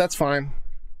 Yep, that's fine.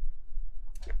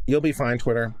 You'll be fine,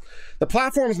 Twitter. The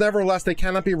platforms, nevertheless, they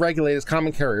cannot be regulated as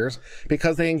common carriers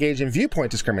because they engage in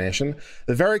viewpoint discrimination.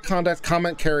 The very conduct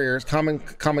common carrier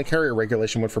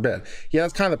regulation would forbid. Yeah,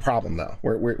 that's kind of the problem, though.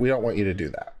 We don't want you to do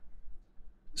that.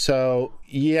 So,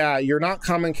 yeah, you're not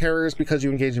common carriers because you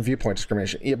engage in viewpoint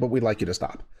discrimination. Yeah, but we'd like you to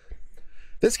stop.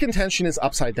 This contention is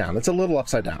upside down. It's a little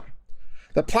upside down.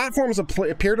 The platforms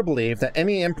appear to believe that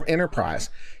any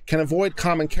enterprise can avoid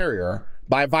common carrier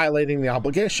by violating the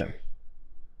obligation.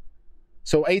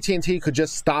 So AT&T could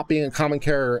just stop being a common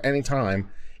carrier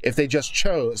anytime if they just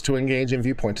chose to engage in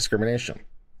viewpoint discrimination.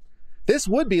 This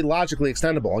would be logically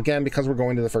extendable, again, because we're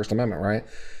going to the First Amendment, right?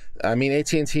 I mean,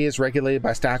 AT&T is regulated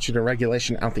by statute and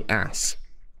regulation out the ass.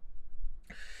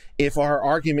 If our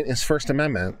argument is First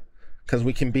Amendment, because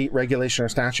we can beat regulation or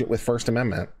statute with First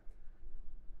Amendment,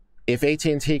 if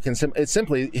AT&T can, it's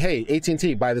simply, hey,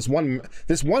 AT&T, by this one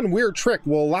weird trick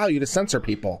will allow you to censor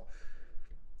people.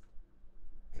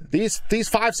 These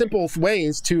 5 simple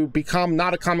ways to become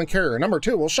not a common carrier. Number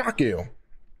 2 will shock you.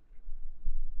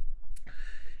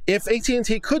 If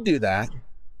AT&T could do that,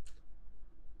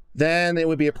 then it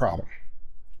would be a problem.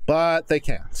 But they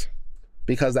can't,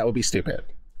 because that would be stupid.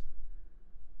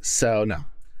 So no.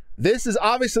 This is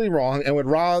obviously wrong and would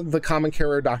rob the common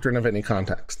carrier doctrine of any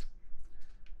context.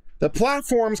 The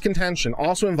platform's contention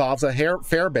also involves a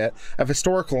fair bit of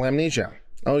historical amnesia.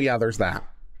 Oh yeah, there's that.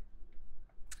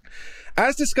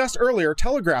 As discussed earlier,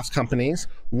 telegraph companies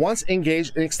once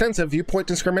engaged in extensive viewpoint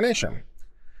discrimination.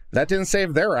 That didn't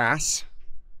save their ass.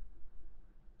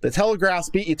 The telegraphs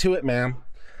beat you to it, man.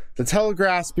 The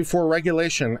telegraphs, before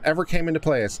regulation ever came into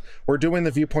place, were doing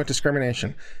the viewpoint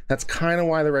discrimination. That's kind of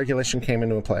why the regulation came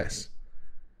into place.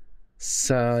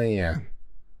 So, yeah.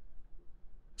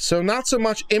 So not so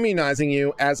much immunizing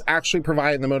you as actually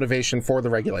providing the motivation for the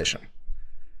regulation.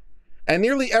 And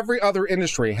nearly every other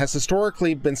industry has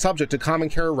historically been subject to common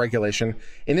carrier regulation,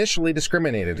 initially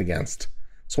discriminated against.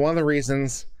 It's one of the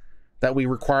reasons that we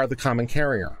require the common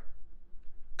carrier,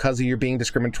 because of you being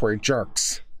discriminatory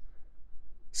jerks.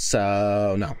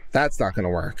 So no, that's not going to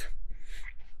work.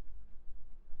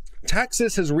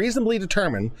 Texas has reasonably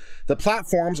determined that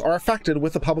platforms are affected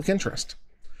with the public interest.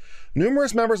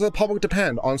 Numerous members of the public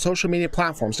depend on social media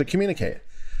platforms to communicate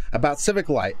about civic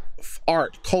life,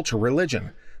 art, culture,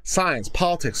 religion, science,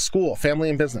 politics, school, family,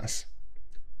 and business.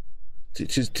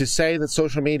 To say that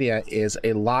social media is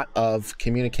a lot of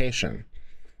communication.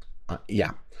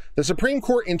 Yeah. The Supreme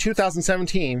Court in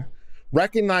 2017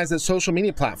 recognized that social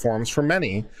media platforms, for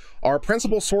many, are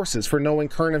principal sources for knowing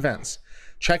current events,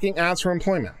 checking ads for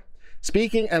employment,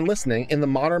 speaking and listening in the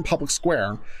modern public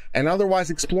square, and otherwise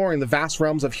exploring the vast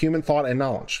realms of human thought and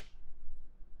knowledge.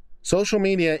 Social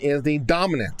media is the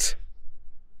dominant,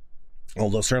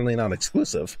 although certainly not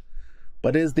exclusive,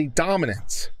 but is the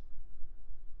dominant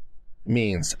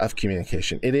means of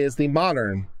communication. It is the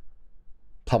modern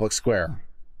public square,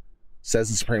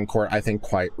 says the Supreme Court, I think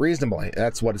quite reasonably.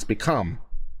 That's what it's become.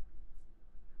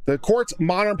 The court's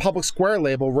modern public square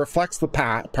label reflects the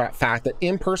fact that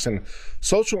in-person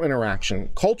social interaction,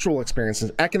 cultural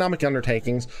experiences, economic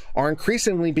undertakings are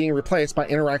increasingly being replaced by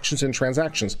interactions and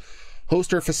transactions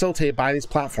hosted or facilitated by these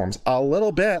platforms. A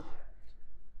little bit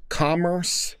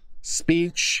commerce,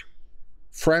 speech,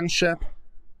 friendship,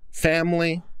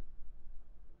 family,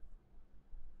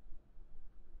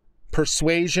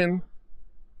 persuasion,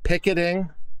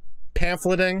 picketing,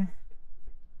 pamphleting,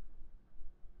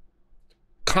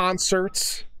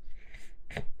 concerts,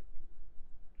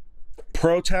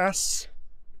 protests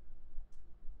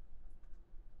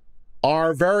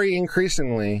are very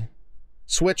increasingly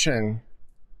switching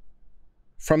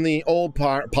from the old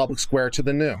public square to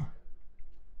the new.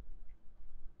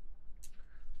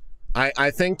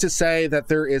 I think to say that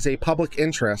there is a public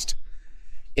interest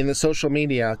in the social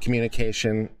media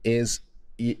communication is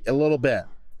a little bit,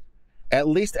 at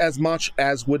least as much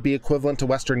as would be equivalent to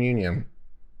Western Union.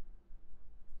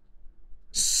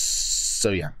 So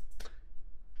yeah.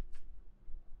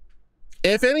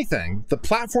 If anything, the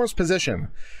platform's position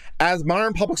as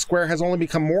modern public square has only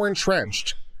become more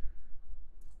entrenched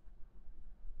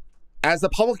as the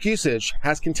public usage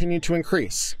has continued to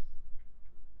increase.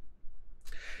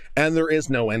 And there is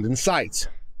no end in sight.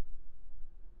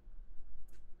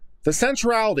 The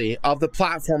centrality of the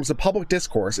platforms of public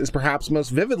discourse is perhaps most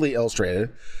vividly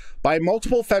illustrated by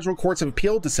multiple federal courts of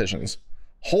appeal decisions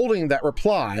holding that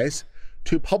replies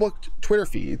to public Twitter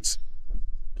feeds,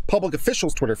 public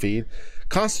officials' Twitter feed,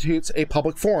 constitutes a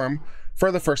public forum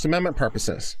for the First Amendment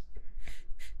purposes.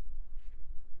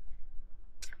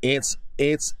 It's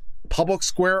public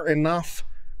square enough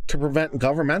to prevent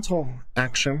governmental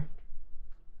action.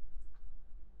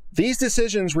 These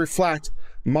decisions reflect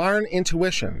modern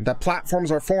intuition that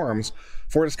platforms are forums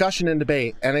for discussion and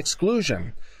debate, and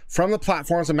exclusion from the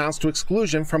platforms amounts to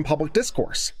exclusion from public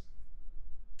discourse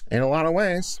in a lot of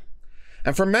ways.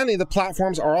 And for many, the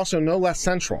platforms are also no less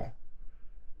central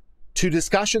to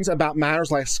discussions about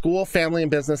matters like school, family, and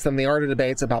business than they are to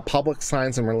debates about public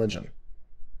science and religion.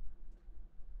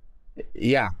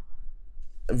 Yeah,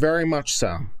 very much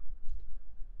so.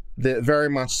 Very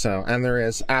much so. And there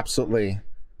is absolutely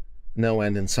no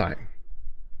end in sight.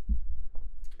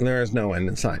 There is no end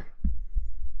in sight.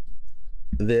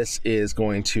 This is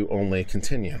going to only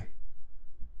continue.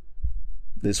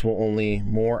 This will only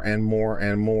more and more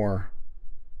and more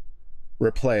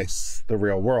replace the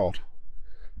real world.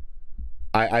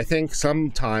 I think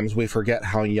sometimes we forget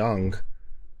how young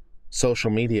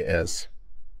social media is.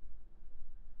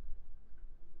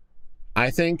 I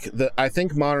think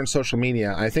modern social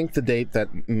media, I think the date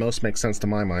that most makes sense to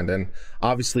my mind, and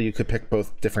obviously you could pick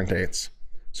both different dates,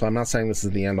 so I'm not saying this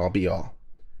is the end all be all,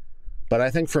 but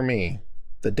I think for me,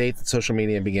 the date that social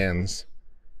media begins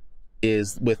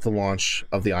is with the launch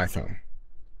of the iPhone,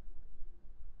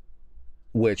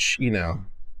 which, you know,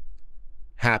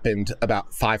 happened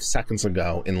about 5 seconds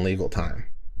ago in legal time.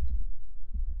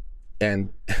 And,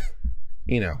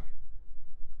 you know,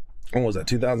 what was that,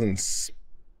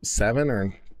 2007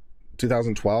 or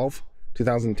 2012,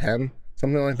 2010,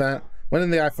 something like that? When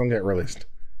did the iPhone get released?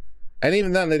 And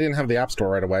even then, they didn't have the App Store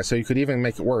right away, so you could even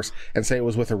make it worse and say it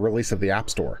was with the release of the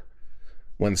App Store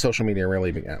when social media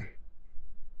really began,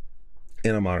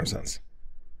 in a modern sense.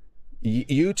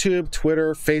 YouTube,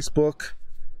 Twitter, Facebook,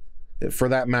 for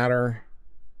that matter,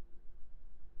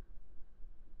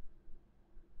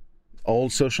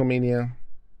 old social media,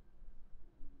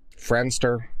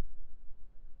 Friendster,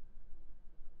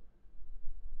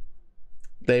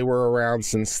 they were around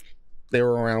since,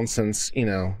 you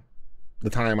know, the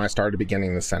time I started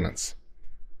beginning the sentence.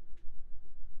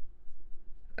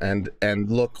 And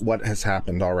look what has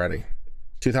happened already.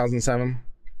 2007.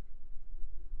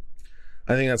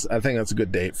 I think that's a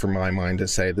good date for my mind to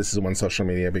say this is when social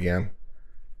media began,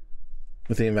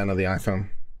 with the advent of the iPhone.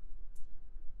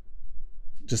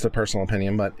 Just a personal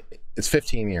opinion, but it's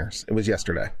 15 years. It was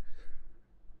yesterday.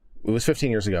 It was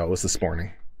 15 years ago. It was this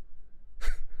morning.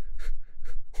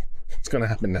 What's going to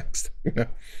happen next? You know?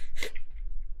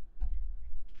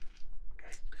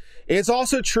 It's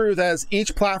also true that as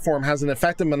each platform has an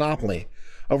effective monopoly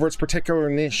over its particular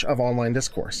niche of online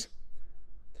discourse.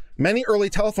 Many early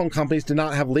telephone companies did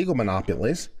not have legal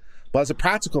monopolies, but as a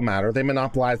practical matter, they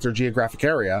monopolized their geographic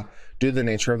area due to the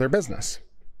nature of their business.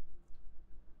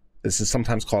 This is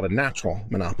sometimes called a natural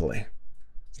monopoly.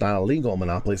 It's not a legal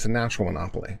monopoly, it's a natural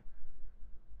monopoly.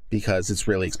 Because it's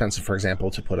really expensive, for example,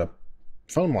 to put a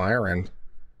phone wire, and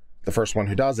the first one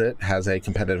who does it has a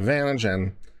competitive advantage,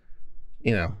 and,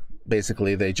 you know,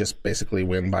 basically they just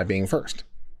win by being first.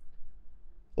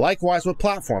 Likewise with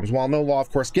platforms, while no law of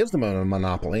course gives them a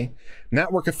monopoly,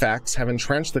 network effects have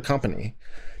entrenched the company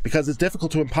because it's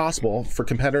difficult to impossible for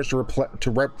competitors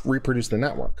to reproduce the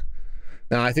network.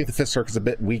 Now, I think the Fifth Circuit is a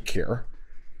bit weak here,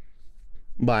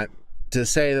 but to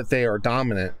say that they are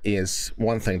dominant is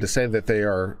one thing. To say that they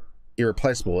are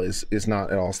irreplaceable is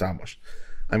not at all established.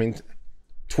 I mean,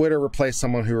 Twitter replaced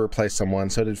someone who replaced someone.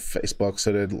 So did Facebook.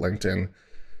 So did LinkedIn.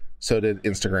 So did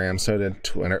Instagram. So did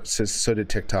Twitter. So did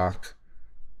TikTok.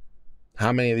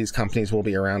 How many of these companies will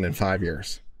be around in 5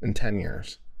 years, in 10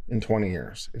 years, in 20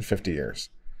 years, in 50 years?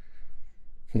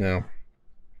 You know,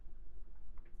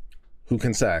 who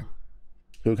can say?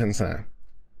 Who can say?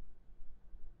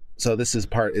 So this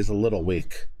part is a little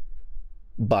weak,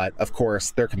 but of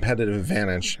course their competitive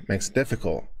advantage makes it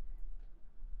difficult.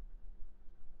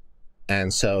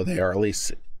 And so they are, at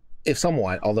least, if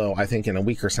somewhat, although I think in a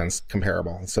weaker sense,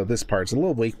 comparable. So this part's a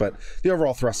little weak, but the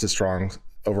overall thrust is strong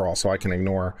overall, so I can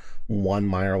ignore one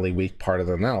minorly weak part of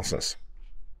the analysis.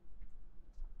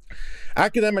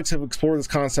 Academics have explored this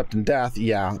concept in depth,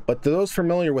 yeah, but to those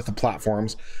familiar with the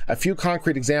platforms, a few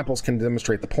concrete examples can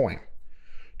demonstrate the point.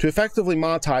 To effectively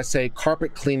monetize, say,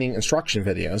 carpet cleaning instruction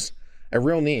videos, a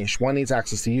real niche, one needs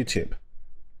access to YouTube.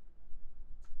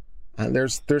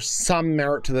 There's some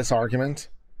merit to this argument,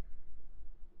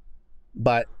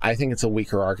 but I think it's a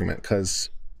weaker argument,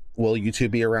 because will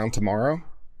YouTube be around tomorrow?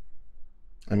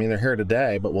 I mean, they're here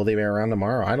today, but will they be around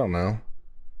tomorrow? I don't know.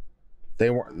 They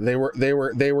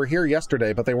were here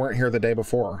yesterday, but they weren't here the day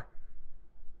before.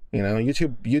 You know,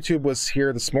 YouTube was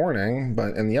here this morning,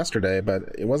 and yesterday, but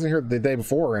it wasn't here the day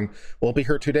before. And will it be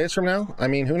here 2 days from now? I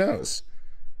mean, who knows?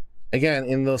 Again,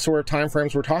 in the sort of time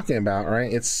frames we're talking about,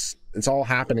 right? It's all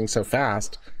happening so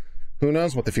fast. Who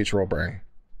knows what the future will bring?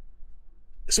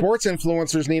 Sports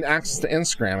influencers need access to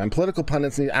Instagram, and political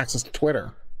pundits need access to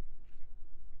Twitter.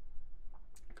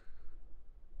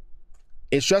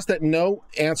 It's just that no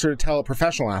answer to tell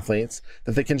professional athletes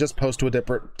that they can just post to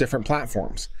different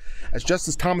platforms. As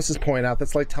Justice Thomas has pointed out,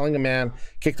 that's like telling a man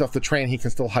kicked off the train he can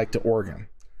still hike to Oregon.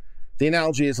 The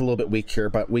analogy is a little bit weak here,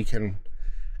 but we can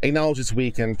acknowledge it's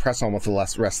weak and press on with the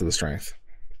rest of the strength.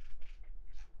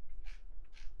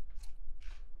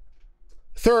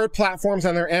 Third, platforms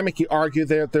and their amici argue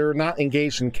that they're not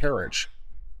engaged in carriage.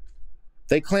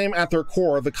 They claim at their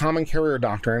core the common carrier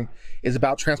doctrine is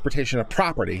about transportation of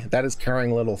property, that is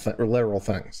carrying literal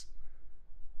things.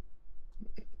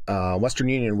 Western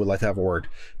Union would like to have a word.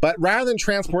 But rather than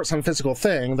transport some physical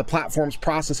thing, the platforms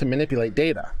process and manipulate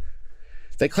data.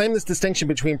 They claim this distinction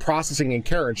between processing and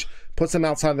carriage puts them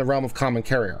outside the realm of common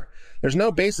carrier. There's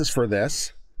no basis for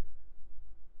this.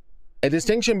 A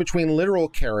distinction between literal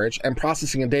carriage and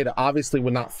processing of data obviously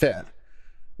would not fit.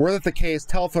 Were that the case,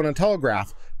 telephone and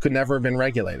telegraph could never have been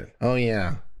regulated. Oh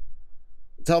yeah.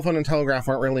 Telephone and telegraph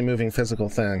aren't really moving physical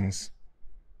things,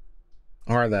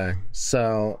 are they?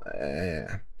 So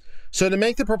to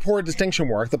make the purported distinction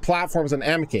work, the platforms and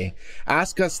amici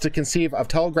ask us to conceive of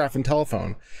telegraph and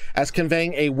telephone as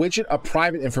conveying a widget of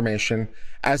private information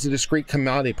as a discrete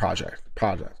commodity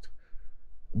project.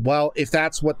 Well, if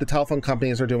that's what the telephone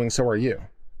companies are doing, so are you.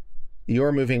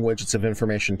 You're moving widgets of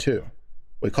information too.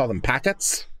 We call them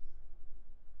packets.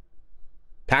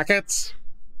 Packets?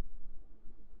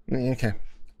 Okay.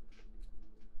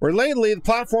 Relatedly, the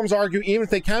platforms argue even if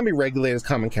they can be regulated as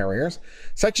common carriers,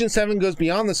 Section 7 goes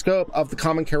beyond the scope of the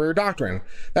common carrier doctrine.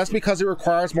 That's because it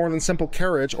requires more than simple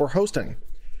carriage or hosting.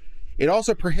 It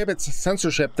also prohibits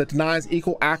censorship that denies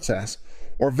equal access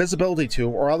or visibility to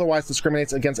or otherwise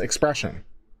discriminates against expression.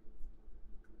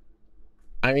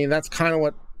 I mean, that's kind of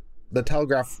what the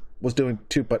Telegraph was doing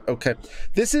too, but okay.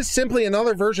 This is simply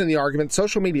another version of the argument.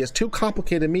 Social media is too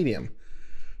complicated medium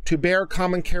to bear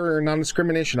common carrier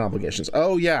non-discrimination obligations.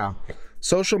 Oh yeah,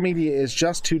 social media is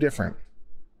just too different.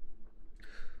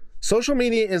 Social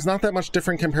media is not that much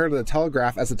different compared to the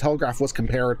Telegraph as the Telegraph was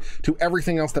compared to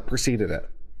everything else that preceded it.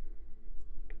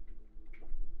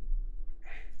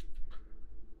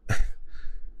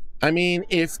 I mean,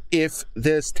 if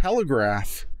this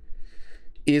Telegraph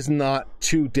is not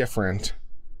too different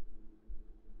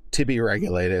to be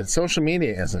regulated, social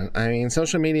media isn't. I mean,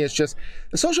 social media is just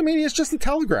the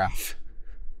Telegraph.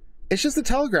 It's just the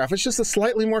Telegraph. It's just a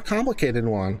slightly more complicated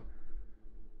one.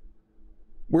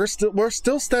 We're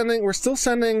still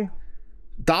sending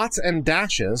dots and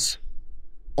dashes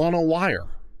on a wire.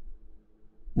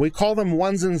 We call them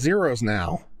ones and zeros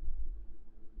now,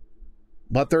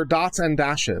 but they're dots and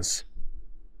dashes.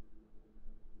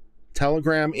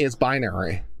 Telegram is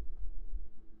binary.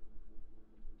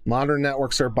 Modern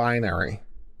networks are binary.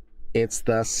 It's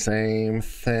the same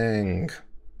thing.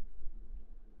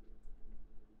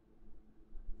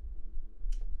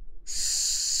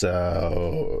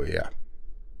 So, yeah.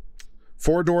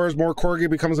 4 Doors, More Corgi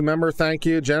becomes a member. Thank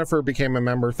you. Jennifer became a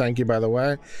member. Thank you, by the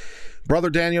way. Brother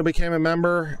Daniel became a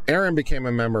member. Aaron became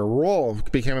a member. Roll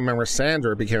became a member.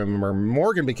 Sandra became a member.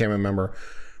 Morgan became a member.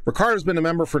 Ricardo's been a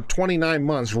member for 29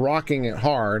 months, rocking it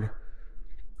hard.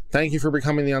 Thank you for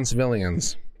becoming the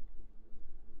Uncivilians.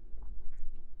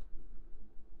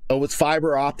 Oh, it's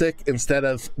fiber optic instead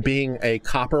of being a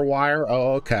copper wire?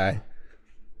 Oh, okay.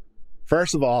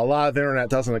 First of all, a lot of the internet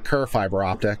doesn't occur fiber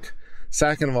optic.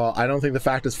 Second of all, I don't think the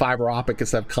fact it's fiber optic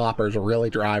instead of copper is really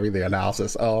driving the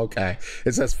analysis. Oh, okay.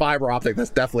 It says fiber optic. That's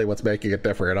definitely what's making it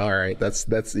different. All right.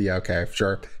 That's yeah, okay,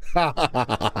 sure.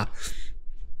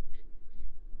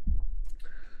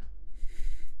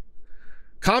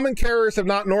 Common carriers have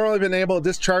not normally been able to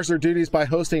discharge their duties by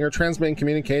hosting or transmitting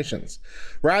communications.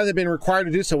 Rather, they've been required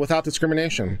to do so without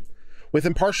discrimination, with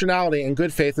impartiality and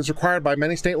good faith as required by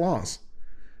many state laws.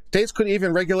 States could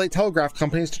even regulate telegraph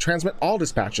companies to transmit all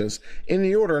dispatches in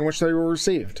the order in which they were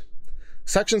received.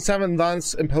 Section 7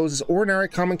 thus imposes ordinary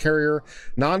common carrier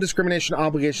non-discrimination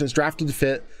obligations drafted to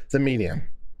fit the medium.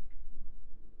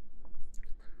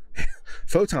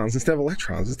 Photons instead of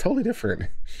electrons is totally different.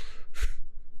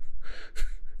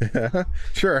 Yeah,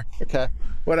 sure, okay,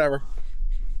 whatever.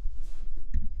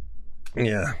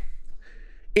 Yeah.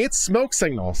 It's smoke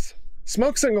signals.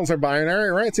 Smoke signals are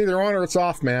binary, right? It's either on or it's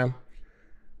off, man.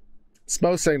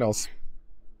 Smoke signals.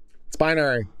 It's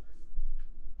binary.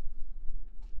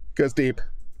 Goes deep.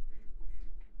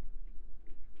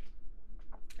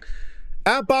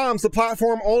 At Bombs, the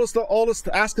platform oldest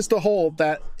ask us to hold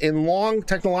that in long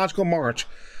technological march,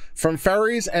 from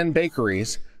ferries and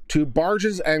bakeries to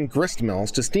barges and grist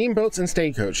mills, to steamboats and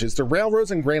stagecoaches, to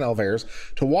railroads and grain elevators,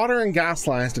 to water and gas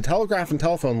lines, to telegraph and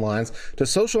telephone lines, to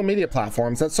social media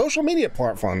platforms, that social media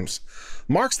platforms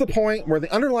marks the point where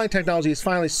the underlying technology is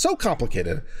finally so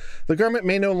complicated, the government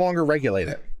may no longer regulate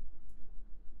it.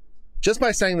 Just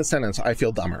by saying the sentence, I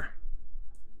feel dumber.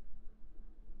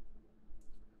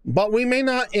 But we may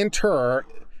not inter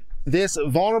this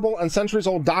vulnerable and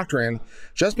centuries-old doctrine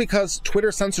just because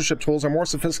Twitter censorship tools are more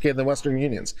sophisticated than Western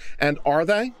unions. And are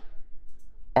they?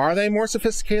 Are they more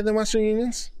sophisticated than Western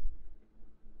unions?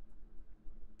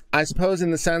 I suppose in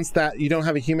the sense that you don't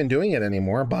have a human doing it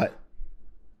anymore, but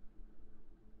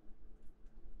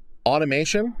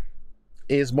automation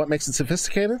is what makes it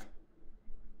sophisticated.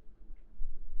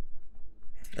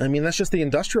 I mean, that's just the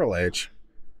industrial age,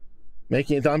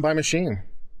 making it done by machine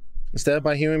instead of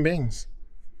by human beings.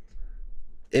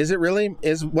 Is it really,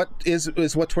 is what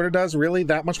Twitter does really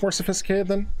that much more sophisticated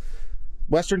than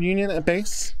Western Union at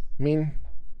base? I mean,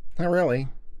 not really.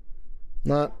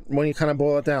 Not when you kind of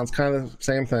boil it down. It's kind of the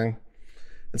same thing.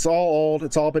 It's all old.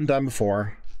 It's all been done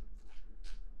before.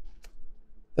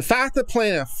 The fact that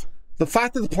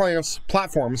the plaintiffs'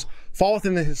 platforms fall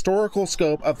within the historical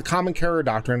scope of the common carrier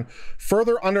doctrine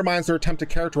further undermines their attempt to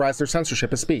characterize their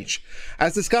censorship as speech.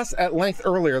 As discussed at length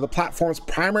earlier, the platform's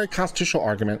primary constitutional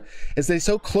argument is they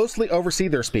so closely oversee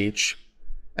their speech,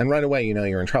 and right away you know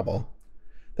you're in trouble,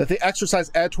 that they exercise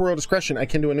editorial discretion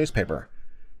akin to a newspaper.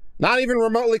 Not even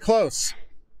remotely close.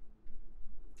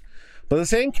 But the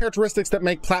same characteristics that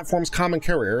make platforms common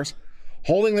carriers,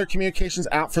 holding their communications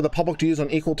out for the public to use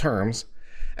on equal terms,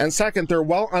 and second, their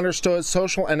well understood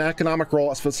social and economic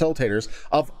role as facilitators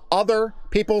of other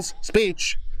people's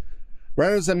speech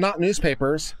renders them not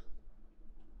newspapers,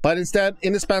 but instead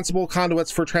indispensable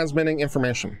conduits for transmitting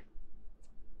information.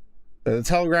 They're the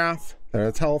telegraph, they're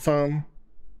the telephone.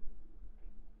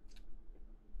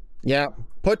 Yeah,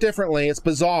 put differently, it's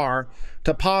bizarre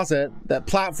to posit that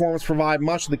platforms provide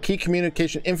much of the key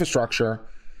communication infrastructure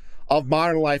of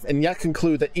modern life and yet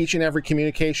conclude that each and every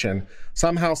communication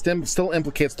somehow still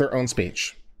implicates their own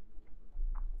speech.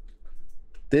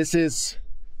 This is,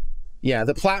 yeah,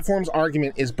 the platform's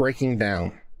argument is breaking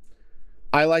down.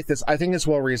 I like this. I think it's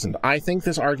well reasoned. I think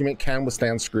this argument can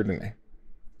withstand scrutiny.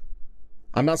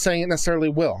 I'm not saying it necessarily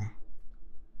will.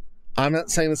 I'm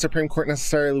not saying the Supreme Court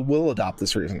necessarily will adopt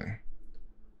this reasoning.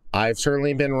 I've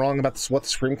certainly been wrong about this, what the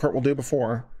Supreme Court will do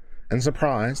before, and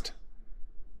surprised.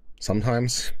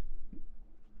 Sometimes.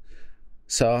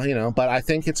 So, you know, but I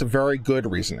think it's a very good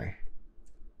reasoning.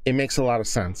 It makes a lot of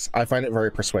sense. I find it very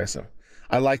persuasive.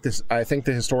 I like this. I think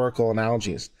the historical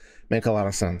analogies make a lot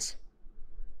of sense.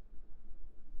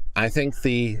 I think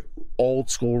the old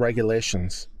school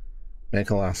regulations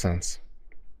make a lot of sense.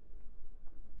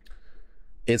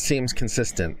 It seems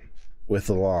consistent with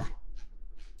the law,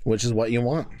 which is what you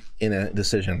want in a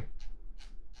decision.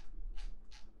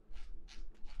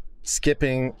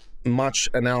 Skipping much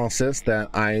analysis that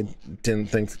I didn't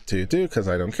think to do because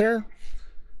I don't care.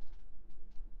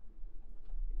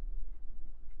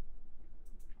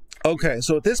 Okay,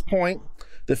 so at this point,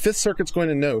 the Fifth Circuit's going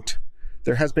to note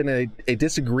there has been a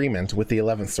disagreement with the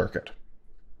 11th Circuit.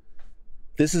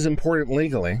 This is important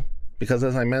legally because,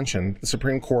 as I mentioned, the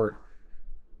Supreme Court,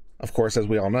 of course, as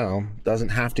we all know, doesn't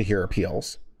have to hear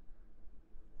appeals.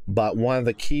 But one of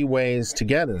the key ways to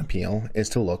get an appeal is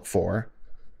to look for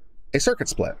a circuit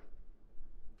split.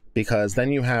 because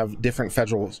then you have different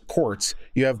federal courts.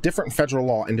 You have different federal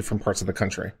law in different parts of the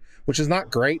country, which is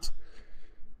not great,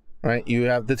 right? You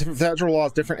have the federal law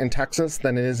is different in Texas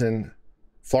than it is in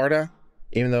Florida.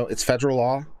 Even though it's federal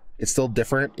law, it's still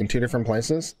different in two different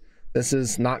places. This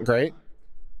is not great,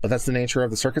 but that's the nature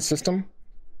of the circuit system.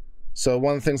 So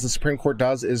one of the things the Supreme Court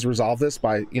does is resolve this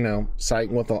by,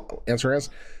 citing what the answer is.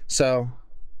 So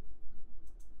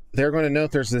they're going to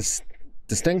note there's this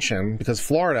distinction because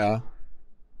Florida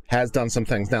has done some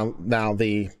things. Now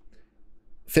the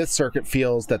Fifth Circuit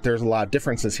feels that there's a lot of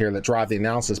differences here that drive the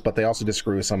analysis, but they also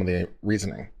disagree with some of the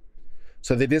reasoning.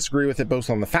 So they disagree with it both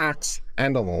on the facts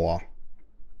and on the law.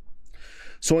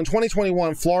 So in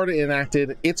 2021, Florida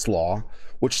enacted its law,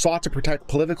 which sought to protect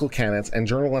political candidates and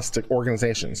journalistic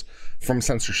organizations from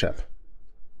censorship.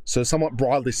 So somewhat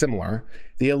broadly similar.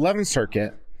 The 11th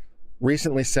Circuit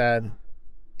recently said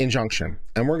injunction,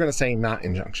 and we're going to say not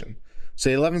injunction. So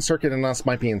the 11th Circuit and us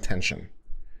might be in tension.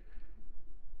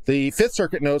 The 5th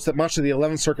Circuit notes that much of the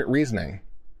 11th Circuit reasoning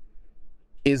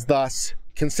is thus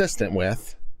consistent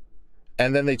with,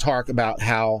 and then they talk about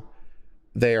how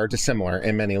they are dissimilar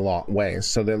in many ways.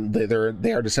 So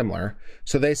they are dissimilar.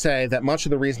 So they say that much of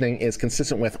the reasoning is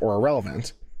consistent with or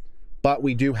irrelevant, but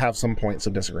we do have some points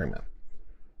of disagreement.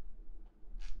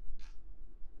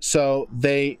 So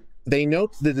they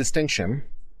note the distinction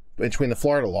between the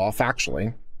Florida law,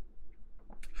 factually.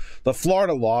 The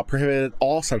Florida law prohibited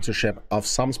all censorship of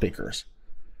some speakers,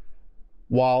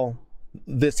 while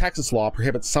the Texas law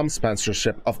prohibits some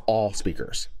censorship of all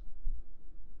speakers.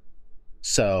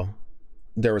 So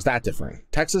there was that difference.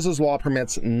 Texas's law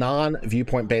permits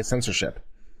non-viewpoint-based censorship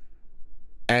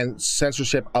and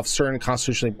censorship of certain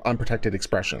constitutionally unprotected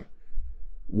expression,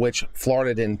 which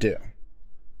Florida didn't do.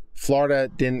 Florida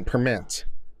didn't permit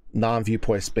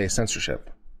non-viewpoint-based censorship.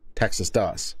 Texas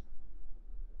does.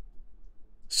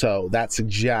 So that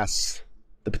suggests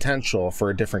the potential for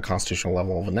a different constitutional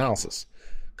level of analysis.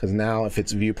 Because now if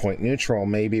it's viewpoint neutral,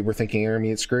 maybe we're thinking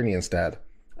intermediate scrutiny instead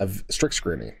of strict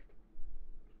scrutiny.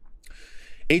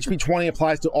 HB 20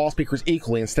 applies to all speakers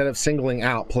equally instead of singling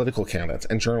out political candidates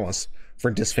and journalists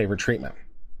for disfavored treatment.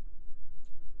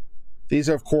 These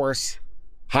are, of course,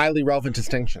 highly relevant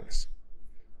distinctions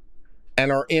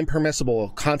and are impermissible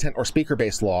content or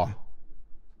speaker-based law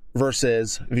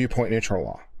versus viewpoint neutral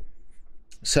law.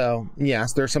 So,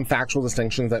 yes, there are some factual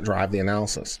distinctions that drive the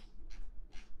analysis,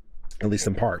 at least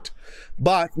in part,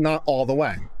 but not all the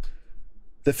way.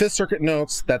 The Fifth Circuit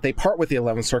notes that they part with the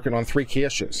 11th Circuit on three key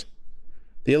issues.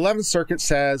 The 11th Circuit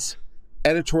says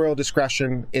editorial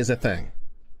discretion is a thing.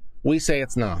 We say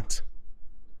it's not.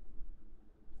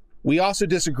 We also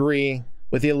disagree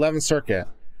with the 11th Circuit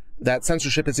that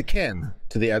censorship is akin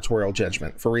to the editorial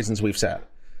judgment for reasons we've said.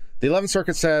 The 11th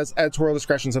Circuit says editorial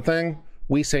discretion is a thing.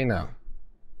 We say no.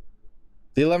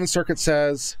 The 11th Circuit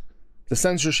says the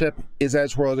censorship is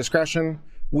editorial discretion.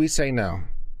 We say no.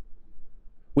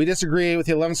 We disagree with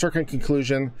the 11th Circuit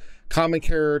conclusion common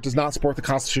carrier does not support the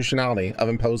constitutionality of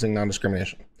imposing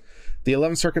non-discrimination. The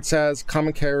 11th Circuit says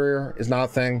common carrier is not a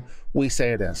thing. We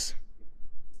say it is.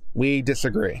 We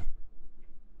disagree.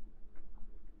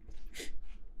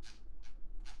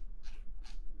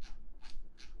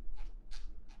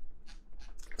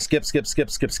 Skip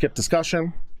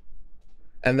discussion.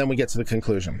 And then we get to the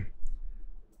conclusion.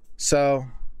 So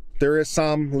there is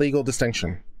some legal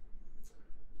distinction.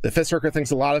 The Fifth Circuit thinks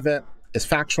a lot of it is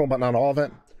factual, but not all of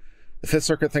it. The Fifth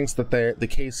Circuit thinks that the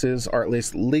cases are at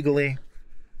least legally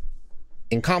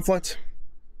in conflict.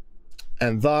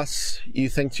 And thus, you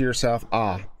think to yourself,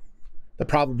 the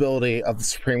probability of the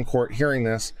Supreme Court hearing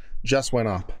this just went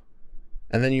up.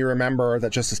 And then you remember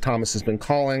that Justice Thomas has been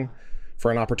calling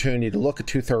for an opportunity to look at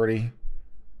 230.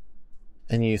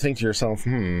 And you think to yourself,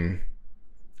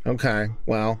 okay,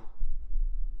 well,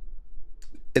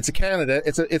 it's a candidate.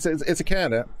 It's a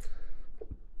candidate.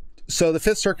 So the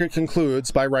Fifth Circuit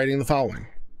concludes by writing the following.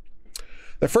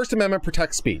 The First Amendment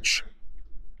protects speech.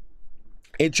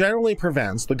 It generally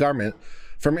prevents the government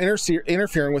from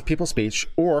interfering with people's speech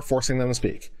or forcing them to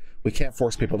speak. We can't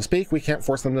force people to speak. We can't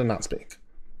force them to not speak.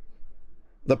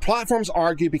 The platforms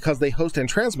argue because they host and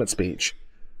transmit speech,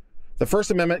 the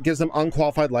First Amendment gives them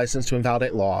unqualified license to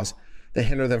invalidate laws that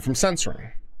hinder them from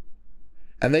censoring.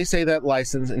 And they say that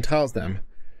license entitles them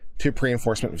to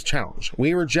pre-enforcement challenge.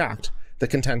 We reject the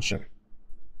contention.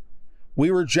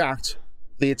 We reject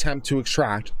the attempt to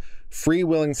extract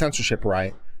free-willing censorship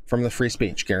right from the free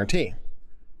speech guarantee.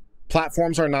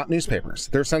 Platforms are not newspapers.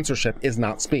 Their censorship is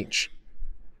not speech.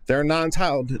 They're not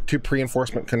entitled to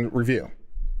pre-enforcement review.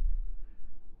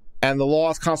 And the law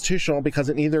is constitutional because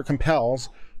it neither compels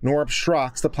nor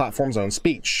obstructs the platform's own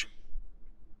speech.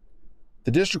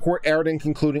 The district court erred in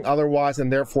concluding otherwise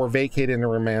and therefore vacated and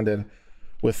remanded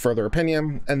with further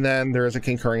opinion. And then there is a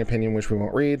concurring opinion, which we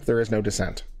won't read. There is no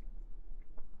dissent.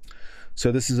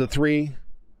 So this is a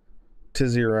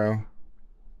 3-0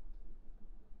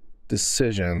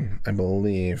 decision, I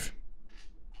believe.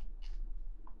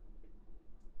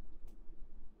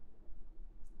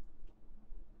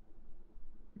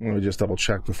 Let me just double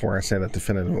check before I say that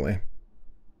definitively.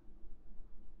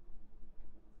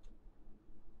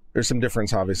 There's some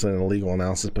difference, obviously, in the legal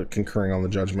analysis, but concurring on the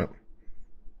judgment.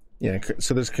 Yeah,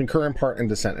 so there's concur in part and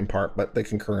dissent in part, but they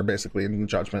concur basically in the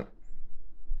judgment.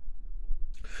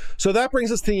 So that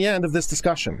brings us to the end of this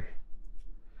discussion.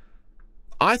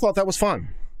 I thought that was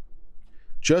fun.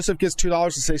 Joseph gets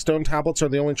 $2 to say stone tablets are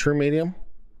the only true medium.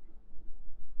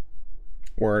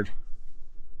 Word.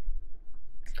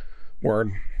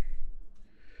 Word.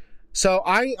 So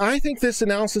I think this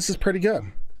analysis is pretty good.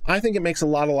 I think it makes a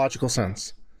lot of logical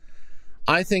sense.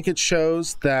 I think it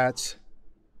shows that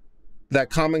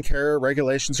common carrier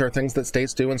regulations are things that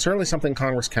states do, and certainly something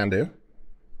Congress can do.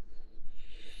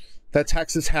 That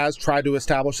Texas has tried to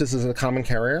establish this as a common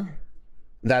carrier,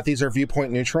 that these are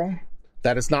viewpoint neutral,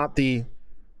 that it's not the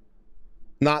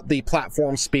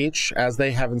platform speech, as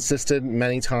they have insisted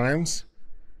many times,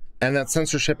 and that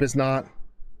censorship is not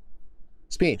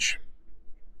speech,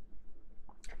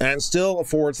 and still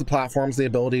affords the platforms the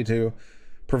ability to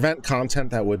prevent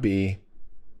content that would be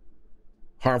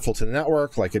harmful to the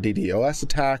network, like a DDoS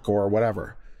attack or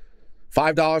whatever.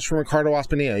 $5 from Ricardo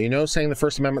Ospinilla. You know, saying the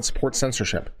First Amendment supports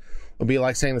censorship would be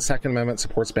like saying the Second Amendment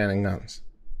supports banning guns.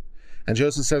 And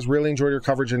Joseph says, really enjoyed your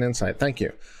coverage and insight. Thank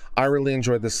you. I really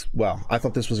enjoyed this. Well, I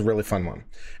thought this was a really fun one.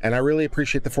 And I really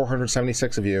appreciate the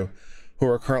 476 of you who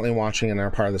are currently watching and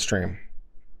are part of the stream.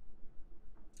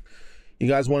 You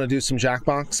guys want to do some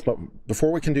Jackbox? But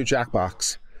before we can do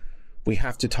Jackbox, we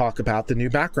have to talk about the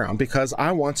new background, because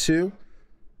I want to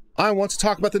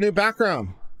talk about the new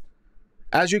background.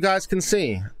 As you guys can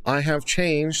see, I have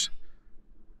changed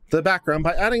the background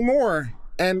by adding more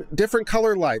and different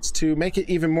color lights to make it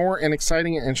even more and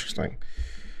exciting and interesting.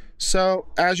 So,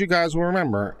 as you guys will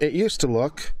remember, it used to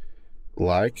look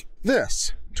like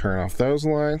this. Turn off those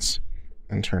lights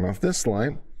and turn off this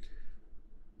light.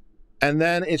 And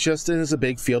then it just is a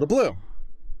big field of blue.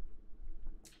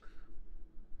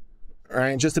 All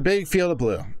right, just a big field of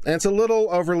blue. And it's a little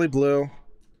overly blue.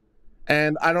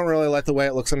 And I don't really like the way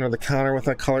it looks under the counter with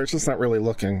that color. It's just not really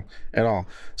looking at all.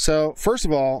 So first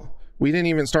of all, we didn't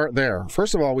even start there.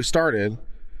 First of all, we started,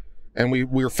 and we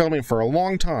were filming for a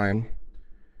long time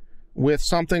with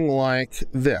something like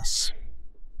this.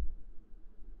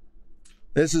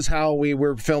 This is how we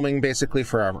were filming basically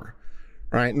forever,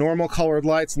 right? Normal colored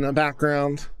lights in the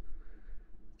background,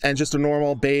 and just a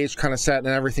normal beige kind of set, and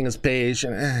everything is beige.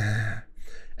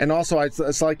 And also,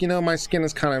 it's like, you know, my skin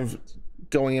is kind of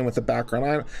going in with the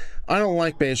background. I don't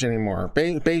like beige anymore.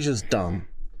 Beige is dumb.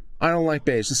 I don't like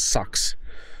beige. This sucks.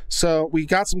 So we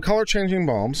got some color changing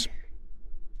bulbs,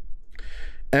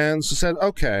 and so said,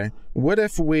 okay, what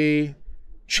if we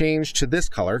change to this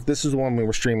color? This is the one we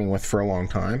were streaming with for a long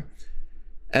time,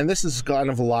 and this is kind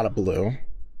of a lot of blue.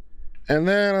 And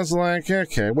then I was like,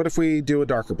 okay, what if we do a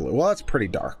darker blue? Well, that's pretty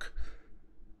dark.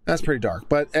 That's pretty dark,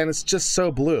 and it's just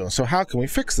so blue. So how can we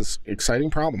fix this exciting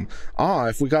problem?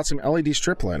 If we got some LED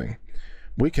strip lighting,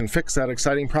 we can fix that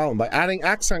exciting problem by adding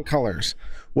accent colors.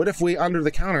 What if we, under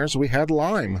the counters, we had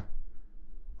lime?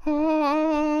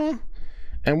 And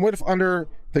what if under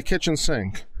the kitchen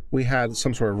sink, we had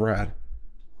some sort of red?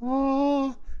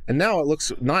 And now it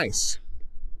looks nice.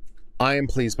 I am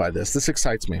pleased by this. This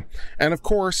excites me. And of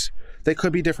course, they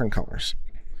could be different colors.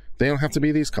 They don't have to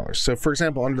be these colors. So for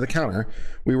example, under the counter,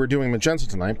 we were doing magenta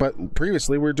tonight, but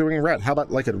previously we were doing red. How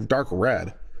about like a dark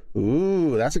red?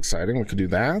 Ooh, that's exciting. We could do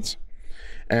that.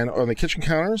 And on the kitchen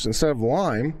counters, instead of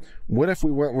lime, what if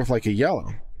we went with like a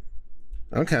yellow?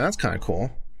 Okay, that's kind of cool.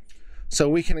 So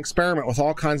we can experiment with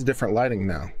all kinds of different lighting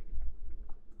now.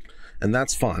 And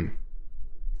that's fun.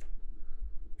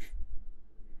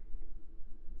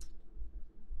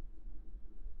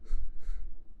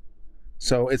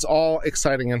 So it's all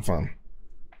exciting and fun.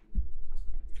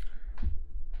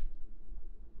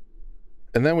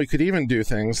 And then we could even do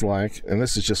things like, and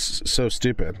this is just so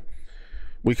stupid,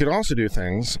 we could also do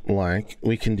things like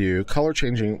we can do color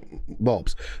changing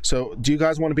bulbs. So do you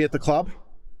guys want to be at the club?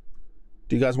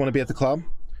 Do you guys want to be at the club?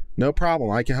 No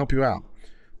problem, I can help you out.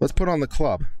 Let's put on the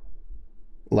club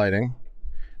lighting,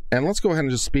 and let's go ahead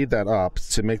and just speed that up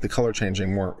to make the color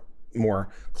changing more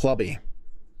clubby.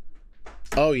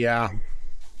 Oh yeah.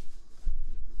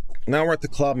 Now we're at the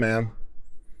club, man.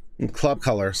 Club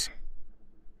colors.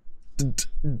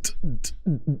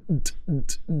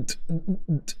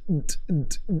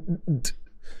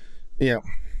 Yeah.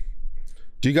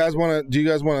 Do you guys want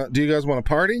to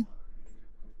party?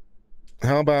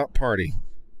 How about party?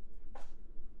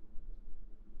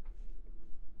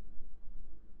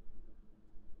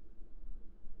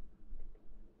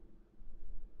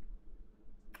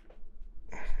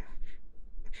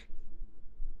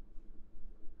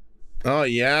 Oh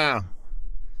yeah.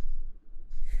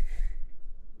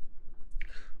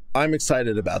 I'm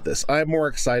excited about this. I'm more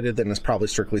excited than is probably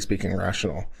strictly speaking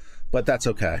rational, but that's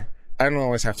okay. I don't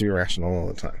always have to be rational all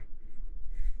the time.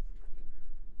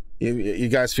 You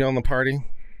guys feeling the party?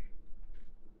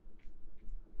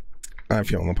 I'm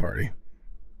feeling the party.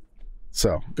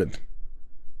 So, good.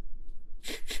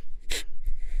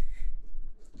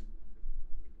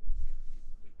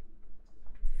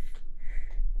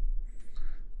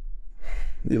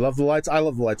 You love the lights? I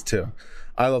love the lights too.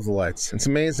 I love the lights. It's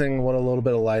amazing what a little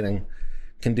bit of lighting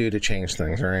can do to change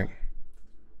things, right?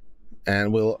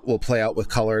 And we'll play out with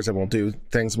colors and we'll do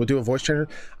things. We'll do a voice changer.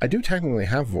 I do technically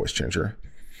have a voice changer.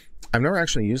 I've never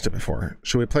actually used it before.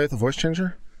 Should we play with the voice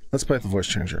changer? Let's play with the voice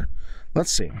changer.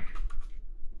 Let's see.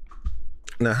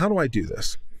 Now, how do I do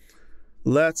this?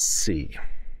 Let's see.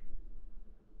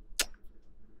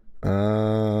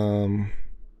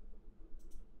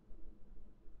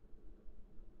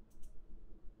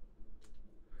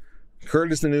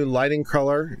 Kurt is the new lighting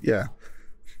color. Yeah.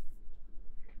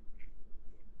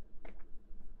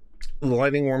 The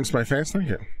lighting warms my face. Thank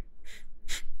you.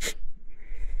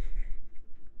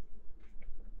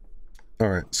 All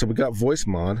right. So we got voice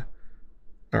mod.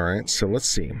 All right. So let's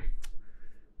see.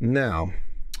 Now,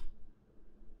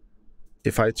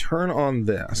 if I turn on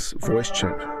this voice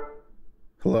change.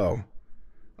 Hello.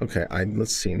 Okay.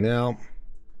 Let's see now.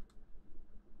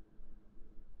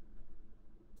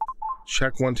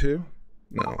 Check 1 2.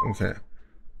 No, okay.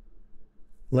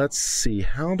 Let's see.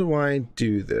 How do I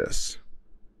do this?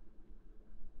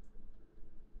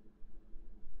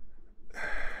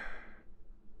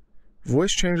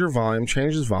 Voice changer volume,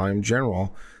 changes volume,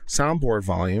 general, soundboard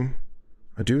volume.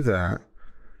 I do that.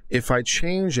 If I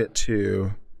change it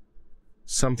to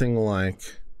something like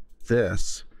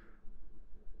this,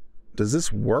 does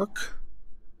this work?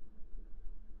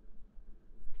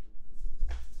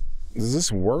 Does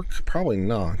this work? Probably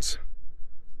not.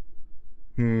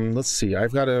 Let's see.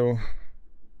 I've got to...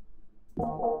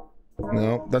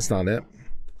 No, that's not it.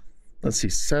 Let's see.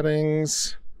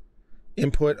 Settings.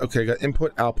 Input. Okay, got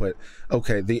input, output.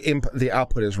 Okay, the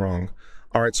output is wrong.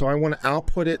 All right, so I want to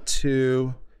output it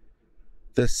to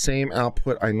the same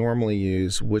output I normally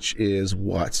use, which is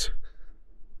what?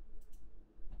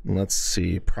 Let's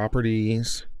see.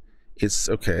 Properties. It's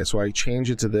okay, so I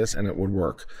change it to this and it would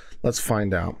work. Let's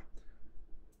find out.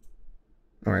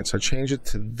 All right, so I change it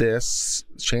to this,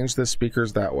 change the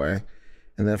speakers that way.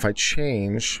 And then if I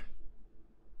change,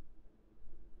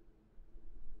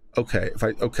 okay,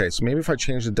 so maybe if I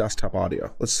change the desktop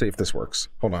audio, let's see if this works.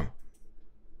 Hold on.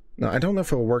 No, I don't know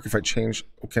if it'll work if I change,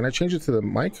 can I change it to the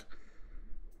mic?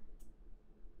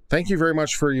 Thank you very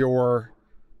much for your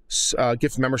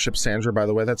gift membership, Sandra, by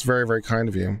the way. That's very, very kind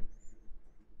of you.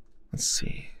 Let's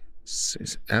see.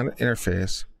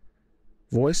 Interface,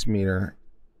 voice meter.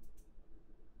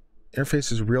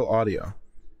 Interface is real audio.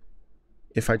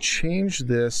 If I change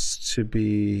this to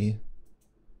be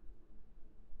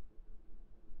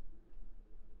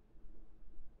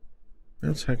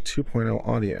Realtek 2.0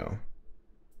 audio,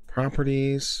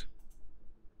 properties,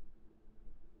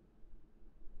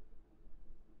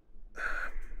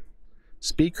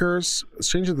 speakers, let's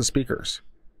change it to the speakers.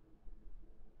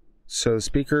 So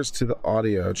speakers to the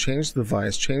audio, change the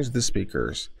device, change the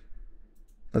speakers.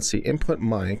 Let's see, input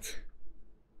mic.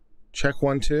 Check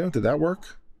 1 2. Did that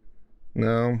work?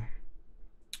 No.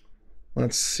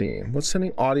 Let's see. What's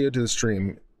sending audio to the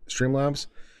stream? Streamlabs?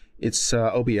 It's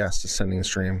OBS is sending the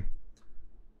stream.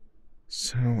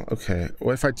 So okay.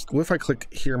 What if I click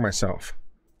here myself?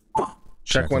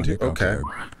 Check 1 2. Okay.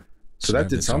 So that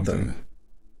did something.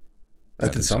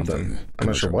 That did something. I'm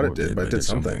not sure what it did, but it did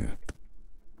something.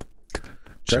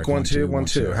 Check 1 2 1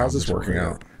 2. How's this working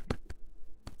out?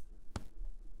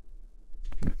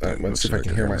 Let's see if I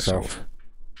can hear myself.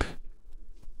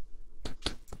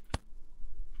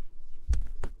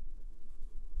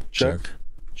 Check.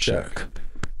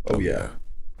 Oh yeah.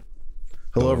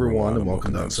 Hello everyone and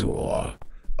welcome to Uncivil Law.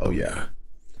 Oh yeah.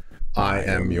 I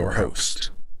am your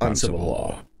host, Uncivil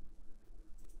Law.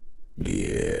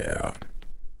 Yeah.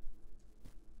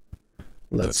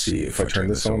 Let's see if I turn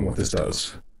this on what this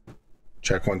does.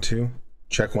 Check 1 2.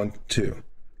 Check 1 2.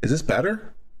 Is this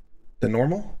better than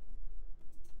normal?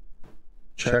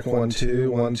 Check 1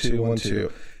 2 1 2 1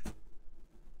 2.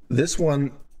 This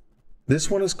one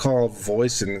is called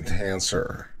voice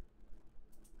enhancer.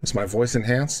 Is my voice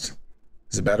enhanced?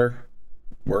 Is it better?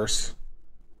 Worse?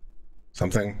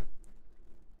 Something?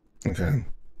 Okay.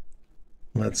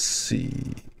 Let's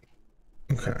see.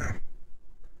 Okay.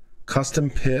 Custom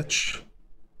pitch.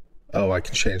 Oh, I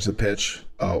can change the pitch.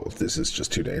 Oh, this is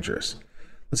just too dangerous.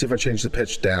 Let's see if I change the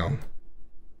pitch down.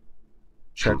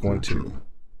 Check 1 2.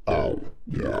 Oh,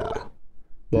 yeah.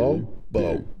 Bo,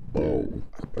 bo, bo.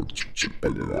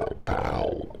 Chipping it out,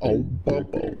 pow. Oh, bo,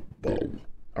 bo, bo.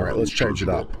 All right, let's change it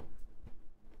up.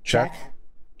 Check,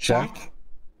 check,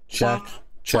 check,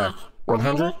 check.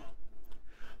 100?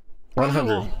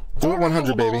 100. Do it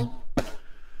 100, baby.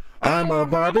 I'm a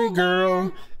Barbie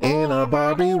girl in a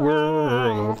Barbie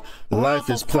world. Life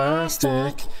is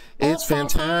plastic, it's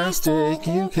fantastic.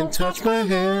 You can touch my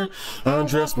hair,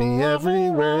 undress me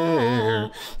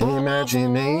everywhere.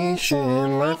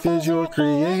 Imagination, life is your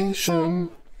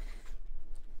creation.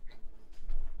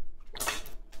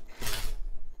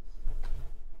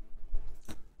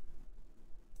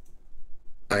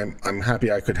 I'm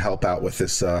happy I could help out with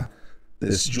this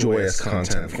this joyous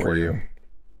content for you.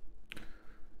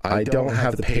 I don't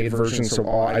have the paid version, so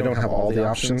I don't have all the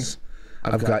options.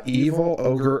 I've got Evil,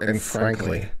 Ogre, and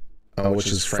Frankly, which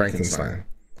is Frankenstein.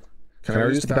 Can I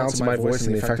reduce the bounce of my voice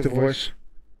and the effective voice?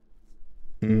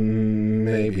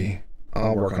 Maybe.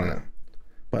 I'll work on it.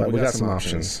 But we got some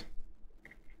options.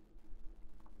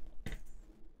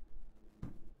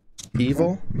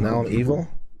 Evil? Now I'm evil?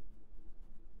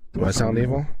 Do I sound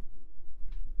evil?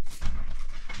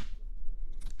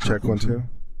 Check 1 2.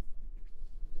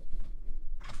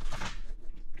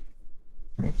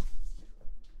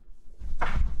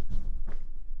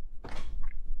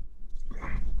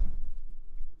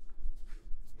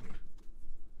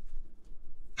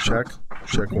 Check.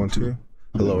 Check 1 2.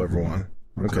 Hello, everyone.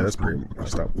 Okay, that's pretty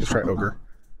messed up. Let's try Ogre.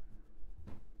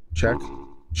 Check.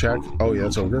 Check. Oh, yeah,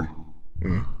 it's Ogre.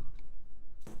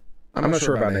 I'm not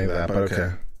sure about any of that, but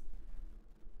okay.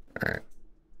 Alright.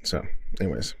 So,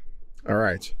 anyways.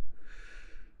 Alright.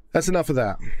 That's enough of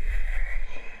that.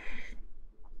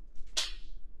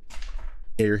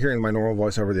 Yeah, you're hearing my normal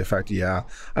voice over the effect. Yeah.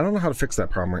 I don't know how to fix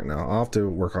that problem right now. I'll have to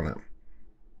work on it.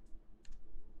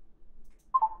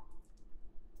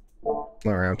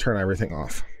 Alright, I'm turning everything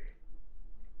off.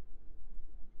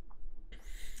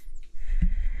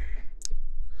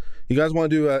 You guys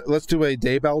want to do let's do a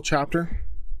Daybell chapter?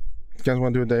 You guys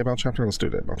want to do a Daybell chapter? Let's do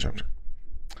a Daybell chapter.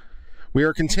 We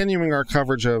are continuing our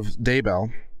coverage of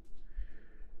Daybell,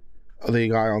 the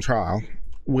guy on trial,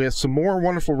 with some more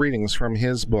wonderful readings from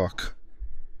his book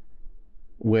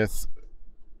with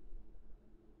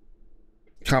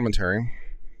commentary.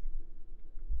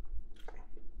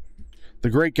 The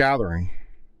Great Gathering.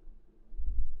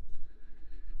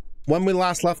 When we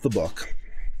last left the book,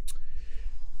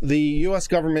 the U.S.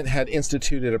 government had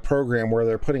instituted a program where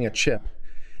they're putting a chip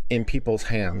in people's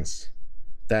hands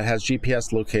that has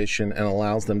GPS location and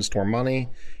allows them to store money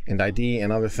and ID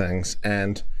and other things.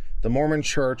 And the Mormon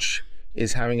Church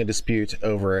is having a dispute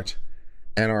over it.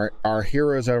 And our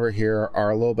heroes over here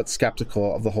are a little bit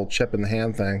skeptical of the whole chip in the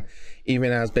hand thing, even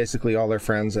as basically all their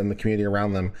friends and the community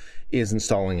around them is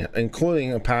installing it,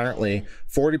 including apparently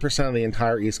 40% of the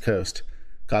entire East Coast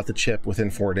got the chip within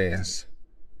 4 days.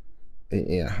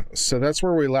 Yeah, so that's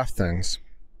where we left things.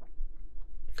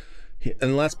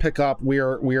 And let's pick up. We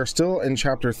are still in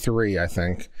chapter 3, I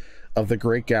think, of the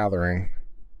Great Gathering.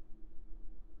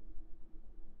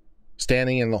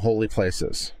 Standing in the holy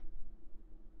places.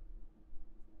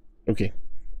 Okay.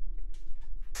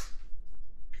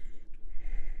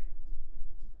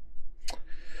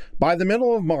 By the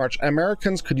middle of March,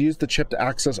 Americans could use the chip to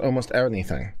access almost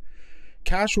anything.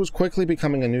 Cash was quickly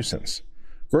becoming a nuisance.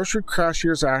 Grocery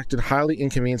cashiers acted highly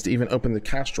inconvenienced to even open the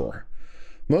cash drawer.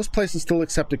 Most places still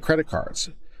accepted credit cards,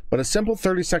 but a simple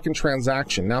 30-second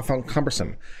transaction now felt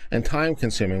cumbersome and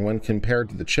time-consuming when compared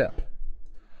to the chip.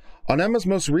 On Emma's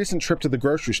most recent trip to the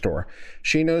grocery store,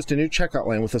 she noticed a new checkout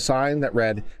lane with a sign that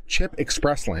read, Chip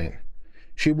Express Lane.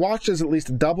 She watched as at least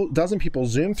a dozen people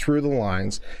zoomed through the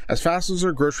lines as fast as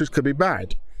their groceries could be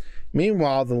bagged.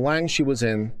 Meanwhile, the line she was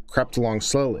in crept along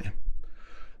slowly.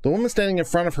 The woman standing in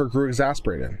front of her grew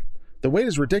exasperated. The wait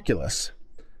is ridiculous.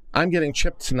 I'm getting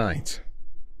chipped tonight.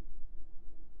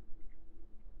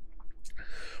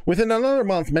 Within another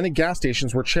month, many gas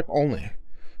stations were chip only.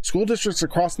 School districts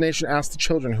across the nation asked the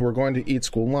children who were going to eat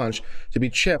school lunch to be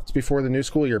chipped before the new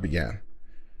school year began.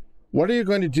 What are you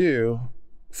going to do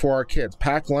for our kids?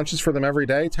 Pack lunches for them every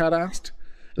day? Tad asked.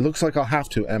 It looks like I'll have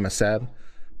to, Emma said.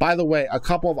 By the way, a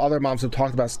couple of other moms have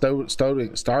talked about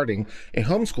starting a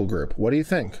homeschool group. What do you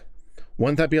think?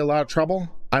 Wouldn't that be a lot of trouble?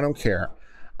 I don't care.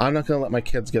 I'm not going to let my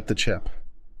kids get the chip.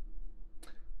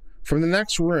 From the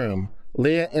next room,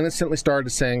 Leah innocently started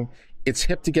saying, "It's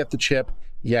hip to get the chip.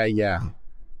 Yeah, yeah."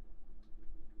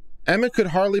 Emma could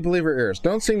hardly believe her ears.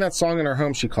 "Don't sing that song in our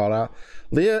home," she called out.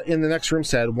 Leah in the next room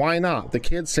said, "Why not? The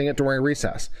kids sing it during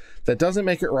recess." "That doesn't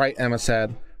make it right," Emma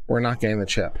said. "We're not getting the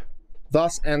chip."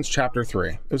 Thus ends chapter 3.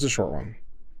 It was a short one.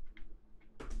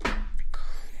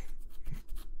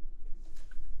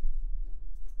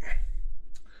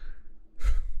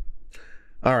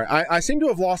 All right, I seem to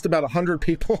have lost about 100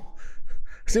 people.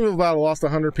 I seem to have about lost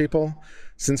 100 people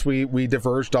since we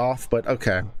diverged off, but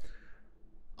okay.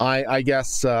 I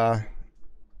guess I'll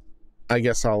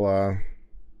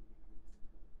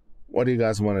what do you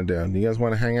guys want to do? Do you guys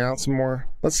want to hang out some more?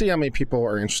 Let's see how many people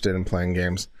are interested in playing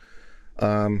games.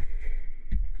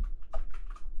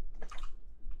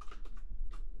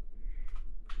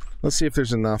 Let's see if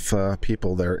there's enough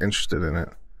people that are interested in it.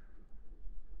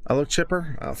 I look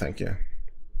chipper? Oh, thank you.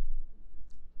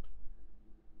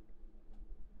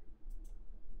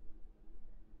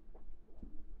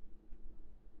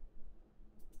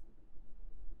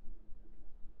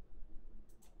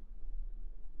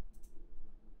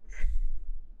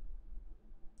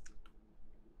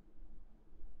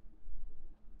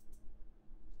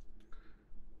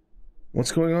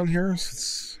 What's going on here?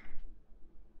 Is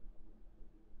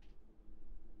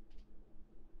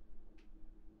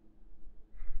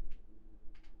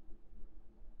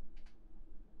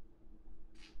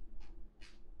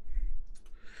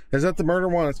that the murder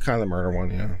one? It's kind of the murder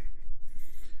one, yeah.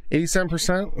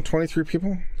 87%, 23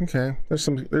 people. Okay, there's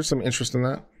some interest in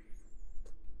that.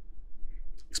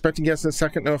 Expecting guests in a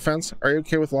second, no offense. Are you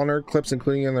okay with Law Nerd clips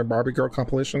including in their Barbie Girl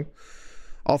compilation?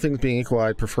 All things being equal,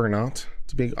 I'd prefer not,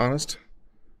 to be honest.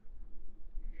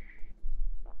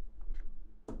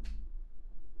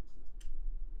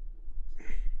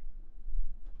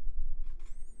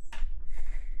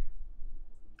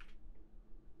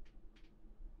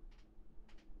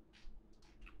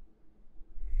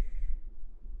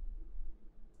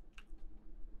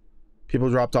 People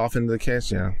dropped off into the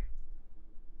case, yeah.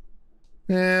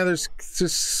 Yeah, there's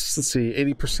just, let's see,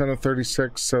 80% of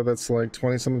 36, so that's like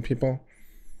 20-something people.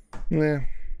 Yeah.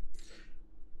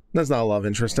 That's not a love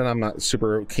interest, and I'm not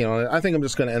super keen on it. I think I'm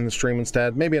just going to end the stream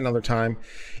instead. Maybe another time.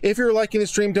 If you're liking the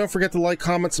stream, don't forget to like,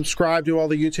 comment, subscribe, do all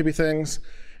the YouTube things,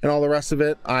 and all the rest of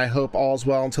it. I hope all's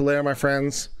well. Until later, my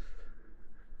friends,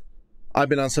 I've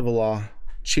been Uncivil Law.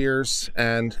 Cheers,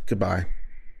 and goodbye.